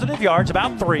still positive yards,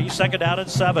 about 3, 2nd down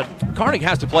and 7. Kearney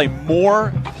has to play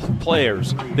more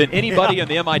players than anybody in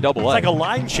the MIAA. It's like a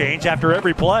line change after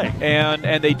every play.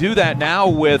 And they do that now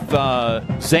with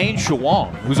Zane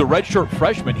Shawong, who's a redshirt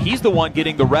freshman. He's the one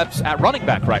getting the reps at running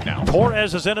back right now.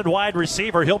 Torres is in at wide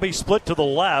receiver. He'll be split to the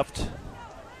left.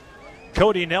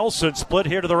 Cody Nelson split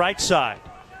here to the right side.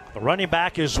 The running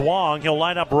back is Wong. He'll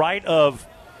line up right of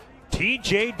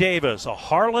T.J. Davis, a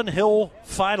Harlan Hill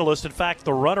finalist. In fact,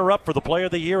 the runner-up for the Player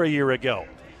of the Year a year ago.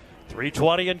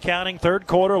 3:20 and counting, third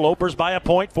quarter. Lopers by a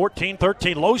point,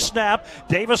 14-13. Low snap.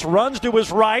 Davis runs to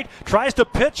his right, tries to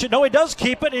pitch it. No, he does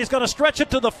keep it. He's going to stretch it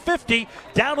to the 50,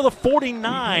 down to the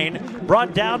 49.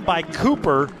 Brought down by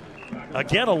Cooper.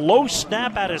 Again, a low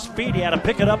snap at his feet. He had to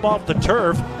pick it up off the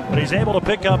turf, but he's able to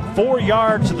pick up 4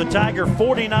 yards to the Tiger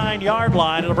 49-yard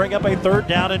line. It'll bring up a 3rd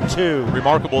down and 2.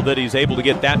 Remarkable that he's able to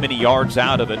get that many yards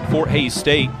out of it. Fort Hays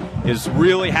State is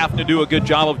really having to do a good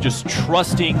job of just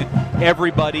trusting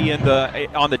everybody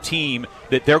on the team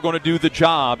that they're going to do the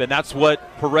job, and that's what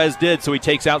Perez did. So he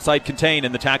takes outside contain,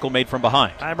 and the tackle made from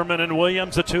behind. Heimerman and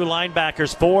Williams, the 2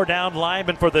 linebackers, 4 down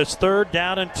linemen for this 3rd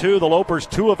down and 2. The Lopers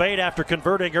 2 of 8 after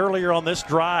converting earlier on this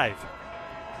drive.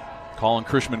 Colin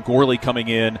Krishman-Gorley coming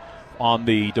in on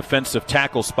the defensive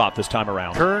tackle spot this time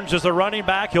around. Kearns is the running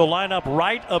back. He'll line up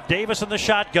right of Davis in the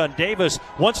shotgun. Davis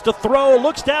wants to throw,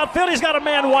 looks downfield. He's got a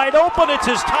man wide open. It's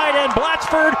his tight end,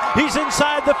 Blatchford. He's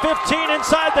inside the 15,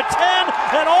 inside the 10,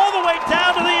 and all the way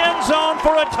down to the end zone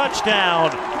for a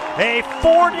touchdown. A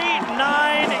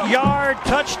 49-yard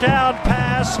touchdown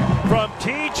pass from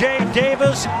T.J.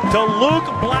 Davis to Luke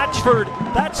Blatchford.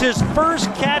 That's his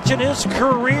first catch in his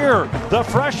career. The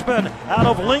freshman out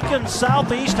of Lincoln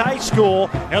Southeast High School,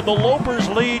 and the Lopers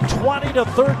lead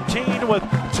 20-13 with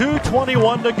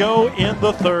 2:21 to go in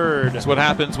the 3rd. That's what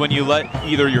happens when you let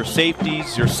either your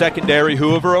safeties, your secondary,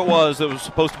 whoever it was that was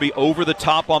supposed to be over the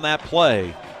top on that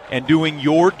play and doing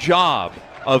your job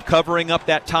of covering up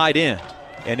that tight end.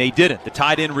 And they didn't. The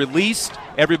tight end released.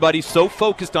 Everybody's so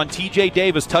focused on T.J.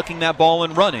 Davis tucking that ball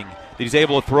and running that he's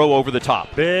able to throw over the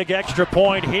top. Big extra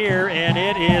point here, and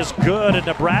it is good. And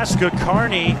Nebraska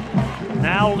Kearney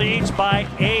now leads by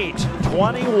 8,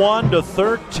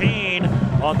 21-13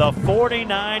 on the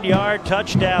 49-yard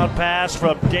touchdown pass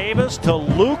from Davis to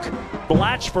Luke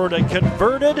Blatchford, a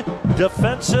converted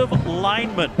defensive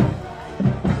lineman.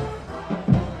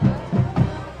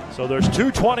 So there's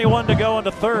 2:21 to go in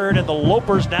the 3rd, and the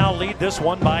Lopers now lead this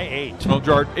one by 8. Smoke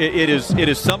Jar, it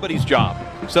is somebody's job.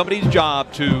 Somebody's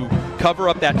job to cover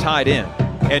up that tight end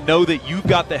and know that you've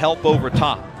got the help over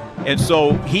top. And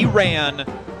so he ran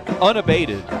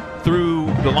unabated through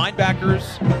the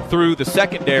linebackers, through the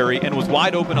secondary, and was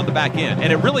wide open on the back end.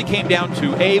 And it really came down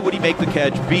to, A, would he make the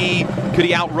catch? B, could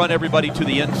he outrun everybody to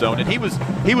the end zone? And he was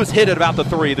hit at about the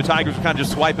 3. The Tigers were kind of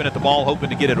just swiping at the ball,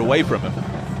 hoping to get it away from him.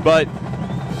 But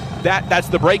that's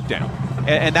the breakdown.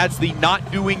 And that's the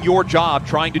not doing your job,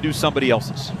 trying to do somebody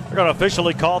else's. We're going to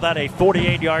officially call that a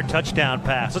 48-yard touchdown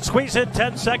pass. Let's squeeze in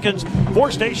 10 seconds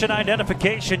for station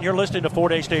identification. You're listening to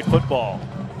Fort Hays State football.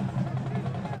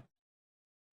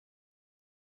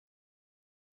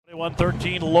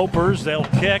 21-13 Lopers. They'll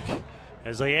kick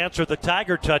as they answer the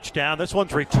Tiger touchdown. This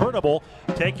one's returnable,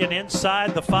 taken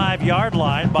inside the 5-yard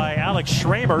line by Alex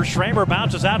Schramer. Schramer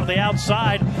bounces out to the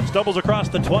outside, stumbles across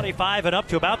the 25 and up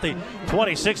to about the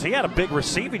 26. He had a big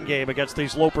receiving game against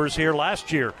these Lopers here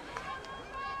last year.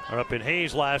 Or up in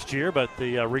Hays last year, but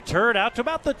the return out to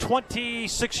about the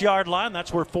 26-yard line.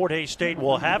 That's where Fort Hays State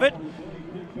will have it,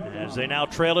 as they now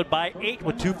trail it by 8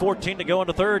 with 2:14 to go in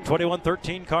the 3rd,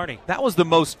 21-13 Kearney. That was the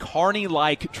most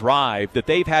Kearney-like drive that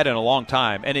they've had in a long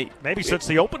time. And maybe since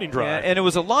the opening drive. And it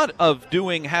was a lot of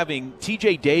having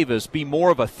T.J. Davis be more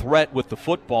of a threat with the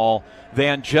football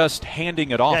than just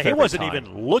handing it off every time. He wasn't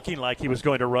even looking like he was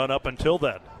going to run up until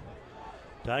then.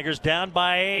 Tigers down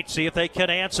by 8. See if they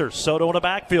can answer. Soto in the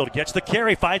backfield. Gets the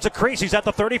carry. Finds a crease. He's at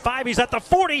the 35. He's at the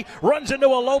 40. Runs into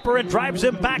a Loper and drives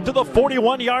him back to the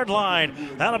 41-yard line.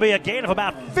 That'll be a gain of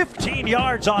about 15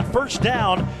 yards on 1st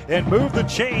down and move the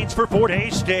chains for Fort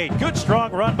Hays State. Good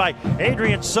strong run by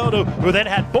Adrian Soto, who then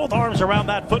had both arms around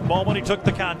that football when he took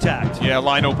the contact. Yeah,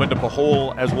 line opened up a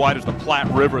hole as wide as the Platte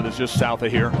River that's just south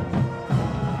of here.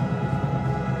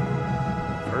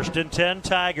 1st and 10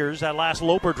 Tigers. That last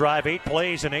Loper drive, 8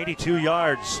 plays and 82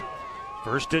 yards.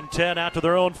 1st and 10 out to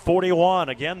their own 41.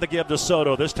 Again, the give to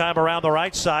Soto. This time around the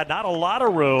right side. Not a lot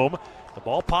of room. The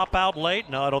ball pop out late?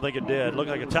 No, I don't think it did.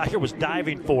 Looked like a Tiger was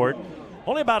diving for it.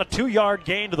 Only about a 2-yard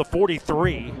gain to the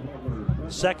 43.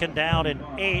 2nd down and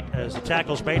 8 as the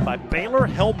tackle's made by Baylor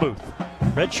Hellmuth,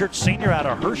 redshirt senior out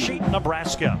of Hershey,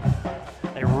 Nebraska.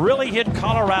 They really hit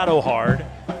Colorado hard.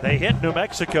 They hit New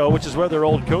Mexico, which is where their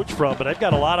old coach from, but they've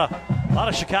got a lot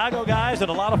of Chicago guys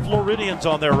and a lot of Floridians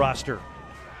on their roster.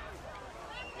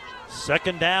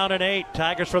 2nd down and 8.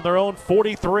 Tigers from their own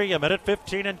 43.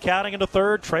 1:15 and counting in the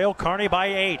 3rd. Trail Kearney by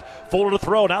 8. Fuller to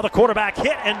throw. Now the quarterback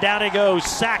hit, and down he goes.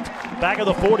 Sacked back of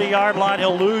the 40-yard line.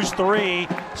 He'll lose 3.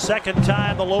 2nd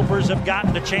time the Lopers have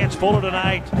gotten a chance. Fuller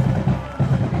tonight.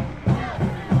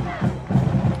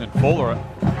 And Fuller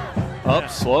up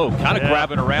slow, kind of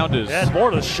grabbing around his... Yeah,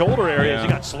 more to the shoulder area as he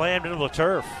got slammed into the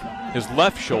turf. His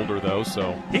left shoulder, though,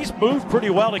 so... He's moved pretty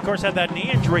well. He, of course, had that knee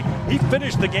injury. He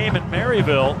finished the game in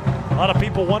Maryville. A lot of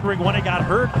people wondering when he got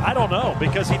hurt. I don't know,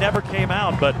 because he never came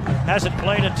out, but hasn't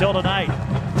played until tonight.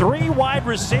 3 wide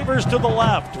receivers to the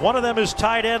left. One of them is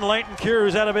tight end Leighton Cure,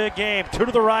 who's had a big game. 2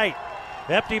 to the right.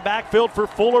 Empty backfield for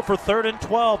Fuller for 3rd and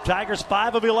 12. Tigers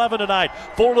 5 of 11 tonight.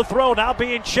 Fuller to throw, now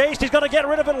being chased. He's going to get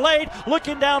rid of it late.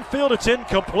 Looking downfield, it's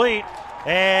incomplete.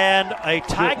 And a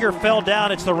Tiger fell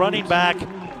down. It's the running back,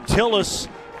 Tillis.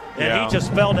 And he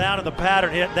just fell down in the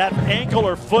pattern. That ankle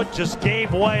or foot just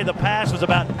gave way. The pass was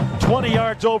about 20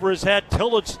 yards over his head.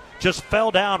 Tillage just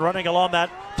fell down running along that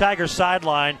Tiger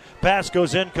sideline. Pass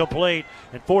goes incomplete,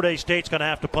 and Fort Hays State's going to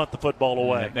have to punt the football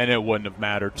away. And it wouldn't have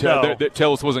mattered. No.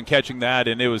 Tillis wasn't catching that,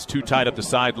 and it was too tight up the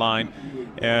sideline.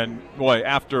 And, boy,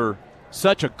 after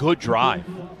such a good drive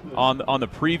on the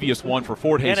previous one for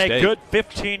Fort Hays State. And a good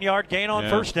 15-yard gain on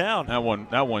first down.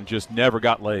 That one just never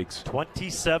got legs.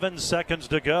 27 seconds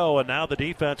to go, and now the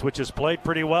defense, which has played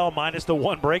pretty well, minus the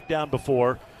 1 breakdown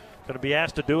before, going to be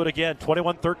asked to do it again.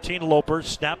 21-13 Lopers.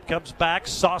 Snap comes back.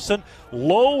 Sawson,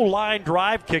 low line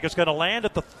drive kick. It's going to land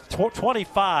at the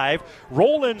 25,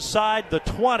 roll inside the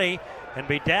 20, and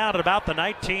be down at about the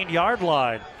 19-yard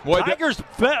line.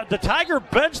 The Tiger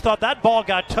bench thought that ball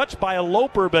got touched by a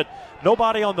Loper, but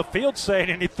nobody on the field saying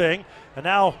anything. And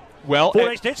now Fort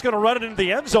Hays State's going to run it into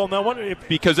the end zone.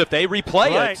 Because if they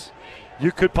replay it,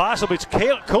 you could possibly. It's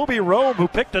Kobe Rome who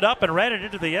picked it up and ran it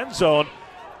into the end zone.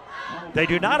 They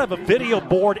do not have a video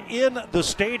board in the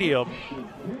stadium.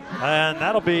 And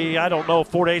that'll be, I don't know if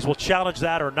Fort Hays will challenge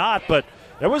that or not, but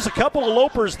there was a couple of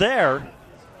Lopers there.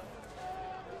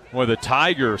 Well, the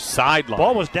Tiger sideline.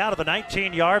 Ball was down at the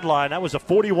 19-yard line. That was a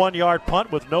 41-yard punt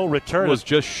with no return. Was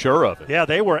just sure of it. Yeah,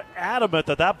 they were adamant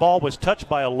that ball was touched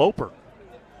by a Loper.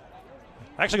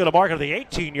 Actually going to mark it at the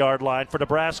 18-yard line for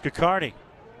Nebraska Kearney.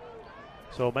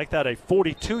 So make that a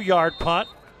 42-yard punt.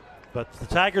 But the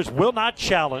Tigers will not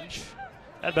challenge.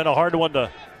 That'd been a hard one to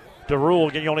rule.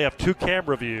 Again, you only have 2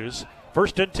 camera views.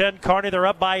 1st and 10, Kearney, they're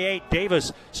up by 8.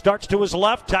 Davis starts to his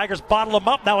left. Tigers bottle him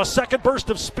up. Now a second burst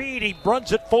of speed. He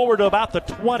runs it forward to about the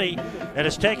 20 and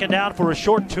is taken down for a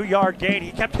short 2-yard gain.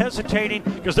 He kept hesitating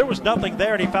because there was nothing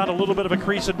there, and he found a little bit of a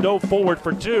crease and dove forward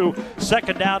for 2.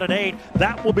 2nd down and 8.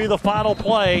 That will be the final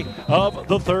play of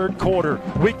the 3rd quarter.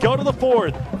 We go to the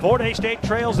 4th. Fort Hays State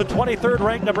trails the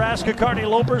 23rd-ranked Nebraska Kearney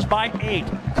Lopers by 8.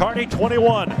 Kearney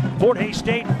 21, Fort Hays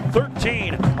State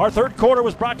 13. Our 3rd quarter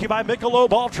was brought to you by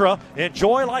Michelob Ultra.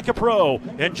 Enjoy like a pro.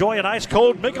 Enjoy an ice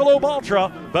cold Michelob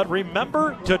Ultra, but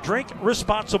remember to drink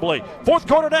responsibly. 4th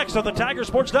quarter next on the Tiger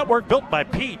Sports Network, built by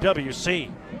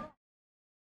PWC.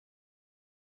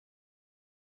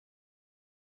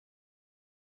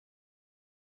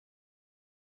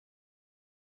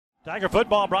 Tiger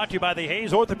football brought to you by the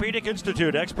Hayes Orthopedic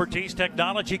Institute. Expertise,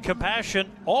 technology,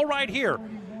 compassion, all right here.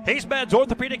 Hayes Meds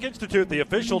Orthopedic Institute, the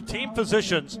official team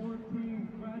physicians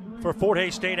for Fort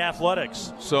Hays State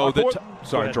Athletics. So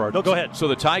sorry, Gerard. No, go ahead. So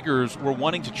the Tigers were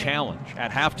wanting to challenge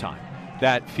at halftime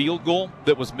that field goal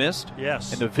that was missed.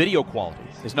 Yes. And the video quality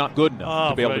is not good enough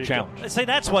to be able to challenge. Say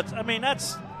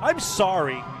I'm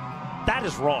sorry. That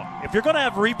is wrong. If you're going to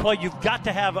have replay, you've got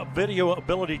to have a video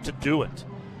ability to do it.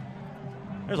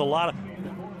 There's a lot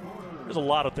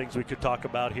of things we could talk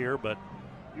about here, but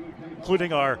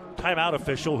including our timeout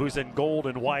official who's in gold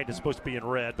and white is supposed to be in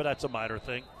red, but that's a minor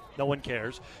thing. No one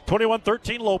cares.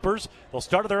 21-13 Lopers. They'll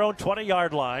start at their own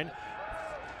 20-yard line.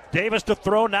 Davis to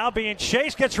throw, now being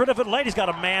chased, gets rid of it late. He's got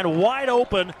a man wide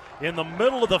open in the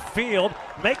middle of the field.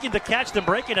 Making the catch, then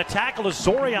breaking a tackle is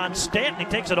Zorion Stanton.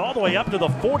 He takes it all the way up to the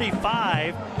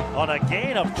 45 on a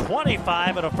gain of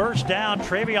 25 and a first down.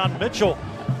 Travion Mitchell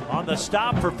on the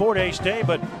stop for Fort Hays State,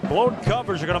 but blown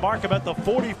covers are going to mark him at the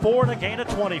 44 and a gain of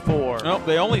 24. No,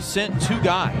 they only sent 2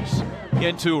 guys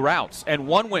into routes, and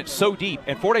one went so deep,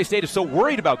 and Fort Hays State is so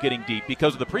worried about getting deep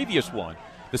because of the previous one.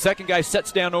 The second guy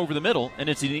sets down over the middle, and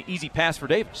it's an easy pass for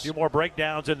Davis. A few more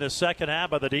breakdowns in this second half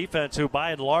by the defense, who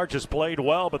by and large has played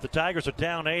well, but the Tigers are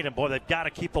down 8, and boy, they've got to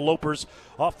keep the Lopers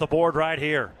off the board right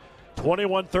here.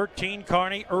 21-13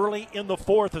 Kearney early in the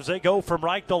 4th as they go from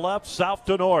right to left, south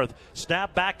to north.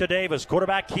 Snap back to Davis.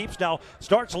 Quarterback keeps now,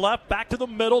 starts left, back to the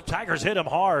middle. Tigers hit him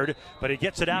hard, but he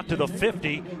gets it out to the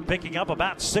 50, picking up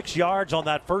about 6 yards on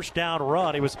that first down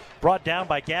run. He was brought down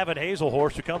by Gavin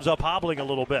Hazelhorst, who comes up hobbling a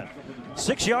little bit.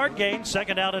 6-yard gain,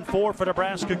 2nd down and 4 for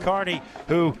Nebraska Kearney,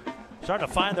 who starting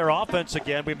to find their offense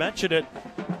again. We mentioned it,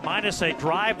 minus a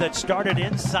drive that started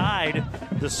inside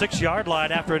the 6-yard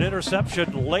line after an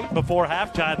interception late before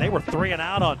halftime. They were 3 and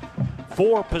out on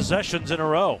 4 possessions in a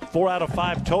row, 4 out of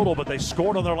 5 total, but they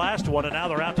scored on their last one, and now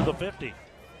they're out to the 50.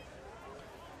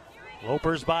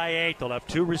 Lopers by 8. They'll have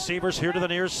 2 receivers here to the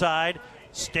near side.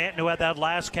 Stanton, who had that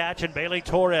last catch, and Bailey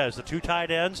Torres. The two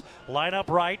tight ends line up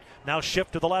right. Now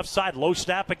shift to the left side. Low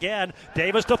snap again.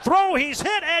 Davis to throw. He's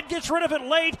hit and gets rid of it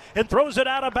late and throws it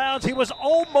out of bounds. He was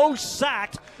almost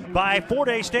sacked by Fort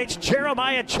Hays State's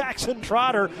Jeremiah Jackson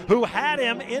Trotter, who had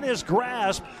him in his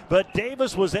grasp, but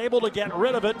Davis was able to get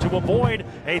rid of it to avoid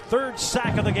a third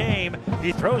sack of the game.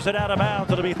 He throws it out of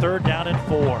bounds. It'll be 3rd down and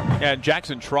 4. And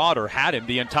Jackson Trotter had him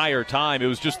the entire time. It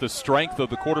was just the strength of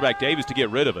the quarterback Davis to get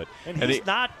rid of it. And he's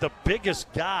not the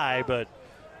biggest guy, but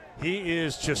he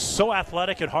is just so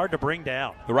athletic and hard to bring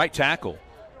down. The right tackle,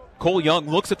 Cole Young,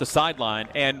 looks at the sideline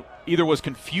and either was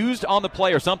confused on the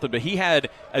play or something, but he had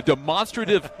a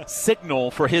demonstrative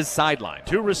signal for his sideline.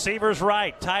 2 receivers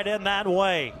right, tight end that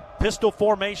way. Pistol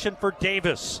formation for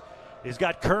Davis. He's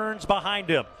got Kearns behind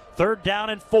him. 3rd down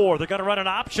and 4. They're going to run an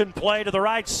option play to the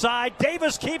right side.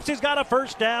 Davis keeps. He's got a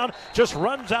first down. Just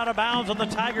runs out of bounds on the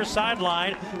Tiger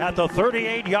sideline at the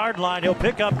 38-yard line. He'll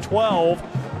pick up 12.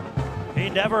 He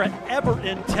never, ever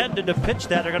intended to pitch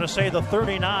that. They're going to say the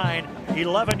 39,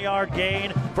 11-yard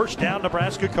gain. First down,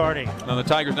 Nebraska Kearney. Now the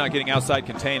Tigers not getting outside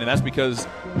contained, and that's because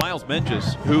Miles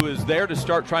Menges, who is there to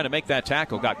start trying to make that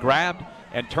tackle, got grabbed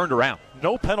and turned around.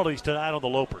 No penalties tonight on the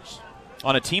Lopers.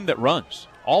 On a team that runs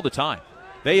all the time.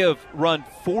 They have run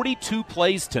 42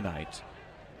 plays tonight,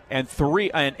 and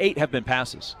 8 have been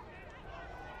passes.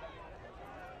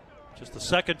 Just the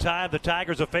second time the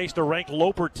Tigers have faced a ranked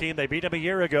Loper team. They beat them a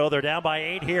year ago. They're down by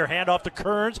 8 here. Hand off to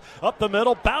Kearns. Up the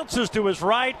middle. Bounces to his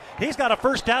right. He's got a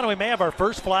first down, and we may have our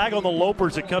first flag on the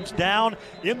Lopers. It comes down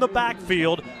in the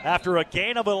backfield after a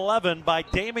gain of 11 by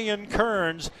Damian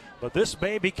Kearns. But this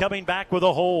may be coming back with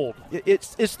a hold.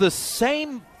 It's the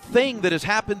same thing that has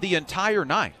happened the entire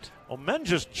night. Well,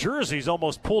 Menges' jersey's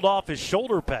almost pulled off his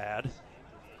shoulder pad.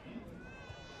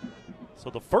 So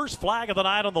the first flag of the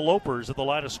night on the Lopers at the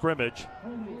line of scrimmage.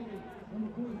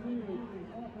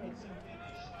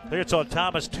 I think it's on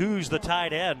Thomas Tews, the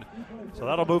tight end. So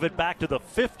that'll move it back to the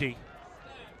 50.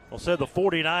 They'll say the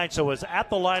 49, so it's at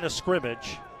the line of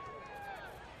scrimmage.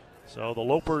 So the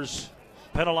Lopers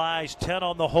penalized 10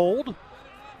 on the hold.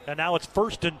 And now it's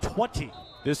 1st and 20.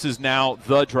 This is now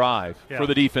the drive for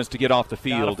the defense to get off the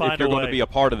field if you're going to be a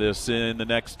part of this in the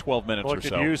next 12 minutes or so.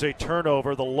 Could use a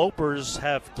turnover. The Lopers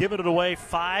have given it away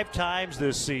 5 times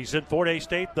this season. Fort Hays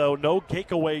State, though, no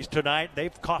takeaways tonight.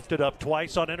 They've coughed it up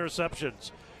twice on interceptions.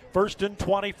 1st and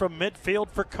 20 from midfield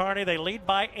for Kearney. They lead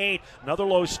by 8. Another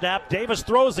low snap. Davis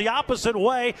throws the opposite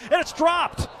way, and it's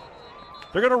dropped.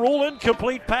 They're going to rule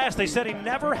incomplete pass. They said he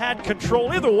never had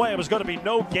control. Either way, it was going to be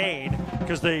no gain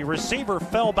because the receiver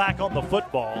fell back on the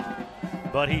football.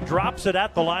 But he drops it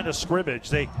at the line of scrimmage.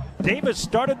 Davis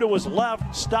started to his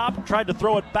left, stopped, tried to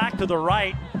throw it back to the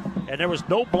right, and there was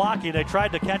no blocking. They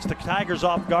tried to catch the Tigers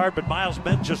off guard, but Miles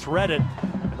Menges just read it.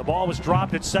 And the ball was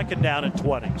dropped at 2nd down and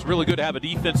 20. It's really good to have a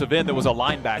defensive end that was a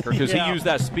linebacker because he used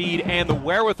that speed and the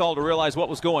wherewithal to realize what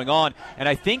was going on. And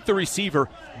I think the receiver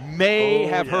may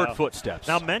have heard footsteps.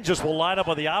 Now Menges will line up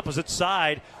on the opposite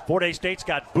side. Fort Hays State's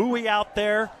got Bowie out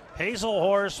there,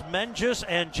 Hazelhorse, Menges,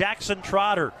 and Jackson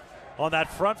Trotter on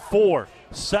that front 4.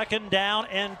 2nd down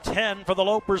and 10 for the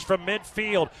Lopers from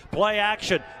midfield. Play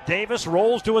action. Davis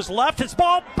rolls to his left. His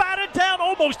ball batted down,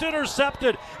 almost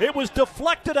intercepted. It was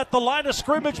deflected at the line of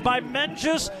scrimmage by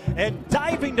Menges, and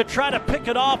diving to try to pick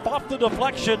it off the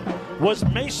deflection was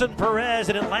Mason Perez,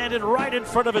 and it landed right in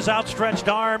front of his outstretched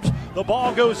arms. The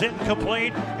ball goes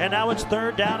incomplete, and now it's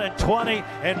 3rd down and 20,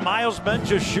 and Miles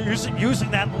Menges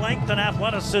using that length and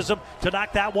athleticism to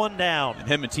knock that one down. And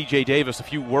him and TJ Davis, a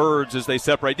few words as they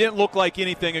separate. Didn't look like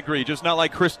anything egregious, not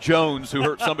like Chris Jones who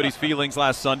hurt somebody's feelings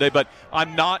last Sunday, but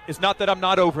it's not that I'm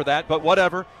not over that, but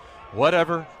whatever,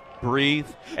 breathe.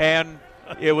 And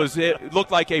it looked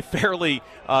like a fairly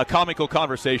comical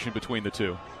conversation between the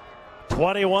two.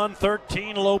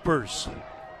 21-13 Lopers.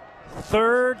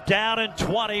 3rd down and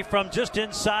 20 from just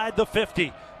inside the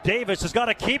 50. Davis has got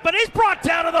to keep it. He's brought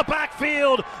down to the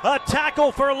backfield. A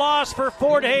tackle for loss for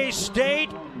Fort Hays State.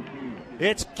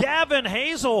 It's Gavin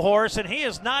Hazelhorse, and he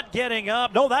is not getting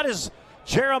up. No, that is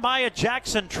Jeremiah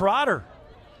Jackson Trotter.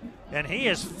 And he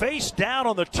is face down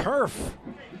on the turf.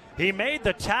 He made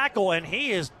the tackle, and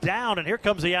he is down. And here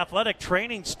comes the athletic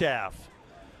training staff.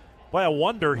 Boy, I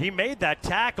wonder, he made that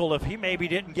tackle if he maybe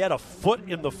didn't get a foot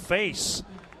in the face.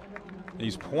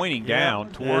 He's pointing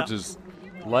down towards his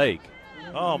leg.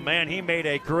 Oh, man, he made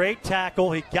a great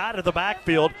tackle. He got to the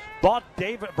backfield, brought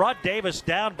Davis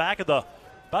down back at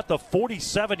about the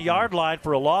 47-yard line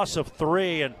for a loss of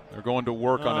 3. And they're going to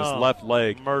work on his left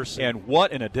leg. Mercy. And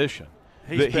what an addition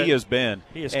he has been.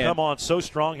 He has come on so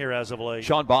strong here as of late.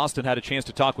 Sean Boston had a chance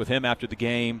to talk with him after the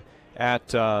game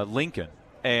at Lincoln.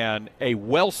 and a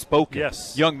well-spoken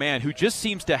Yes. young man who just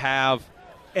seems to have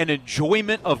an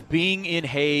enjoyment of being in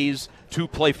Hayes to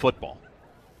play football.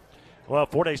 Well,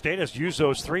 Fort Hays State has used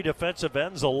those 3 defensive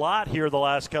ends a lot here the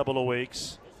last couple of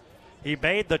weeks. He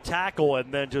made the tackle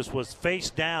and then just was face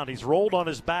down. He's rolled on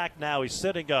his back now. He's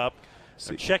sitting up,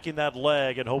 checking that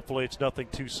leg, and hopefully it's nothing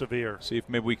too severe. See if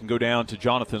maybe we can go down to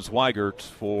Jonathan Zweigert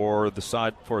for a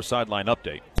sideline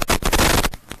update.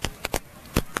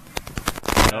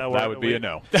 That would be a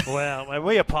no. Well,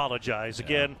 we apologize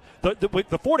again.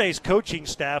 The Fort Hays coaching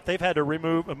staff, they've had to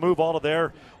move all of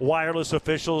their wireless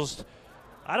officials.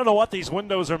 I don't know what these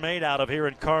windows are made out of here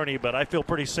in Kearney, but I feel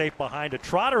pretty safe behind it.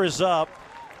 Trotter is up.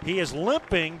 He is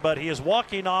limping, but he is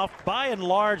walking off by and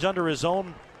large under his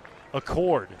own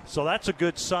accord. So that's a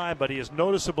good sign, but he is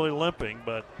noticeably limping,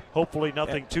 but hopefully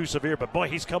nothing too severe. But, boy,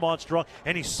 he's come on strong,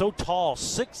 and he's so tall,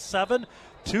 6'7",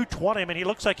 220. I mean, he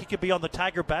looks like he could be on the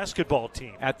Tiger basketball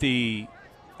team. At the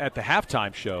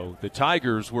halftime show, the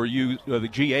Tigers the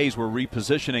GAs were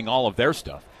repositioning all of their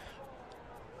stuff.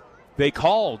 They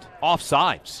called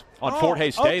offsides on Fort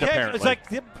Hays State, apparently. It's like,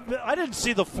 I didn't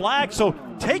see the flag, so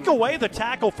take away the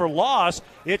tackle for loss.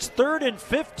 It's 3rd and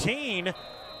 15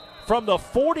 from the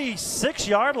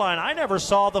 46-yard line. I never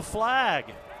saw the flag.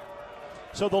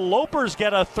 So the Lopers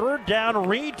get a 3rd down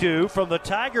redo from the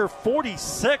Tiger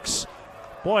 46.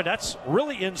 Boy, that's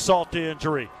really insult to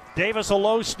injury. Davis, a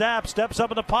low snap, steps up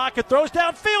in the pocket, throws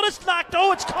downfield. It's knocked.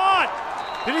 Oh, it's caught.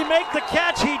 Did he make the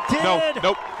catch? He did.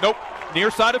 Nope. Near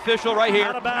side official right here.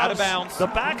 Out of bounds. The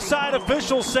backside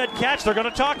official said catch. They're going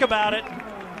to talk about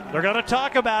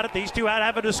it. These two had to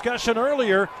have a discussion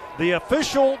earlier. The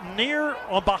official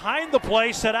behind the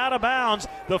play said out of bounds.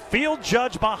 The field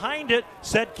judge behind it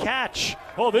said catch.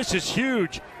 Oh, this is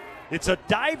huge. It's a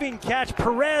diving catch.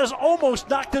 Perez almost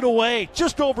knocked it away,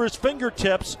 just over his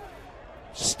fingertips.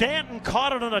 Stanton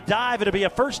caught it on a dive. It'll be a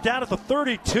first down at the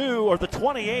 32 or the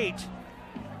 28.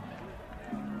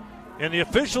 And the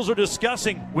officials are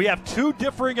discussing. We have 2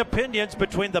 differing opinions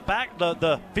between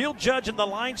the field judge and the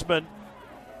linesman.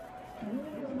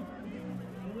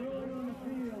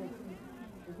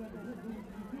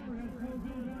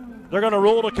 They're going to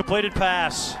rule it a completed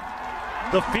pass.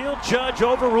 The field judge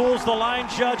overrules the line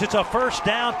judge. It's a first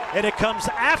down, and it comes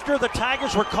after the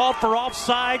Tigers were called for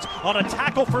offsides on a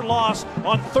tackle for loss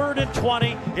on 3rd and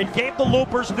 20. It gave the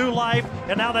Loopers new life,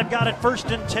 and now they've got it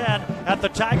 1st and 10 at the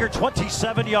Tiger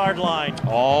 27-yard line.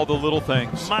 All the little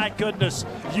things. My goodness.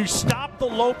 You stop the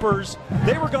Lopers.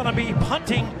 They were going to be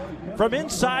punting from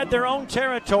inside their own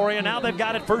territory, and now they've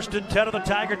got it 1st and 10 of the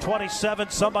Tiger 27.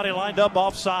 Somebody lined up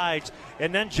offsides,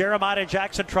 and then Jeremiah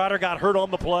Jackson Trotter got hurt on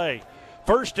the play.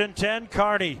 1st and 10,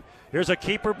 Kearney. Here's a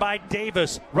keeper by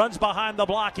Davis. Runs behind the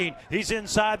blocking. He's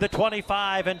inside the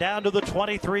 25 and down to the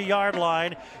 23-yard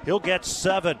line. He'll get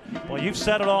 7. Well, you've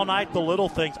said it all night, the little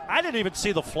things. I didn't even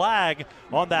see the flag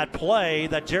on that play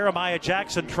that Jeremiah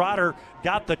Jackson Trotter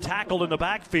got the tackle in the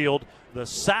backfield, the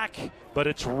sack, but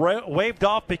it's waved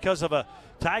off because of a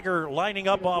Tiger lining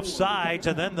up off sides,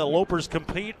 and then the Lopers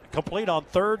complete on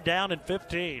 3rd down and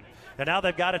 15. And now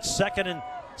they've got it 2nd and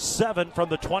 7 from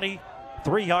the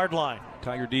 23-yard line.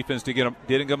 Tiger defense didn't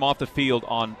get him off the field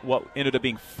on what ended up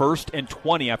being 1st and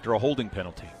 20 after a holding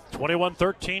penalty.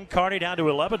 21-13, Kearney down to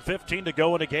 11:15 to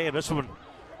go in the game. This one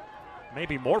may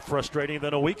be more frustrating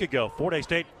than a week ago. Fort Hays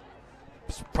State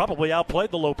probably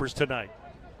outplayed the Lopers tonight.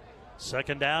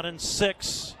 2nd down and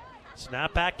 6.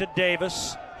 Snap back to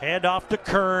Davis. Hand off to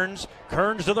Kearns.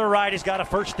 Kearns to the right. He's got a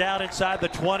first down inside the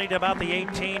 20 to about the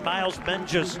 18. Miles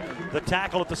Menges, the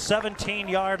tackle at the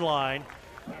 17-yard line.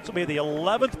 This will be the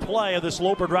 11th play of this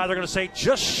Loper drive. They're going to say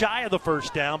just shy of the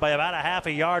first down by about a half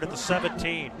a yard at the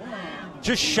 17.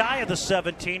 Just shy of the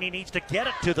 17. He needs to get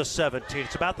it to the 17.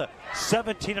 It's about the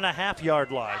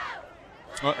 17.5-yard line.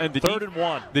 And 3rd and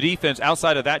 1. The defense,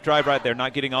 outside of that drive right there,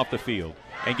 not getting off the field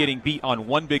and getting beat on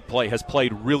one big play, has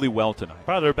played really well tonight.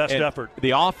 Probably their best effort.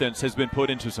 The offense has been put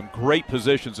into some great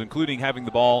positions, including having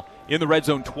the ball in the red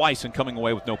zone twice and coming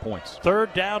away with no points.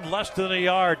 3rd down, less than a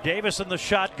yard. Davis in the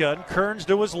shotgun. Kearns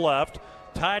to his left.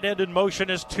 Tight end in motion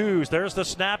is twos. There's the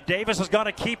snap. Davis is going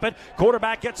to keep it.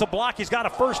 Quarterback gets a block. He's got a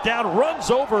first down.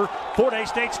 Runs over Fort Hays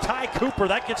State's Ty Cooper.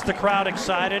 That gets the crowd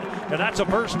excited. And that's a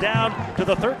first down to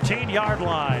the 13-yard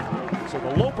line. So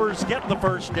the Lopers get the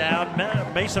first down.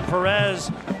 Mason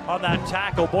Perez on that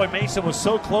tackle. Boy, Mason was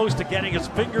so close to getting his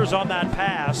fingers on that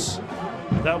pass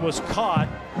that was caught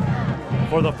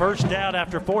for the first down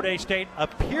after Fort Hays State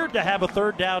appeared to have a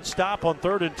 3rd down stop on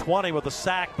 3rd and 20 with a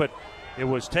sack, but it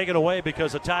was taken away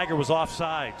because the Tiger was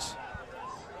offsides.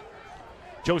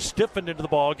 Joe Stiffened into the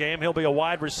ball game. He'll be a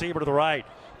wide receiver to the right.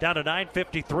 Down to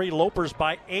 9:53. Lopers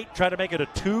by 8, trying to make it a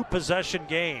 2-possession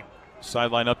game.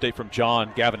 Sideline update from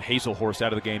John. Gavin Hazelhorst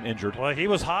out of the game injured. Well, he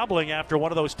was hobbling after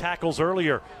one of those tackles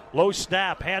earlier. Low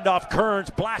snap, handoff. Kearns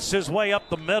blasts his way up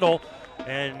the middle.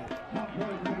 And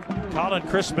Colin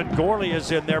Crispin Gorley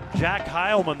is in there. Jack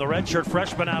Heilman, the redshirt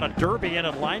freshman out of Derby, in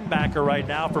at linebacker right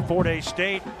now for Fort Hays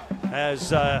State,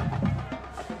 as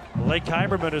Blake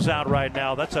Heimerman is out right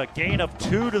now. That's a gain of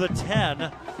 2 to the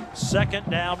 10. Second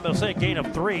down, they'll say a gain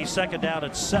of 3. Second down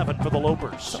and 7 for the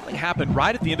Lopers. Something happened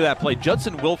right at the end of that play.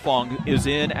 Judson Wilfong is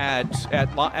in at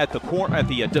the corner at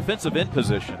the defensive end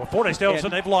position. Well, Fort Hays State,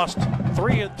 they've lost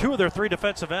 2 of their 3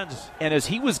 defensive ends. And as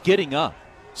he was getting up,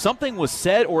 something was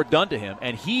said or done to him,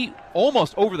 and he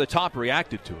almost over the top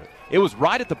reacted to it. It was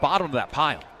right at the bottom of that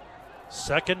pile.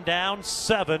 Second down,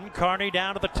 7. Kearney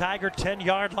down to the Tiger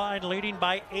 10-yard line, leading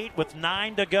by 8 with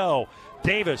 9 to go.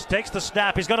 Davis takes the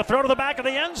snap. He's going to throw to the back of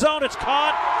the end zone. It's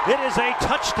caught. It is a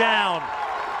touchdown.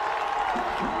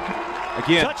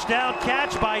 Again, touchdown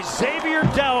catch by Xavier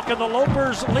Delk, and the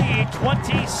Lopers lead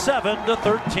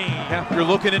 27-13. Yeah, you're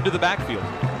looking into the backfield.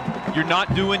 You're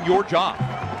not doing your job.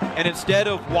 And instead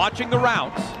of watching the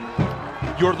routes,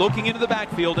 you're looking into the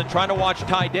backfield and trying to watch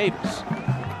Ty Davis.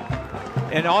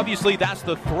 And obviously that's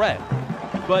the threat.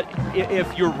 But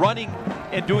if you're running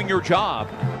and doing your job,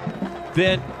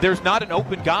 then there's not an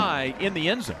open guy in the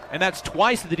end zone. And that's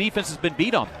twice that the defense has been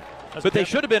beat on that. But they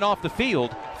should have been off the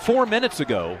field 4 minutes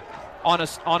ago on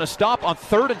a stop on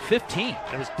 3rd and 15.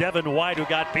 It was Devin White who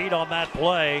got beat on that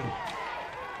play.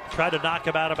 Tried to knock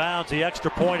him out of bounds. The extra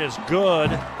point is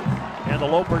good. And the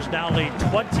Lopers now lead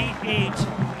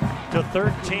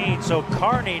 28-13. So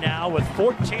Kearney now with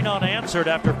 14 unanswered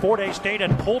after Fort Hays State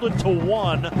had pulled it to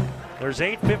 1. There's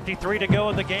 8:53 to go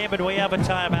in the game, and we have a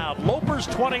timeout. Lopers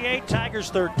 28, Tigers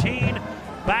 13.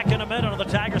 Back in a minute on the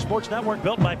Tiger Sports Network,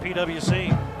 built by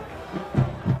PwC.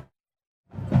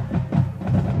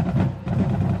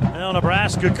 Well,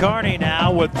 Nebraska Kearney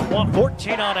now with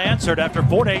 14 unanswered after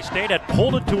Fort Hays State had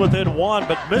pulled it to within 1,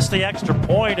 but missed the extra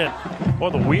point, and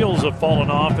the wheels have fallen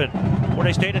off. And Fort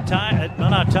Hays State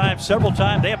several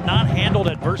times. They have not handled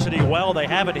adversity well. They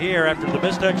have it here after the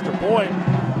missed extra point.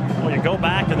 Well, you go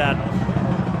back to that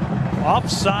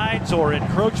offsides or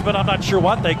encroachment. I'm not sure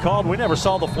what they called. We never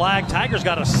saw the flag. Tigers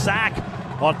got a sack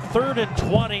on 3rd and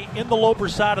 20 in the Loper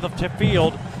side of the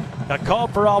field. Got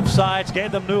called for offsides,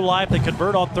 gave them new life. They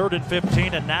convert on 3rd and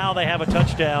 15, and now they have a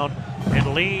touchdown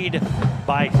and lead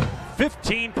by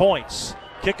 15 points.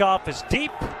 Kickoff is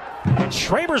deep, and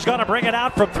Schraber's going to bring it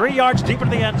out from 3 yards deep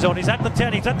into the end zone. He's at the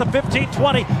 10, he's at the 15,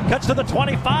 20, cuts to the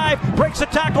 25, breaks a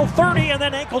tackle, 30, and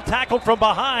then ankle tackled from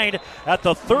behind at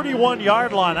the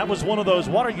 31-yard line. That was one of those,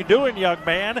 what are you doing, young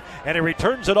man? And he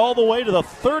returns it all the way to the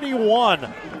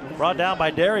 31. Brought down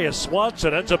by Darius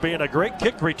Swanson. Ends up being a great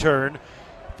kick return.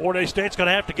 Fort Hays State's going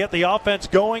to have to get the offense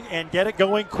going and get it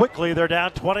going quickly. They're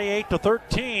down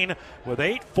 28-13 with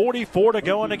 8:44 to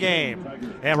go in the game.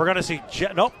 And we're going to see,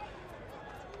 nope.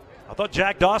 I thought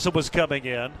Jack Dawson was coming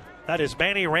in. That is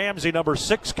Manny Ramsey, number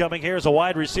 6, coming here as a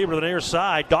wide receiver to the near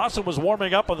side. Dawson was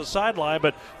warming up on the sideline,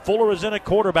 but Fuller is in at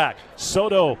quarterback.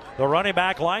 Soto, the running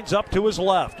back, lines up to his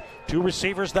left. 2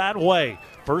 receivers that way.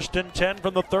 1st and 10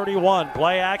 from the 31.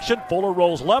 Play action. Fuller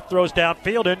rolls left, throws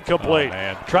downfield, incomplete.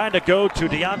 Trying to go to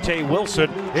Deontay Wilson.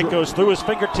 It goes through his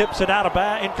fingertips and out of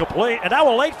bounds, incomplete. And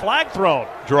now a late flag thrown.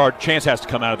 Gerard, Chance has to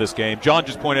come out of this game. John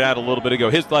just pointed out a little bit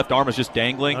ago, his left arm is just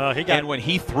dangling. And when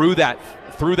he threw that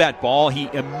ball, he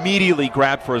immediately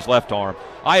grabbed for his left arm.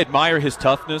 I admire his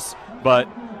toughness, but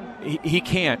he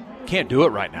can't do it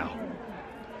right now.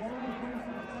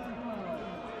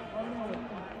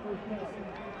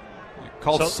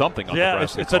 Called something on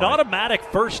the it's an automatic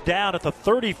first down at the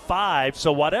 35,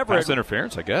 so whatever. Pass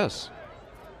interference, I guess.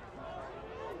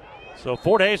 So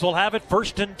Fort Hays will have it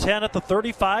 1st and 10 at the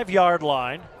 35-yard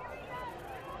line.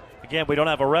 Again, we don't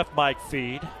have a ref mic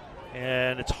feed,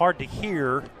 and it's hard to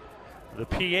hear the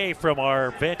PA from our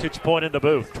vantage point in the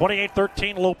booth.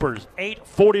 28-13 Lopers,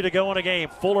 8:40 to go in a game.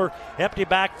 Fuller, empty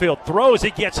backfield, throws, he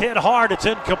gets hit hard, it's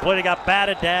incomplete, he got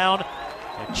batted down.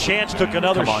 And Chance took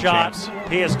another shot. Chance.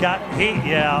 He's going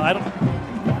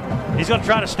to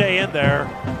try to stay in there.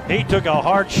 He took a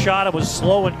hard shot. It was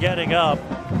slow in getting up.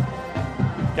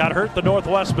 Got hurt the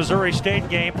Northwest Missouri State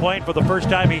game, playing for the first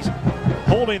time. He's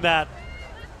holding that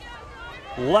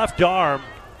left arm.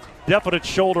 Definite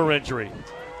shoulder injury.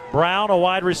 Brown, a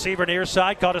wide receiver near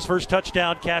side, caught his first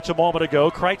touchdown catch a moment ago.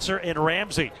 Kreitzer and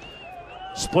Ramsey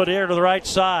split air to the right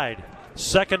side.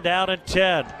 2nd down and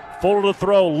 10. Fuller to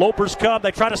throw. Lopers come.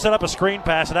 They try to set up a screen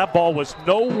pass, and that ball was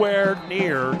nowhere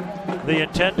near the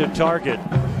intended target.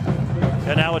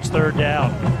 And now it's 3rd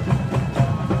down.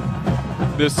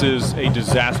 This is a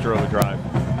disaster of a drive.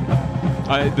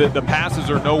 The passes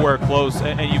are nowhere close,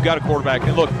 and you've got a quarterback.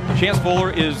 And look, Chance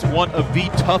Fuller is one of the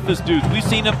toughest dudes. We've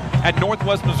seen him at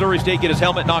Northwest Missouri State get his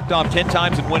helmet knocked off 10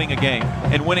 times and winning a game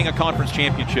and winning a conference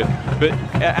championship. But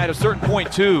at a certain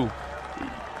point, too,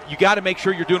 you got to make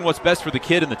sure you're doing what's best for the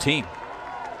kid and the team.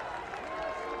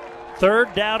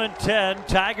 3rd down and 10.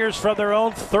 Tigers from their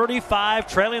own 35,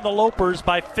 trailing the Lopers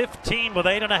by 15 with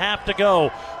 8.5 to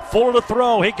go. Fuller to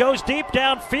throw. He goes deep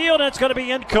downfield, and it's going to be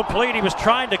incomplete. He was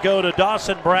trying to go to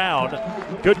Dawson Brown.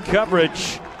 Good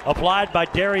coverage applied by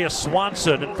Darius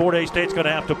Swanson, and Fort Hays State's going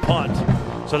to have to punt.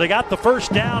 So they got the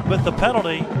first down with the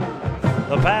penalty,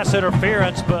 the pass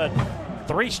interference, but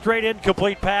 3 straight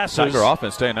incomplete passes. Tiger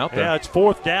offense staying out there. Yeah, it's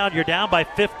 4th down. You're down by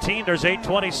 15. There's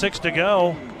 8:26 to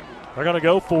go. They're going to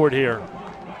go for it here.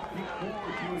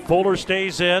 Fuller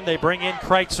stays in. They bring in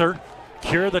Kreitzer.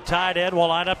 Cure, the tight end, will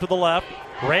line up to the left.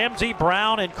 Ramsey,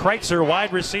 Brown, and Kreitzer,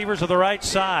 wide receivers to the right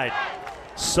side.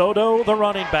 Soto, the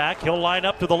running back. He'll line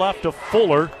up to the left of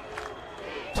Fuller.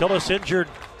 Tillis injured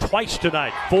twice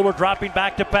tonight. Fuller dropping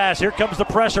back to pass. Here comes the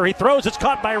pressure. He throws. It's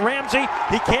caught by Ramsey.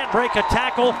 He can't break a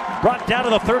tackle. Brought down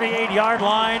to the 38-yard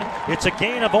line. It's a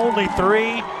gain of only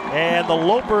 3. And the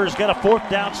Lopers get a 4th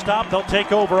down stop. They'll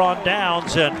take over on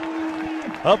downs. And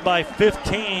up by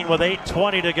 15 with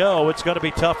 8:20 to go. It's going to be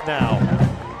tough now.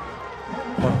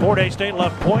 But Fort Hays State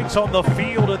left points on the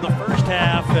field in the first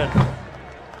half. And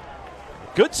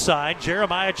good sign,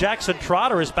 Jeremiah Jackson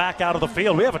Trotter is back out of the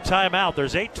field. We have a timeout.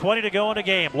 There's 8:20 to go in the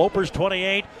game. Lopers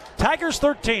 28, Tigers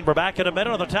 13. We're back in a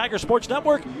minute on the Tiger Sports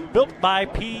Network, built by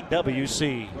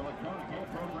PWC.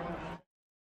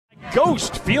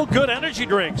 Ghost feel-good energy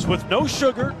drinks with no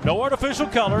sugar, no artificial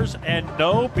colors, and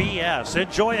no BS.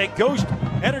 Enjoy a Ghost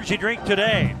energy drink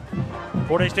today.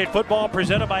 Fort Hays State football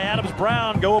presented by Adams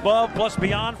Brown. Go above plus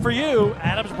beyond for you.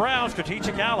 Adams Brown,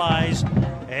 strategic allies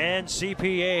and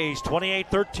CPAs.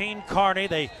 28-13 Kearney.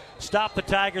 They stop the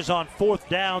Tigers on 4th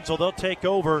down, so they'll take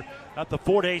over at the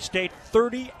Fort Hays State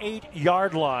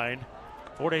 38-yard line.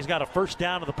 Fort Hays got a first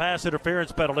down to the pass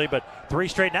interference penalty, but 3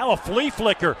 straight. Now a flea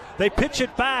flicker. They pitch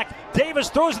it back. Davis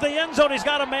throws to the end zone. He's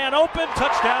got a man open.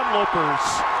 Touchdown, Lopers.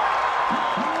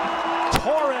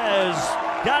 Torres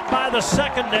got by the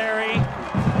secondary,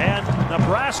 and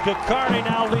Nebraska Kearney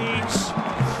now leads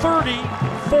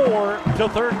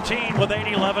 34-13 with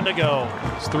 8:11 to go.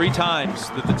 It's 3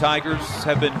 times that the Tigers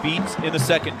have been beat in the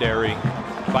secondary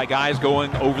by guys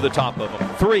going over the top of them.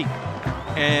 3.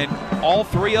 And all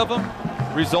 3 of them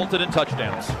resulted in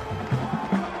touchdowns.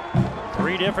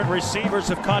 3 different receivers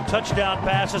have caught touchdown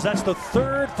passes. That's the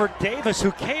 3rd for Davis,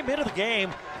 who came into the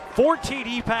game. 4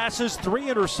 TD passes, 3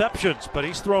 interceptions, but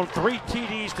he's thrown 3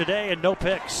 TDs today and no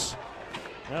picks.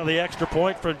 Now the extra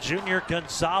point from Junior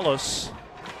Gonzalez.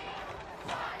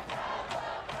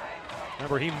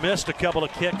 Remember, he missed a couple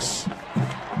of kicks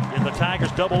in the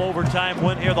Tigers' double overtime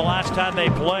win here the last time they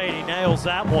played. He nails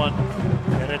that one,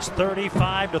 and it's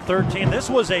 35-13. This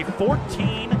was a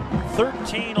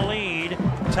 14-13 lead.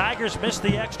 Tigers missed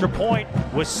the extra point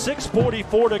with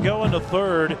 6:44 to go in the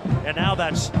 3rd, and now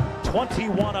that's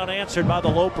 21 unanswered by the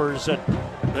Lopers, and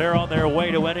they're on their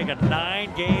way to ending a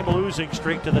 9-game losing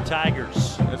streak to the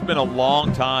Tigers. It's been a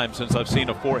long time since I've seen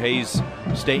a Fort Hays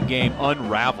State game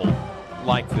unravel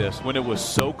like this when it was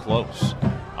so close.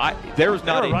 There is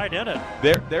not right in it.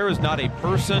 There is not a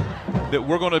person that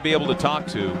we're going to be able to talk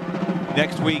to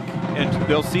next week, and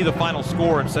they'll see the final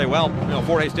score and say, well,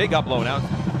 Fort Hays State got blown out.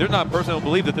 There's not a person who will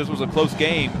believe that this was a close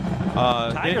game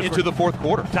into the 4th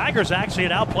quarter. Tigers actually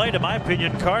had outplayed, in my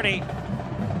opinion, Kearney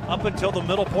up until the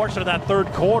middle portion of that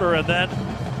 3rd quarter, and then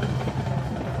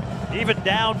even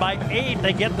down by 8,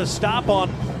 they get the stop on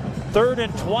 3rd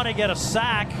and 20, get a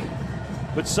sack,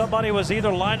 but somebody was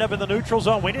either lined up in the neutral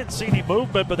zone. We didn't see any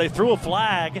movement, but they threw a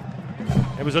flag.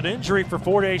 It was an injury for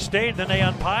Fort Hays State, then they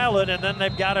unpile it, and then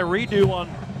they've got a redo on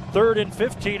 3rd and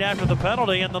 15 after the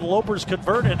penalty, and the Lopers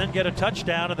convert and then get a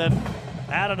touchdown and then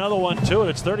add another one to it.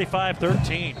 It's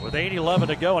 35-13 with 8:11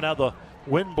 to go, and now the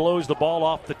wind blows the ball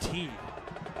off the tee.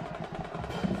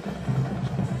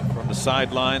 From the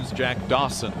sidelines, Jack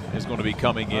Dawson is going to be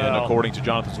coming in, according to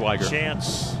Jonathan Swiger.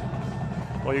 Chance.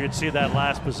 Well, you can see that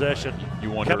last possession.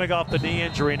 You wonder. Coming off the knee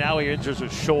injury, now he injures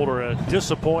his shoulder. A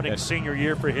disappointing senior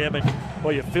year for him. And,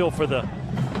 well, you feel for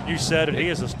you said it, he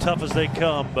is as tough as they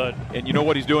come. And you know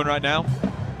what he's doing right now?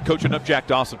 Coaching up Jack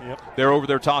Dawson. Yep. They're over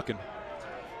there talking.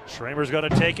 Schramer's going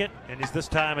to take it, and this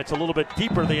time it's a little bit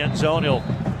deeper in the end zone. He'll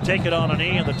take it on a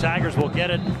knee, and the Tigers will get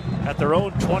it at their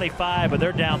own 25, but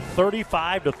they're down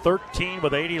 35-13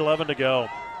 with 8:11 to go.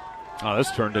 Oh,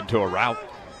 this turned into a rout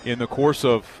in the course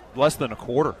of less than a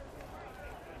quarter.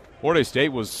 Fort Hays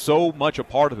State was so much a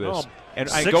part of this. And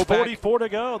I go back. 6:44 to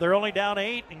go. They're only down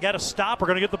 8 and got to stop. We're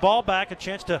going to get the ball back, a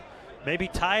chance to maybe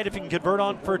tie it if you can convert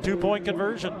on for a 2-point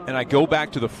conversion. And I go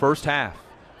back to the first half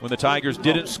when the Tigers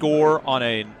didn't score on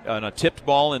a tipped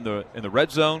ball in the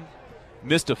red zone,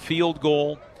 missed a field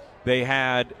goal. They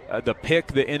had the pick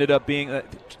that ended up being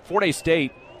Fort Hays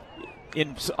State.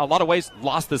 In a lot of ways,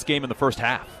 lost this game in the first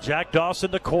half. Jack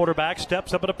Dawson, the quarterback,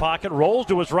 steps up in the pocket, rolls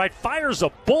to his right, fires a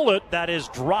bullet that is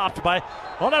dropped by,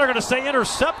 now they're going to say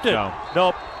intercepted.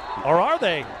 Nope. Or are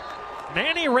they?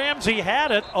 Manny Ramsey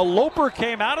had it. A Loper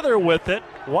came out of there with it.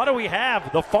 What do we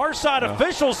have? The far side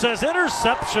official says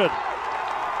interception.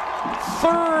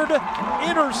 Third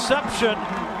interception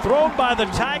thrown by the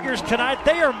Tigers tonight.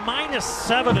 They are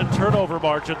 -7 in turnover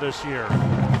margin this year.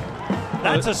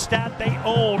 That's a stat they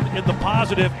own in the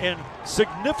positive and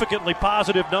significantly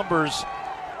positive numbers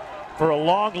for a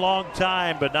long, long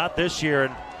time, but not this year.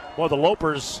 And well, the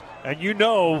Lopers, and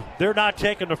they're not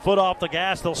taking their foot off the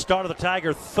gas. They'll start at the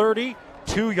Tiger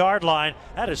 32-yard line.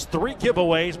 That is 3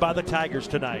 giveaways by the Tigers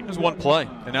tonight. There's one play,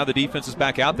 and now the defense is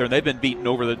back out there, and they've been beaten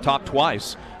over the top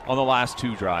twice on the last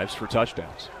 2 drives for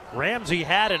touchdowns. Ramsey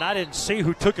had it. I didn't see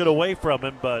who took it away from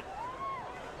him, but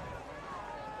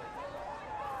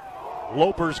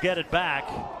Lopers get it back.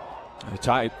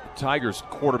 The Tigers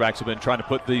quarterbacks have been trying to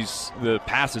put the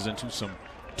passes into some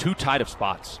too tight of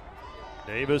spots.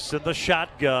 Davis in the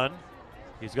shotgun.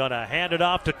 He's going to hand it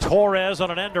off to Torres on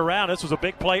an end around. This was a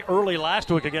big play early last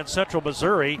week against Central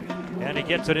Missouri, and he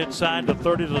gets it inside the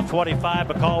 30 to the 25.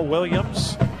 McCall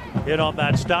Williams hit on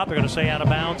that stop. They're going to say out of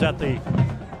bounds at the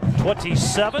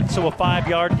 27, so a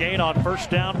 5-yard gain on first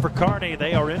down for Kearney.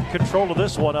 They are in control of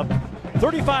this one, up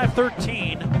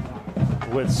 35-13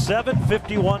 with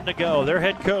 7:51 to go. Their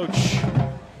head coach,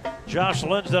 Josh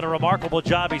Lynn's done a remarkable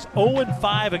job. He's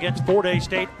 0-5 against Fort Hays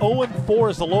State, 0-4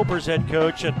 as the Lopers head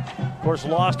coach, and of course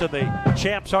lost in the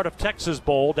Champs Heart of Texas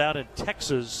Bowl down in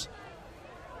Texas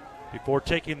before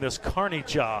taking this Kearney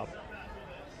job.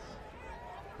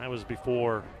 That was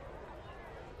before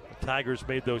the Tigers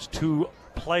made those 2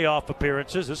 playoff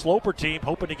appearances. This Loper team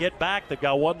hoping to get back. They've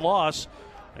got 1 loss.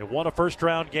 They won a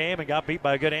first-round game and got beat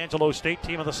by a good Angelo State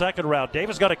team in the second round.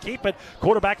 Davis got to keep it.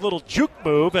 Quarterback little juke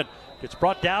move and gets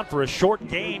brought down for a short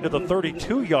gain to the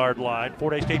 32-yard line.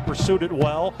 Fort Hays State pursued it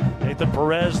well. Nathan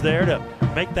Perez there to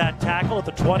make that tackle at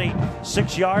the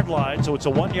 26-yard line. So it's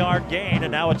a 1-yard gain,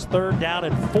 and now it's 3rd down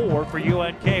and 4 for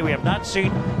UNK. We have not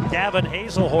seen Gavin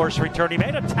Hazelhorse return. He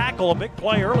made a tackle, a big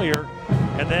play earlier,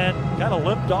 and then kind of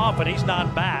limped off, and he's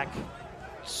not back.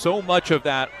 So much of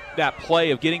that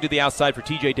play of getting to the outside for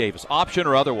TJ Davis, option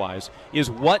or otherwise, is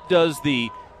what does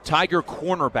the Tiger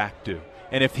cornerback do?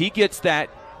 And if he gets that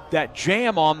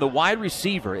jam on the wide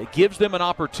receiver, it gives them an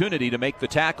opportunity to make the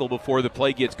tackle before the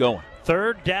play gets going.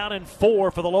 3rd down and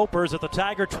 4 for the Lopers at the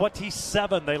Tiger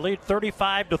 27. They lead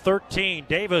 35-13.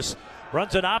 Davis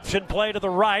runs an option play to the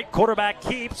right. Quarterback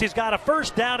keeps. He's got a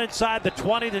first down inside the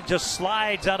 20 that just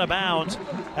slides out of bounds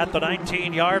at the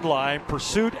 19-yard line.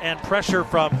 Pursuit and pressure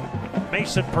from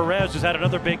Mason Perez, who's had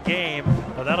another big game.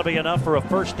 That'll be enough for a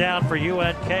first down for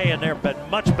UNK, and they've been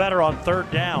much better on 3rd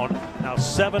down. Now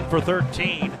 7 for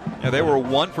 13. Yeah, they were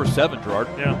 1 for 7, Gerard.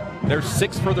 Yeah. They're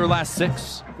 6 for their last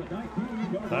 6.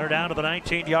 They're down to the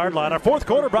 19-yard line. Our 4th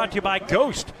quarter brought to you by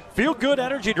Ghost. Feel good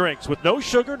energy drinks with no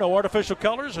sugar, no artificial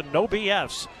colors, and no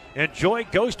BS. Enjoy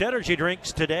Ghost energy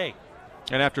drinks today.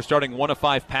 And after starting 1 of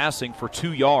 5 passing for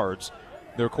 2 yards,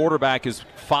 their quarterback is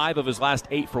 5 of his last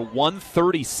 8 for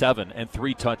 137 and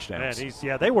 3 touchdowns.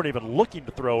 Man, they weren't even looking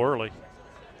to throw early.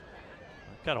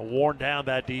 Kind of worn down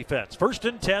that defense. 1st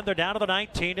and 10, they're down to the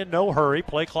 19 in no hurry.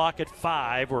 Play clock at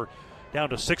 5. We're down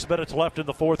to 6 minutes left in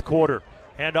the 4th quarter.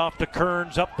 Hand off to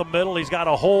Kearns up the middle. He's got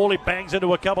a hole. He bangs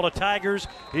into a couple of Tigers.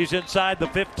 He's inside the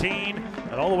 15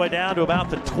 and all the way down to about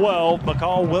the 12.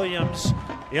 McCall Williams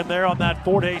in there on that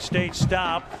Fort Hays State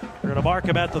stop. They're going to mark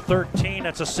him at the 13.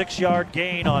 That's a 6-yard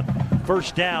gain on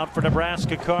first down for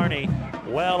Nebraska Kearney.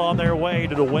 Well on their way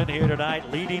to the win here tonight,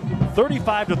 leading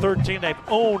 35-13. They've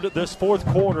owned this 4th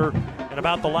quarter in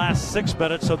about the last 6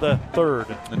 minutes of the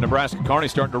 3rd. And Nebraska Kearney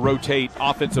starting to rotate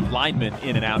offensive linemen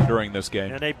in and out during this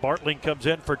game. And Nate Bartling comes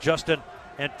in for Justin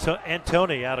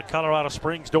Antoni out of Colorado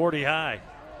Springs, Doherty High.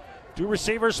 2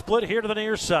 receivers split here to the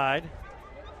near side.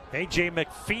 A.J.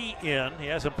 McPhee in. He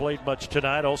hasn't played much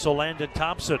tonight. Also Landon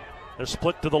Thompson. They're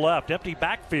split to the left. Empty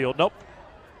backfield. Nope.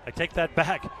 I take that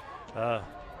back.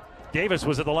 Davis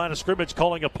was at the line of scrimmage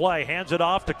calling a play. Hands it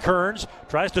off to Kearns.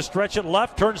 Tries to stretch it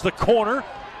left. Turns the corner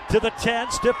to the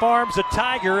 10. Stiff arms a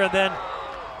Tiger. And then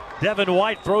Devin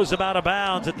White throws him out of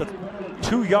bounds at the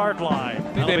 2-yard line.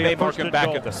 I think they may mark him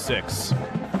back at the 6.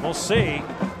 We'll see.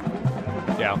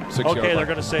 Yeah, 6 Okay, yard they're line.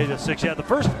 going to say the 6. Yeah, the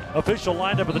first official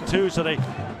lined up with the 2, so they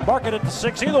mark it at the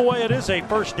 6. Either way, it is a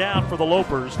first down for the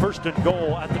Lopers. First and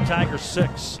goal at the Tigers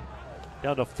 6.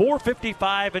 Down to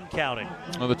 4:55 and counting.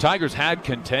 Well, the Tigers had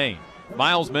contained.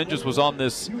 Miles Menges was on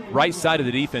this right side of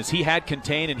the defense. He had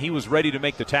contained, and he was ready to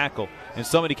make the tackle. And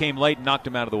somebody came late and knocked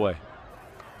him out of the way.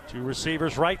 2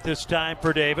 receivers right this time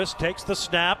for Davis. Takes the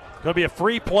snap. Going to be a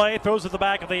free play. Throws at the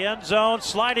back of the end zone.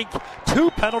 Sliding.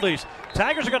 2 penalties.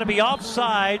 Tigers are going to be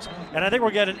offsides, and I think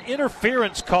we'll get an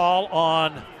interference call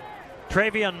on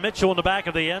Travion Mitchell in the back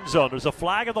of the end zone. There's a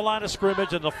flag at the line of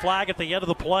scrimmage and a flag at the end of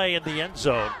the play in the end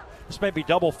zone. This may be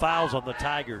double fouls on the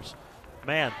Tigers.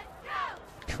 Man,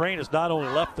 train has not only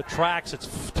left the tracks,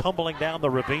 it's tumbling down the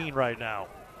ravine right now.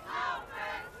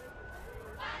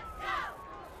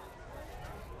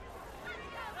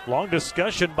 Long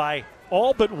discussion by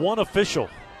all but one official.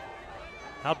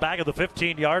 Out back of the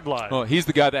 15-yard line. Well, he's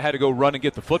the guy that had to go run and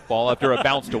get the football after it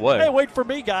bounced away. Hey, wait for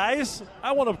me, guys.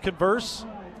 I want to converse.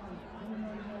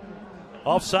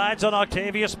 Offsides on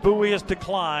Octavius Bowie has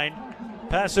declined.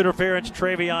 Pass interference,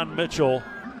 Travion Mitchell.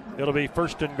 It'll be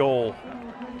first and goal.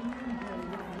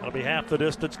 It'll be half the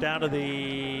distance down to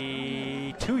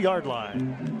the 2-yard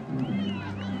line.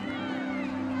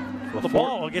 The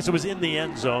ball, I guess it was in the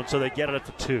end zone, so they get it at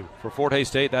the 2. For Fort Hays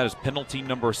State, that is penalty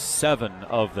number 7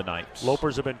 of the night.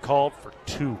 Lopers have been called for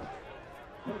 2.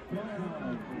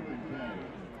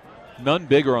 None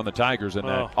bigger on the Tigers than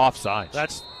that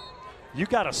offsides. You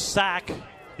got a sack.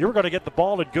 You were going to get the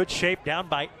ball in good shape, down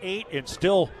by 8, and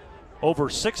still over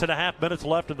 6.5 minutes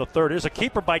left in the third. Here's a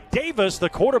keeper by Davis. The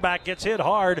quarterback gets hit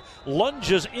hard,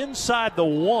 lunges inside the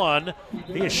 1.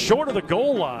 He is short of the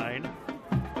goal line.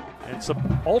 And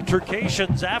some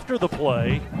altercations after the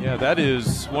play. Yeah, that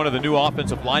is one of the new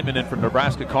offensive linemen in from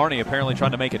Nebraska Kearney, apparently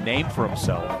trying to make a name for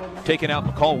himself. Taking out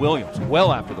McCall Williams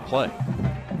well after the play.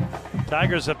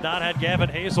 Tigers have not had Gavin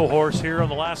Hazelhorse here on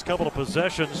the last couple of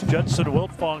possessions. Judson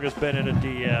Wiltfong has been in at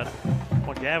DN.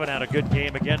 Well, Gavin had a good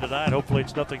game again tonight. Hopefully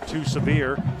it's nothing too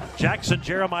severe.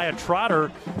 Jeremiah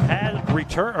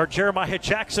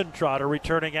Jackson Trotter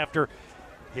returning after,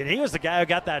 and he was the guy who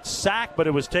got that sack, but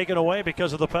it was taken away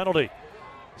because of the penalty.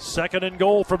 Second and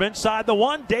goal from inside the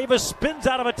 1. Davis spins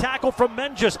out of a tackle from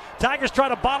Menges. Tigers try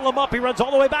to bottle him up. He runs all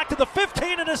the way back to the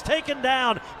 15 and is taken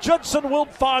down. Judson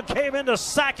Wiltfong came in to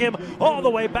sack him all the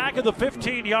way back at the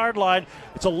 15-yard line.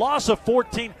 It's a loss of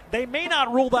 14. They may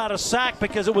not rule that a sack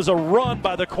because it was a run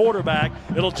by the quarterback.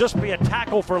 It'll just be a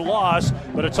tackle for loss,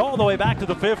 but it's all the way back to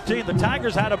the 15. The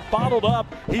Tigers had him bottled up.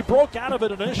 He broke out of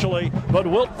it initially, but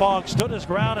Wiltfong stood his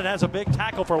ground and has a big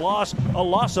tackle for loss, a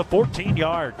loss of 14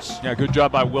 yards. Yeah, good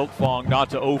job by Wiltfong not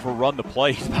to overrun the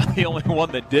play. He's not the only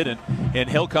one that didn't, and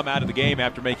he'll come out of the game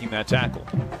after making that tackle.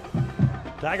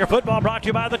 Tiger football brought to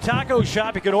you by the Taco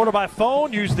Shop. You can order by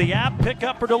phone, use the app, pick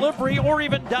up or delivery, or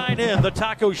even dine in. The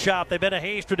Taco Shop, they've been a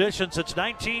Hays tradition since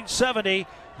 1970.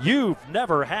 You've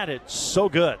never had it so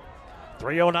good.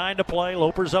 3:09 to play.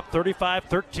 Lopers up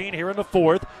 35-13 here in the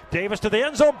fourth. Davis to the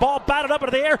end zone. Ball batted up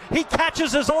into the air. He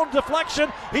catches his own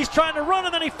deflection. He's trying to run,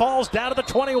 and then he falls down to the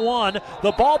 21.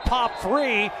 The ball popped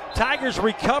free. Tigers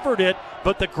recovered it,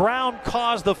 but the ground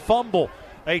caused the fumble.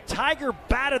 A Tiger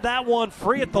batted that one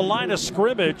free at the line of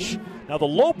scrimmage. Now the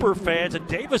Loper fans, and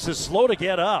Davis is slow to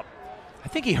get up. I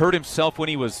think he hurt himself when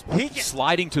he was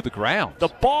sliding to the ground. The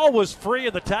ball was free,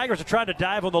 and the Tigers are trying to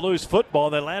dive on the loose football.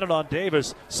 They landed on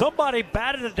Davis. Somebody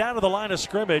batted it down to the line of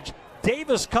scrimmage.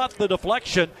 Davis caught the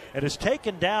deflection and is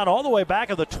taken down all the way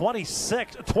back at the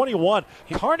 21.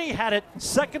 Kearney had it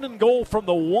second and goal from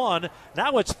the 1.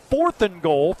 Now it's fourth and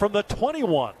goal from the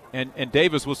 21. And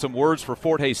Davis with some words for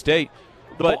Fort Hays State.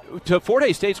 But to Fort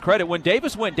Hays State's credit, when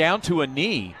Davis went down to a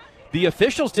knee, the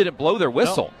officials didn't blow their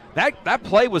whistle. No. That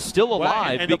play was still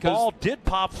alive. And because the ball did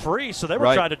pop free, so they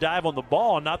were trying to dive on the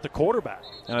ball and not the quarterback.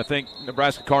 And I think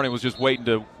Nebraska Kearney was just waiting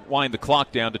to wind the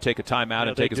clock down to take a timeout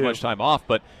and take as much time off.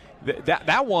 But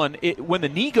that one, when the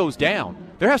knee goes down,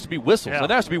 there has to be whistles. And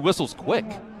there has to be whistles quick.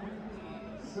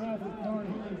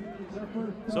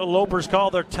 So Lopers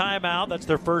call their timeout. That's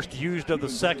their first used of the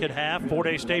second half. Fort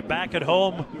Hays State back at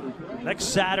home next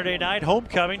Saturday night.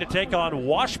 Homecoming to take on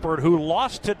Washburn, who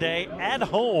lost today at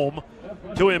home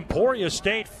to Emporia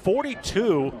State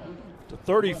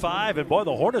 42-35. And boy,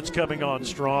 the Hornets coming on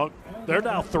strong. They're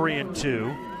now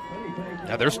 3-2.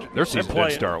 Yeah, their season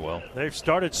didn't start well. They've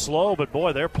started slow, but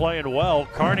boy, they're playing well.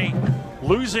 Kearney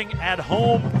losing at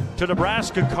home to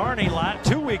Nebraska Kearney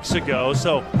 2 weeks ago.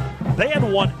 So they had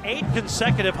won 8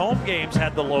 consecutive home games,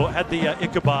 had the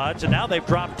Ichabods, and now they've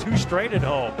dropped 2 straight at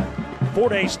home.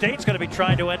 Fort Hays State's going to be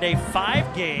trying to end a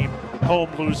 5-game home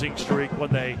losing streak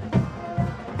when they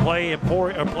play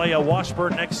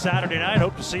Washburn next Saturday night.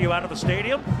 Hope to see you out of the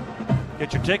stadium.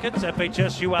 Get your tickets,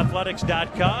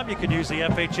 FHSUathletics.com. You can use the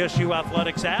FHSU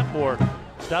Athletics app or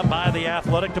stop by the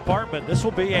athletic department. This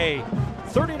will be a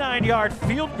 39-yard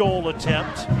field goal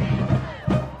attempt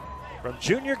from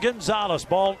Junior Gonzalez.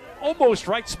 Ball almost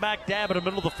right smack dab in the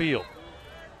middle of the field.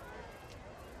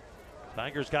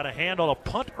 Tigers got a hand on a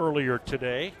punt earlier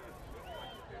today.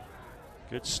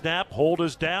 Good snap, hold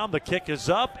is down, the kick is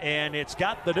up, and it's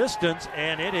got the distance,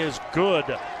 and it is good.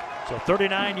 So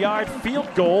 39-yard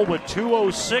field goal with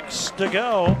 2:06 to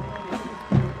go.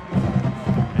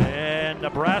 And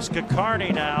Nebraska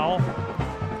Kearney now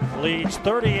leads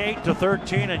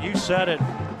 38-13, and you said it.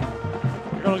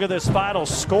 You're going to look at this final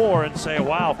score and say,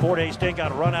 wow, Fort Hays State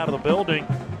got run out of the building.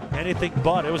 Anything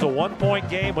but. It was a one-point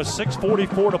game with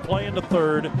 6:44 to play in the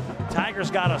third. Tigers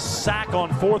got a sack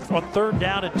on third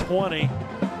down and 20.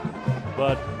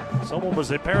 But someone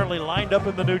was apparently lined up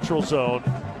in the neutral zone.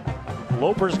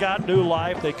 Lopers got new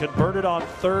life. They converted on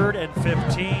 3rd and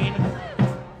 15.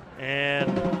 And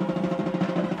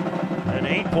an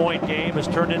 8-point game has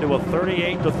turned into a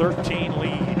 38-13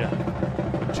 lead.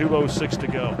 2:06 to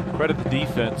go. Credit the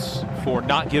defense for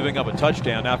not giving up a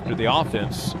touchdown after the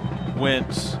offense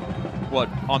went,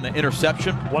 on the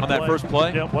interception on that first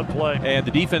play? Yeah, one play. And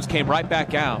the defense came right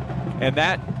back out. And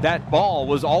that ball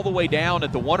was all the way down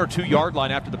at the 1 or 2 yard line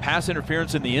after the pass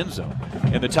interference in the end zone.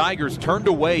 And the Tigers turned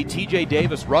away TJ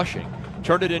Davis rushing,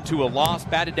 turned it into a loss,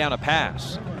 batted down a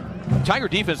pass. The Tiger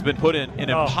defense has been put in an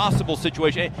impossible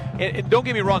situation. And don't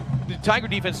get me wrong, the Tiger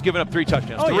defense has given up 3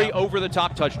 touchdowns, 3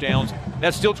 over-the-top touchdowns.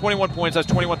 That's still 21 points. That's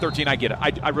 21-13. I get it.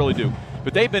 I really do.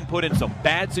 But they've been put in some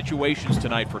bad situations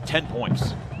tonight for 10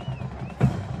 points.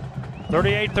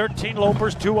 38-13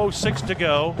 Lopers, 2:06 to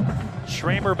go.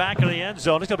 Schramer back in the end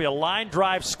zone. It's going to be a line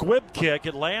drive squib kick.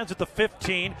 It lands at the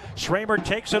 15. Schramer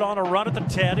takes it on a run at the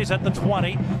 10. He's at the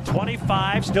 20,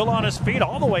 25, still on his feet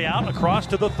all the way out across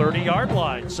to the 30-yard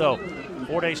line. So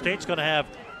Fort Hays State's going to have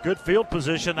good field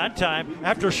position that time.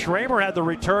 After Schramer had the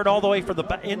return all the way from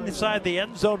the inside the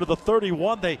end zone to the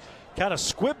 31, they kind of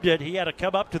squibbed it. He had to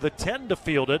come up to the 10 to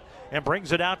field it and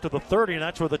brings it out to the 30, and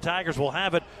that's where the Tigers will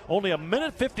have it. Only a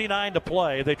minute 59 to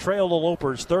play. They trail the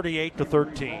Lopers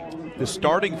 38-13. The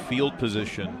starting field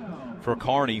position for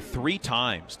Kearney 3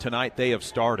 times tonight they have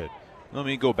started. Let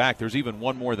me go back. There's even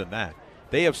one more than that.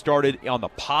 They have started on the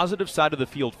positive side of the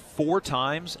field 4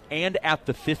 times and at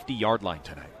the 50-yard line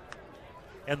tonight.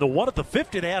 And the one at the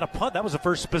 50, they had a punt. That was the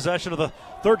first possession of the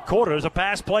third quarter. There's a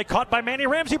pass play caught by Manny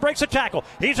Ramsey. Breaks a tackle.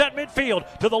 He's at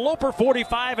midfield to the Loper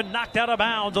 45 and knocked out of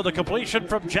bounds on the completion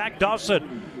from Jack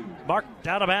Dawson. Marked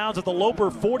out of bounds at the Loper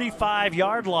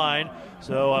 45-yard line.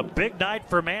 So a big night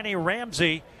for Manny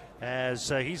Ramsey as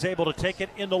he's able to take it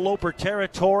into Loper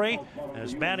territory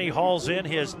as Manny hauls in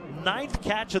his 9th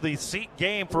catch of the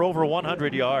game for over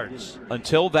 100 yards.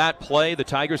 Until that play, the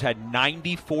Tigers had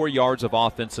 94 yards of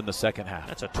offense in the second half.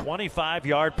 That's a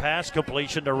 25-yard pass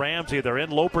completion to Ramsey. They're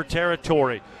in Loper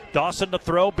territory. Dawson to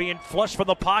throw, being flushed from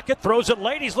the pocket, throws it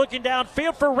late. He's looking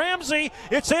downfield for Ramsey.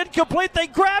 It's incomplete. They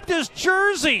grabbed his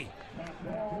jersey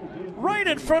right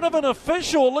in front of an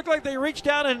official. It looked like they reached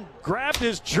down and grabbed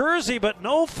his jersey, but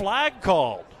no flag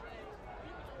called.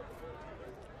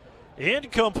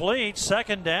 Incomplete,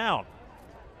 second down.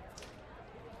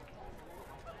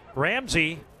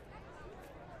 Ramsey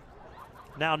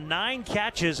now 9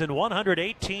 catches and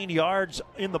 118 yards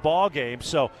in the ball game.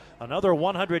 So another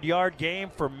 100-yard game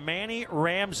for Manny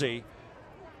Ramsey.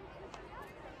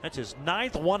 That's his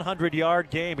 9th 100-yard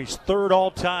game. He's 3rd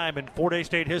all-time in Fort Hays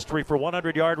State history for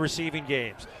 100-yard receiving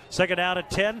games. Second down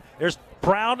at 10. There's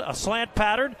Brown, a slant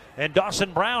pattern, and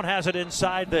Dawson Brown has it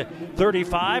inside the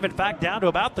 35. In fact, down to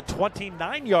about the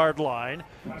 29-yard line.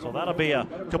 So that'll be a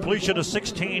completion of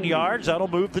 16 yards. That'll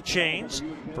move the chains.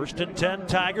 First and 10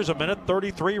 Tigers, a minute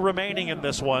 33 remaining in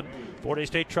this one. Fort Hays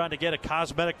State trying to get a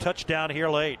cosmetic touchdown here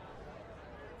late.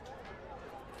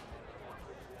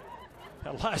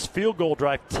 That last field goal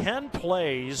drive, 10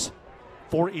 plays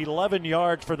for 11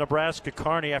 yards for Nebraska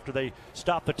Kearney after they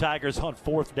stopped the Tigers on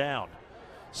 4th down.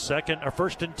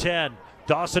 First and 10.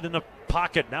 Dawson in the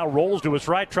pocket, now rolls to his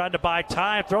right, trying to buy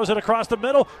time, throws it across the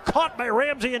middle, caught by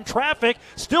Ramsey in traffic,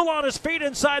 still on his feet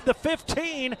inside the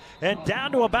 15 and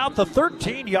down to about the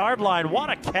 13-yard line. What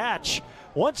a catch.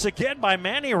 Once again by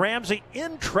Manny Ramsey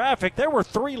in traffic. There were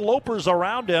 3 Lopers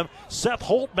around him. Seth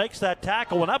Holt makes that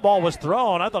tackle. When that ball was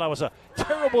thrown, I thought it was a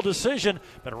terrible decision,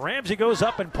 but Ramsey goes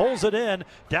up and pulls it in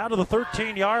down to the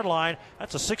 13-yard line.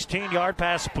 That's a 16-yard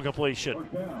pass completion.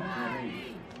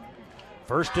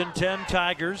 First and 10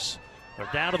 Tigers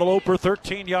They're down to the Loper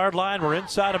 13-yard line. We're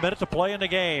inside a minute to play in the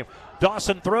game.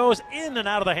 Dawson throws in and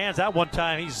out of the hands. That one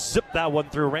time he zipped that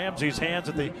one through Ramsey's hands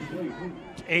at the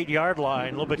 8-yard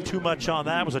line. A little bit too much on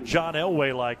that. It was a John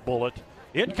Elway-like bullet.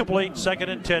 Incomplete, 2nd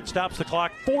and 10, stops the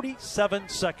clock, 47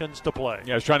 seconds to play.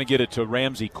 Yeah, I was trying to get it to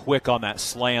Ramsey quick on that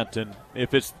slant, and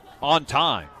if it's on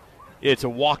time, it's a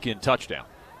walk-in touchdown.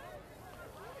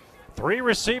 3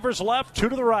 receivers left, 2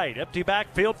 to the right. Empty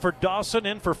backfield for Dawson,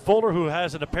 in for Fuller, who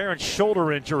has an apparent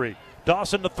shoulder injury.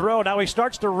 Dawson to throw, now he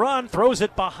starts to run, throws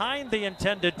it behind the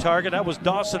intended target. That was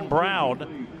Dawson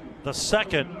Brown, the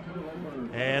second.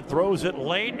 And throws it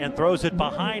late and throws it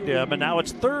behind him. And now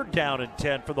it's 3rd down and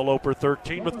 10 for the Loper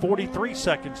 13 with 43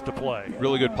 seconds to play.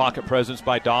 Really good pocket presence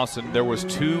by Dawson. There was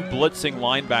 2 blitzing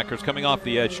linebackers coming off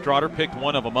the edge. Strotter picked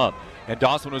one of them up, and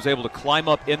Dawson was able to climb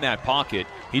up in that pocket.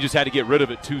 He just had to get rid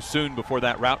of it too soon before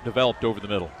that route developed over the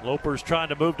middle. Loper's trying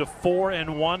to move to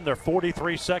 4-1. They're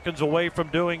 43 seconds away from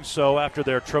doing so after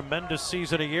their tremendous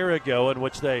season a year ago in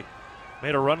which they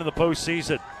made a run in the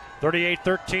postseason.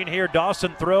 38-13 here.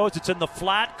 Dawson throws. It's in the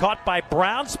flat. Caught by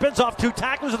Brown. Spins off 2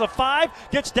 tacklers at the 5.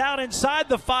 Gets down inside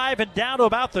the 5 and down to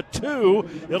about the 2.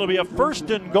 It'll be a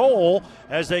 1st and goal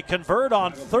as they convert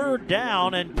on 3rd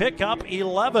down and pick up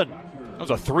 11. That was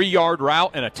a 3-yard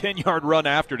route and a 10-yard run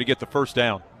after to get the 1st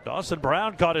down. Dawson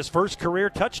Brown caught his first career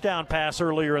touchdown pass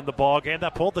earlier in the ballgame.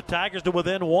 That pulled the Tigers to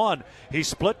within 1. He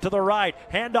split to the right.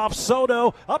 Handoff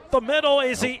Soto. Up the middle.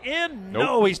 Is he in? Nope.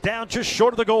 No, he's down just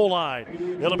short of the goal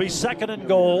line. It'll be 2nd and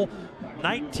goal.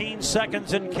 19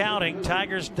 seconds and counting.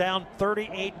 Tigers down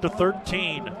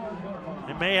 38-13.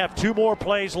 They may have 2 more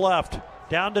plays left.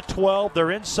 Down to 12.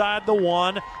 They're inside the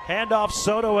 1. Handoff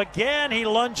Soto again. He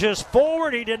lunges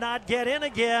forward. He did not get in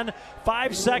again.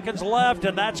 5 seconds left,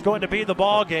 and that's going to be the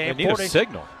ball game. They need a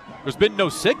signal. There's been no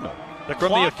signal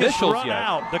from the officials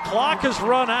yet. The clock has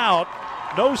run out.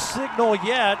 No signal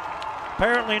yet.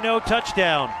 Apparently no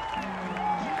touchdown.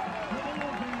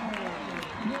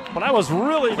 But that was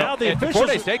really now the officials.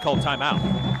 Fort Hays State called timeout.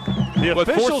 The With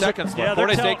officials, 4 seconds left. Fort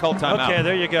Hays State called timeout. Okay,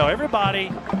 there you go.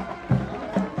 Everybody.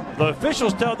 The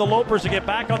officials tell the Lopers to get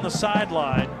back on the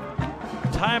sideline.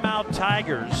 Timeout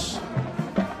Tigers.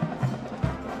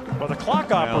 Well, the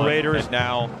clock operator is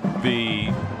now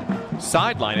the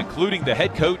sideline, including the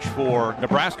head coach for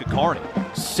Nebraska Kearney,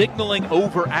 signaling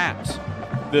over at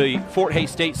the Fort Hays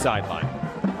State sideline.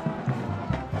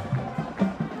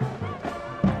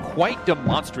 Quite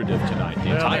demonstrative tonight,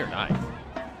 the entire night.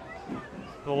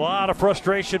 A lot of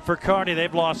frustration for Kearney.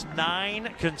 They've lost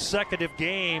 9 consecutive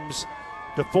games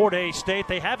to Fort Hays State.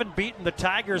 They haven't beaten the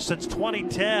Tigers since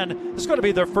 2010. This is going to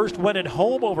be their first win at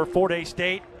home over Fort Hays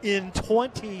State in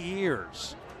 20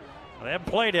 years. They haven't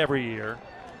played every year.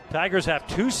 Tigers have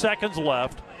 2 seconds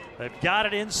left. They've got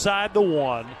it inside the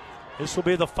 1. This will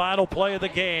be the final play of the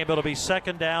game. It'll be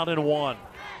 2nd down and 1.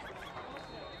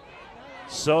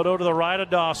 Soto to the right of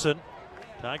Dawson.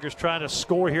 Tigers trying to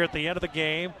score here at the end of the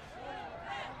game.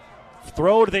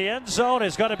 Throw to the end zone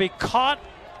is going to be caught.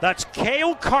 That's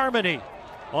Cale Carmody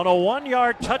on a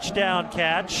 1-yard touchdown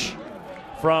catch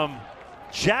from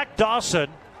Jack Dawson.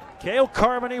 Cale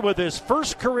Carmody with his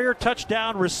first career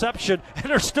touchdown reception, and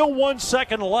there's still 1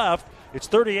 second left. It's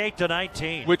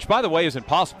 38-19. Which, by the way, is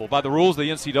impossible by the rules of the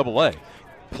NCAA.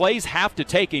 Plays have to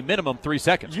take a minimum 3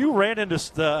 seconds. You ran into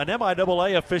an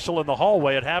MIAA official in the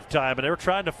hallway at halftime, and they were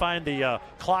trying to find the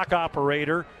clock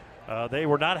operator. They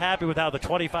were not happy with how the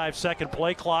 25-second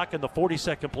play clock and the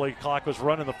 40-second play clock was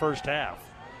run in the first half.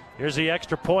 Here's the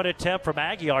extra point attempt from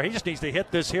Aguilar. He just needs to hit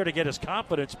this here to get his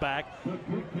confidence back,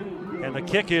 and the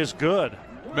kick is good.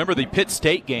 Remember the Pitt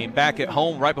State game back at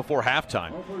home right before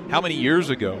halftime? How many years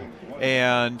ago?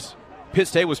 And Pitt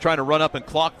State was trying to run up and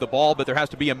clock the ball, but there has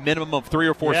to be a minimum of 3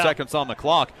 or 4 seconds on the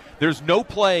clock. There's no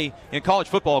play in college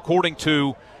football, according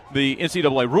to the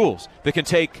NCAA rules, that can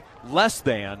take less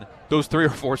than those 3 or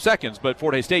 4 seconds, but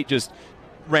Fort Hays State just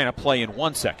ran a play in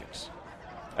 1 second,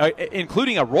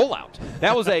 including a rollout.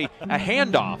 That was a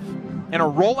handoff and a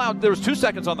rollout. There was 2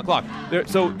 seconds on the clock.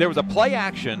 So there was a play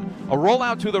action, a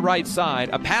rollout to the right side,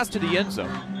 a pass to the end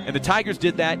zone, and the Tigers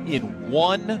did that in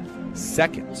 1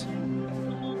 second.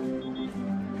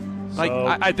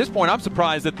 At this point, I'm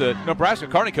surprised that the Nebraska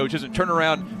Kearney coach isn't turning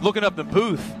around, looking up the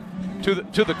booth to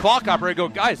the clock operator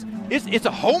and go, guys, it's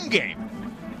a home game.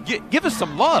 Give us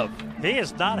some love. He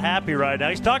is not happy right now.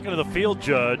 He's talking to the field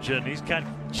judge, and he's kind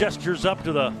of gestures up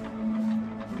to the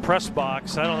press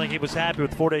box. I don't think he was happy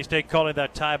with Fort Hays State calling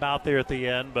that timeout there at the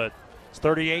end, but it's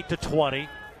 38-20.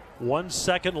 1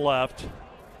 second left.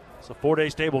 So Fort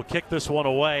Hays State will kick this one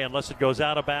away unless it goes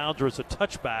out of bounds or it's a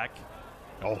touchback.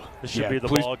 Oh, this should be the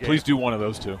ball game. Please do one of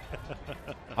those two.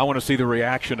 I want to see the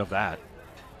reaction of that.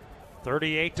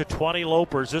 38-20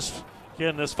 Lopers.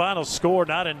 This final score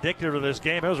not indicative of this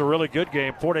game. It was a really good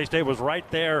game. Fort Hays State was right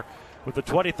there with the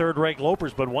 23rd ranked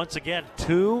Lopers, but once again,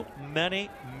 too many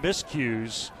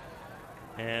miscues,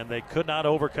 and they could not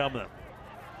overcome them.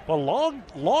 Well,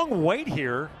 long wait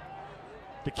here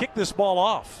to kick this ball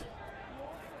off.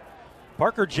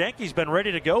 Parker Jenke's been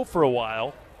ready to go for a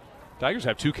while. Tigers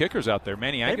have 2 kickers out there.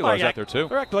 Manny Aguilar's out there too.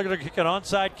 They're actually going to kick an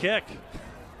onside kick.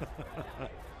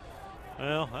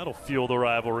 Well, that'll fuel the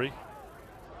rivalry.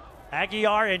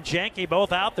 Aguilar and Jenke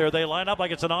both out there. They line up like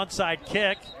it's an onside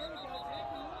kick.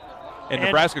 And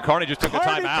Nebraska Kearney just took a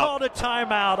timeout. Called a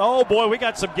timeout. Oh, boy, we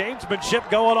got some gamesmanship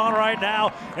going on right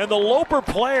now. And the Loper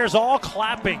players all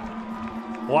clapping.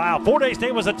 Wow, Fort Hays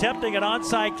State was attempting an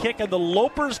onside kick, and the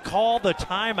Lopers called the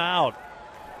timeout.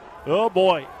 Oh,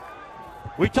 boy.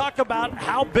 We talk about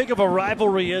how big of a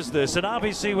rivalry is this. And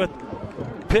obviously with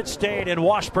Pitt State and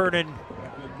Washburn and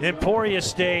Emporia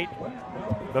State,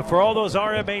 but for all those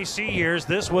RMAC years,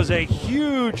 this was a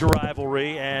huge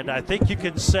rivalry, and I think you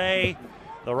can say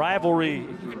the rivalry,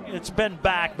 it's been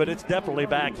back, but it's definitely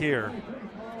back here.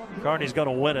 Kearney's going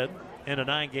to win it in a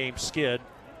 9-game skid.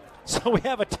 So we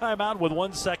have a timeout with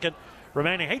 1 second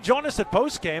remaining. Hey, join us at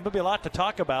postgame. There'll be a lot to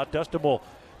talk about. Dustin will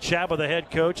chat with the head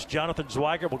coach. Jonathan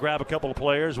Zweigert will grab a couple of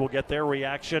players. We'll get their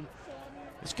reaction.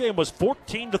 This game was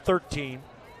 14-13.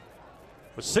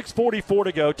 With 6:44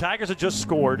 to go, Tigers had just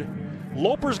scored.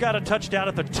 Lopers got a touchdown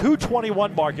at the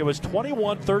 2:21 mark. It was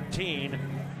 21-13.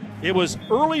 It was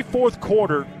early fourth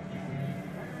quarter,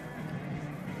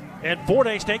 and Fort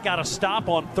Hays State got a stop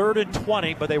on 3rd and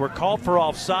 20, but they were called for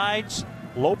offsides.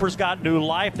 Lopers got new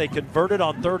life. They converted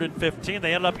on 3rd and 15.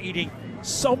 They ended up eating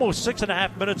almost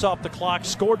 6.5 minutes off the clock,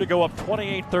 scored to go up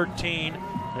 28-13.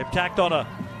 They've tacked on a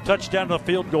touchdown to the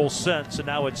field goal since, and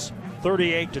now it's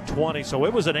 38-20. So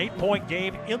it was an 8-point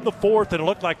game in the fourth, and it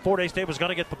looked like Fort Hays State was going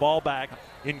to get the ball back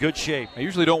in good shape. I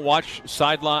usually don't watch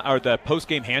sideline or the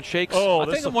post-game handshakes. I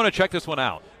think I want to check this one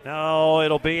out. No,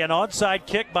 it'll be an onside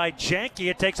kick by Jenke.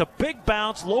 It takes a big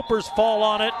bounce. Lopers fall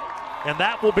on it, and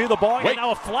that will be the ball. And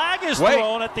now a flag is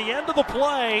thrown at the end of the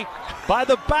play by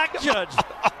the back judge.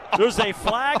 There's a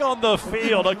flag on the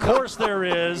field. Of course there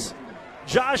is.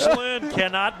 Josh Lynn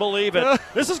cannot believe it.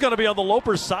 This is going to be on the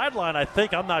Lopers sideline, I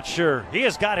think. I'm not sure. He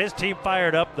has got his team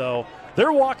fired up, though.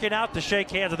 They're walking out to shake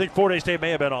hands. I think Fort Hays State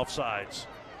may have been offsides.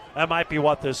 That might be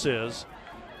what this is.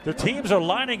 The teams are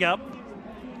lining up.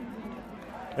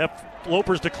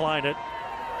 Lopers decline it.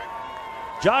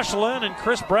 Josh Lynn and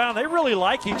Chris Brown, they really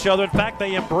like each other. In fact,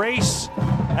 they embrace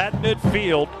at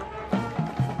midfield.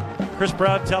 Chris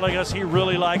Brown telling us he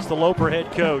really likes the Loper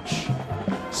head coach.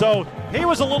 So he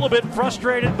was a little bit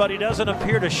frustrated, but he doesn't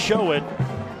appear to show it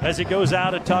as he goes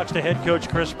out and talks to head coach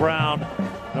Chris Brown.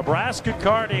 Nebraska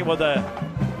Kearney with a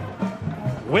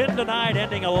win tonight,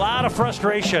 ending a lot of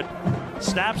frustration.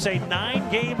 Snaps a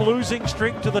 9-game losing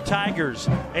streak to the Tigers,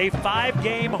 a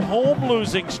 5-game home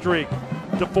losing streak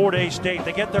to Fort Hays State.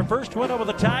 They get their first win over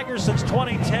the Tigers since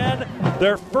 2010.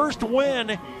 Their first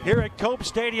win here at Cope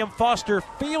Stadium Foster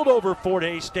Field over Fort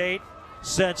Hays State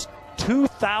since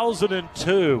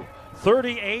 2002.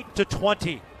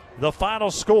 38-20. The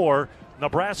final score.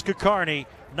 Nebraska Kearney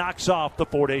knocks off the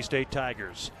Fort Hays State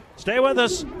Tigers. Stay with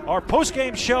us. Our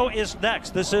postgame show is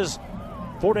next. This is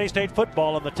Fort Hays State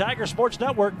football on the Tiger Sports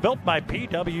Network, built by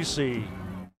PWC.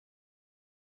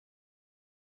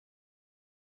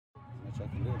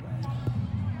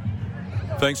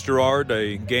 Thanks, Gerard.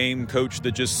 A game, coach,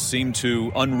 that just seemed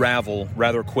to unravel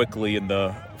rather quickly in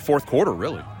the fourth quarter,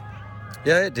 really.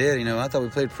 Yeah, it did. I thought we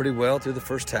played pretty well through the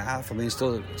first half.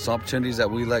 Still some opportunities that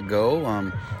we let go.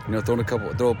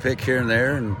 Throw a pick here and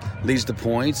there and leads to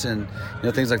points and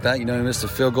things like that. We missed a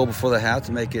field goal before the half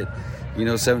to make it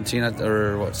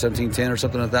 17-10 or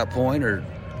something at that point, or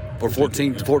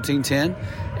 14-10,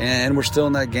 and we're still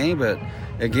in that game. But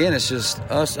again, it's just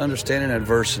us understanding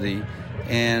adversity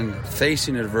and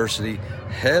facing adversity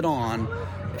head on,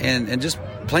 and just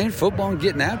playing football and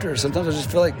getting after it. Sometimes I just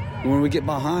feel like when we get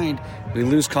behind, we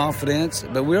lose confidence.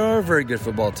 But we are a very good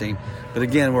football team. But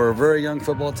again, we're a very young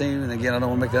football team, and again, I don't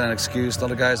want to make that an excuse. A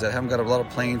lot of guys that haven't got a lot of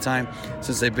playing time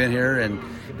since they've been here,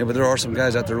 but there are some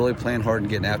guys out there really playing hard and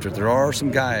getting after it. There are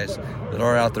some guys that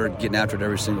are out there getting after it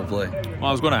every single play. Well,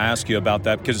 I was going to ask you about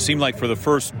that because it seemed like for the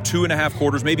first 2.5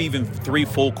 quarters, maybe even 3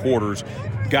 full quarters,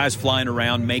 guys flying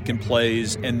around, making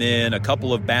plays, and then a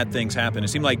couple of bad things happen. It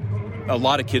seemed like a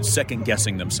lot of kids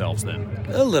second-guessing themselves then.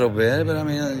 A little bit, but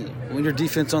when your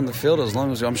defense on the field, as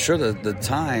long as I'm sure the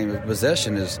time of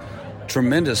possession is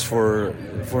tremendous for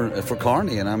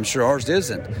Kearney, and I'm sure ours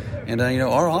isn't. And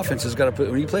our offense has got to put.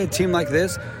 When you play a team like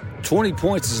this, 20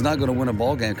 points is not going to win a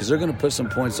ball game because they're going to put some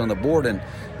points on the board. And,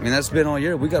 I mean, that's been all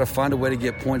year. We got to find a way to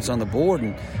get points on the board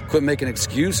and quit making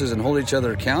excuses and hold each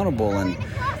other accountable. And,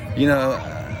 you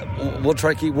know, we'll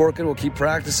try to keep working. We'll keep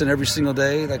practicing every single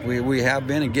day like we have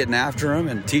been and getting after them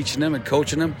and teaching them and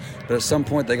coaching them. But at some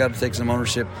point, they got to take some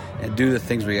ownership and do the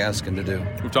things we ask them to do.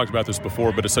 We've talked about this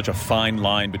before, but it's such a fine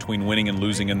line between winning and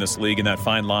losing in this league, and that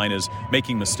fine line is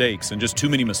making mistakes, and just too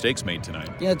many mistakes made tonight.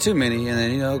 Yeah, too many. And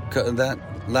then, you know, that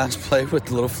last play with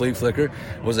the little flea flicker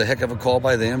was a heck of a call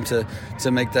by them to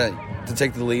make that, to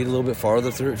take the lead a little bit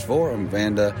farther through for them.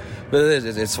 And but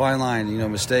it's fine line. You know,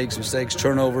 mistakes,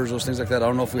 turnovers, those things like that. I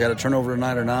don't know if we had a turnover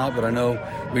tonight or not, but I know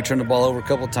we turned the ball over a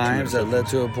couple times that led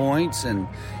to a points. And,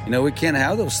 you know, we can't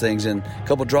have those things. And a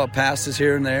couple drop passes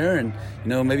here and there, and, you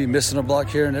know, maybe missing a block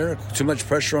here and there. Too much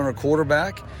pressure on our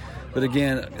quarterback. But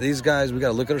again, these guys, we got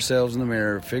to look at ourselves in the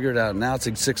mirror, figure it out. Now it's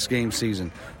a 6-game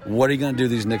season. What are you going to do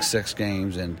these next 6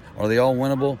 games? And are they all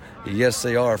winnable? Yes,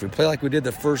 they are. If we play like we did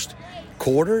the first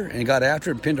quarter and got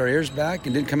after it and pinned our ears back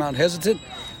and didn't come out hesitant,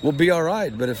 we'll be all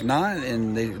right. But if not,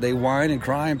 and they whine and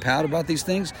cry and pout about these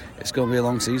things, it's going to be a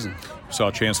long season. Saw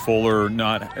Chance Fuller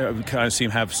kind of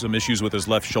seem have some issues with his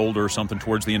left shoulder or something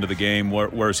towards the end of the game.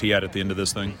 Where's he at the end of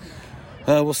this thing?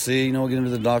 We'll see. You know, we'll get him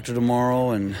to the doctor tomorrow,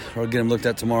 and or get him looked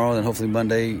at tomorrow, and hopefully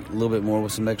Monday a little bit more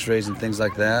with some X-rays and things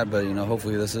like that. But, you know,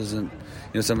 hopefully this isn't, you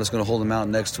know, something that's going to hold him out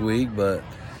next week. But,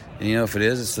 you know, if it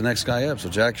is, it's the next guy up. So,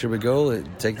 Jack, here we go.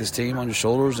 Take this team on your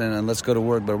shoulders and let's go to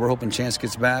work. But we're hoping Chance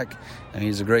gets back. And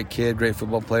he's a great kid, great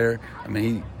football player. I mean,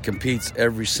 he competes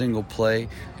every single play.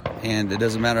 And it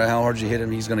doesn't matter how hard you hit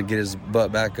him, he's going to get his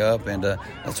butt back up. And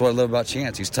that's what I love about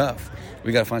Chance. He's tough.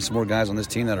 We got to find some more guys on this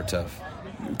team that are tough.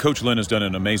 Coach Lynn has done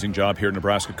an amazing job here at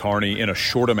Nebraska Kearney in a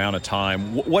short amount of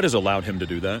time. What has allowed him to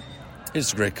do that?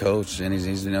 He's a great coach, and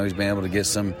he's you know, he's been able to get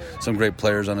some great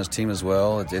players on his team as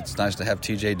well. It's nice to have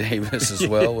TJ Davis as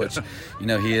well, which, you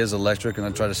know, he is electric, and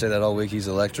I try to say that all week. He's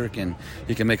electric, and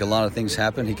he can make a lot of things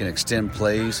happen. He can extend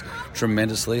plays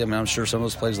tremendously. I mean, I'm sure some of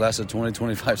those plays lasted 20,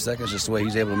 25 seconds, just the way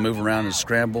he's able to move around and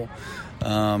scramble.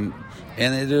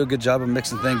 And they do a good job of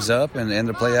mixing things up, and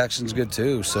their play action's good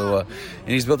too. So, and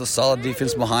he's built a solid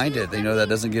defense behind it. You know, that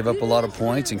doesn't give up a lot of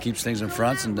points and keeps things in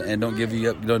front, and don't give you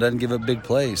up, you know, doesn't give up big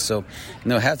plays. So, you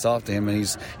know, hats off to him. And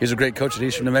he's a great coach at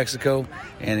Eastern New Mexico,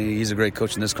 and he's a great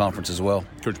coach in this conference as well.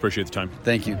 Coach, appreciate the time.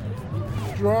 Thank you.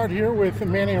 Gerard here with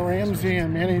Manny Ramsey,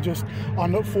 and Manny just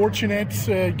unfortunate.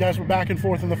 You guys were back and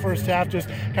forth in the first half, just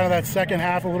kind of that second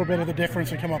half, a little bit of the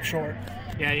difference and come up short.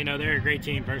 Yeah, you know, they're a great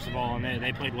team, first of all, and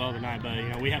they played well tonight, but, you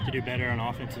know, we have to do better on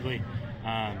offensively.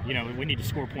 You know, we need to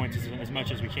score points as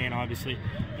much as we can, obviously,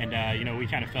 and, you know, we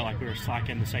kind of felt like we were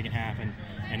slacking the second half,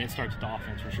 and it starts with the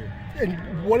offense for sure.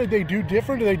 And what did they do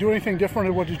different? Did they do anything different,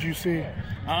 or what did you see?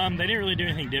 They didn't really do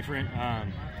anything different.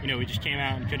 You know, we just came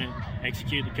out and couldn't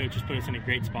execute. The coaches put us in a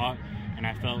great spot, and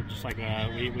I felt just like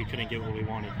we couldn't get what we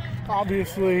wanted.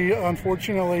 Obviously,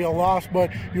 unfortunately, a loss,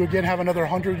 but you again have another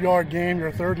 100-yard game,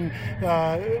 your third in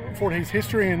Fort Hays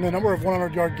history, and the number of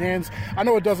 100-yard games. I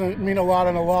know it doesn't mean a lot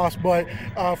in a loss, but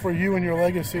for you and your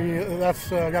legacy,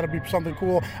 that's got to be something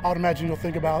cool I would imagine you'll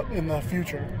think about in the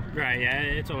future. Right, yeah,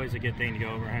 it's always a good thing to go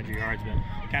over 100 yards, but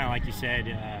kind of like you said,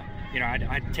 you know,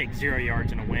 I'd take 0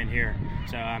 yards in a win here.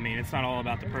 So, I mean, it's not all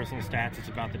about the personal stats. It's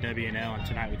about the W&L, and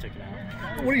tonight we took it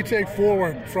out. What do you take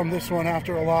forward from this one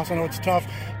after a loss? I know it's tough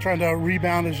trying to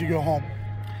rebound as you go home.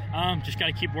 Just got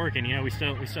to keep working. You know, we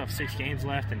still have 6 games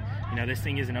left, and, you know, this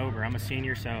thing isn't over. I'm a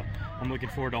senior, so I'm looking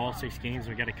forward to all 6 games.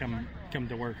 We got to come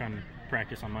to work on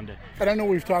practice on Monday. And I know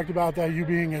we've talked about that, you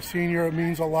being a senior, it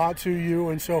means a lot to you,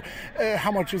 and so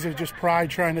how much is it just pride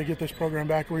trying to get this program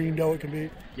back where you know it can be?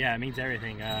 Yeah, it means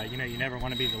everything. You know, you never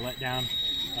want to be the letdown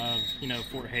of, you know,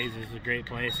 Fort Hays is a great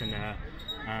place, and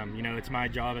you know, it's my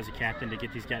job as a captain to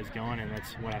get these guys going, and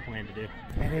that's what I plan to do.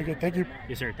 Very good. Thank you.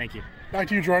 Yes, sir. Thank you. Back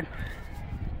to you, Gerard.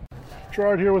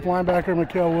 Gerard here with linebacker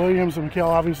Mikael Williams. And Mikael,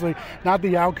 obviously not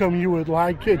the outcome you would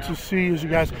like to see as you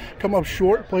guys come up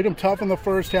short. Played them tough in the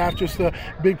first half. Just the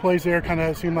big plays there kind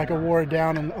of seemed like it wore it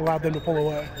down and allowed them to pull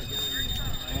away.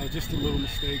 Just the little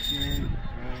mistakes, man.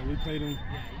 We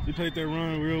played their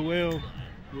run real well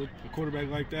with a quarterback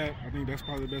like that. I think that's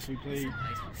probably the best we played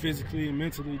physically and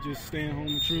mentally, just staying home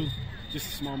and true.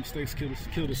 Just small mistakes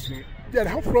killed us tonight. Yeah,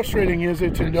 how frustrating is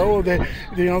it to know that,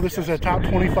 you know, this is a top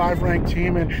 25 ranked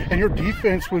team and your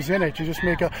defense was in it? You just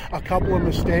make a couple of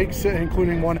mistakes,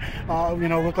 including one, you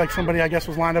know, looked like somebody, I guess,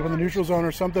 was lined up in the neutral zone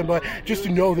or something, but just to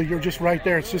know that you're just right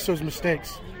there, it's just those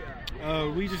mistakes.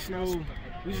 We just know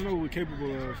what we're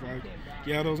capable of. Like,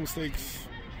 yeah, those mistakes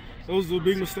those are the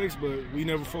big mistakes, but we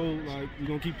never fold. Like, we're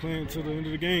going to keep playing until the end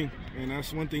of the game. And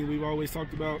that's one thing we've always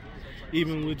talked about.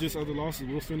 Even with just other losses,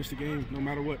 we'll finish the game no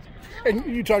matter what. And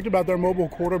you talked about their mobile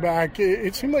quarterback.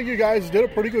 It seemed like you guys did a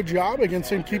pretty good job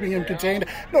against him, keeping him contained.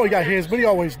 No, he got his, but he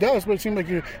always does. But it seemed like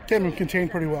you kept him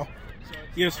contained pretty well.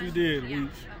 Yes, we did. We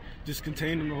just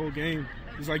contained him the whole game.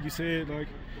 Just like you said, like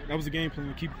that was the game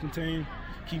plan. Keep him contained,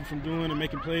 keep him from doing and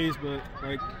making plays. But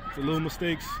like for little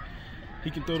mistakes, he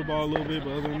can throw the ball a little bit.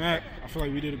 But other than that, I feel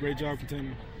like we did a great job containing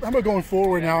him. How about going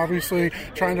forward now? Obviously,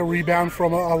 trying to rebound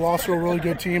from a loss to a really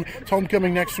good team. It's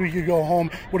homecoming next week. You go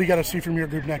home. What do you got to see from your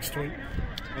group next week?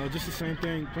 Just the same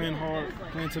thing, playing hard,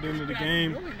 playing to the end of the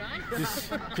game.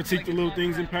 Just critique the little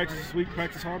things in practice this week,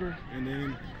 practice harder, and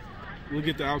then we'll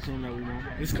get the outcome that we want.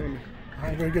 It's coming. All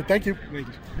right, very good. Thank you. Thank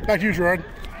you. Back to you, Gerard.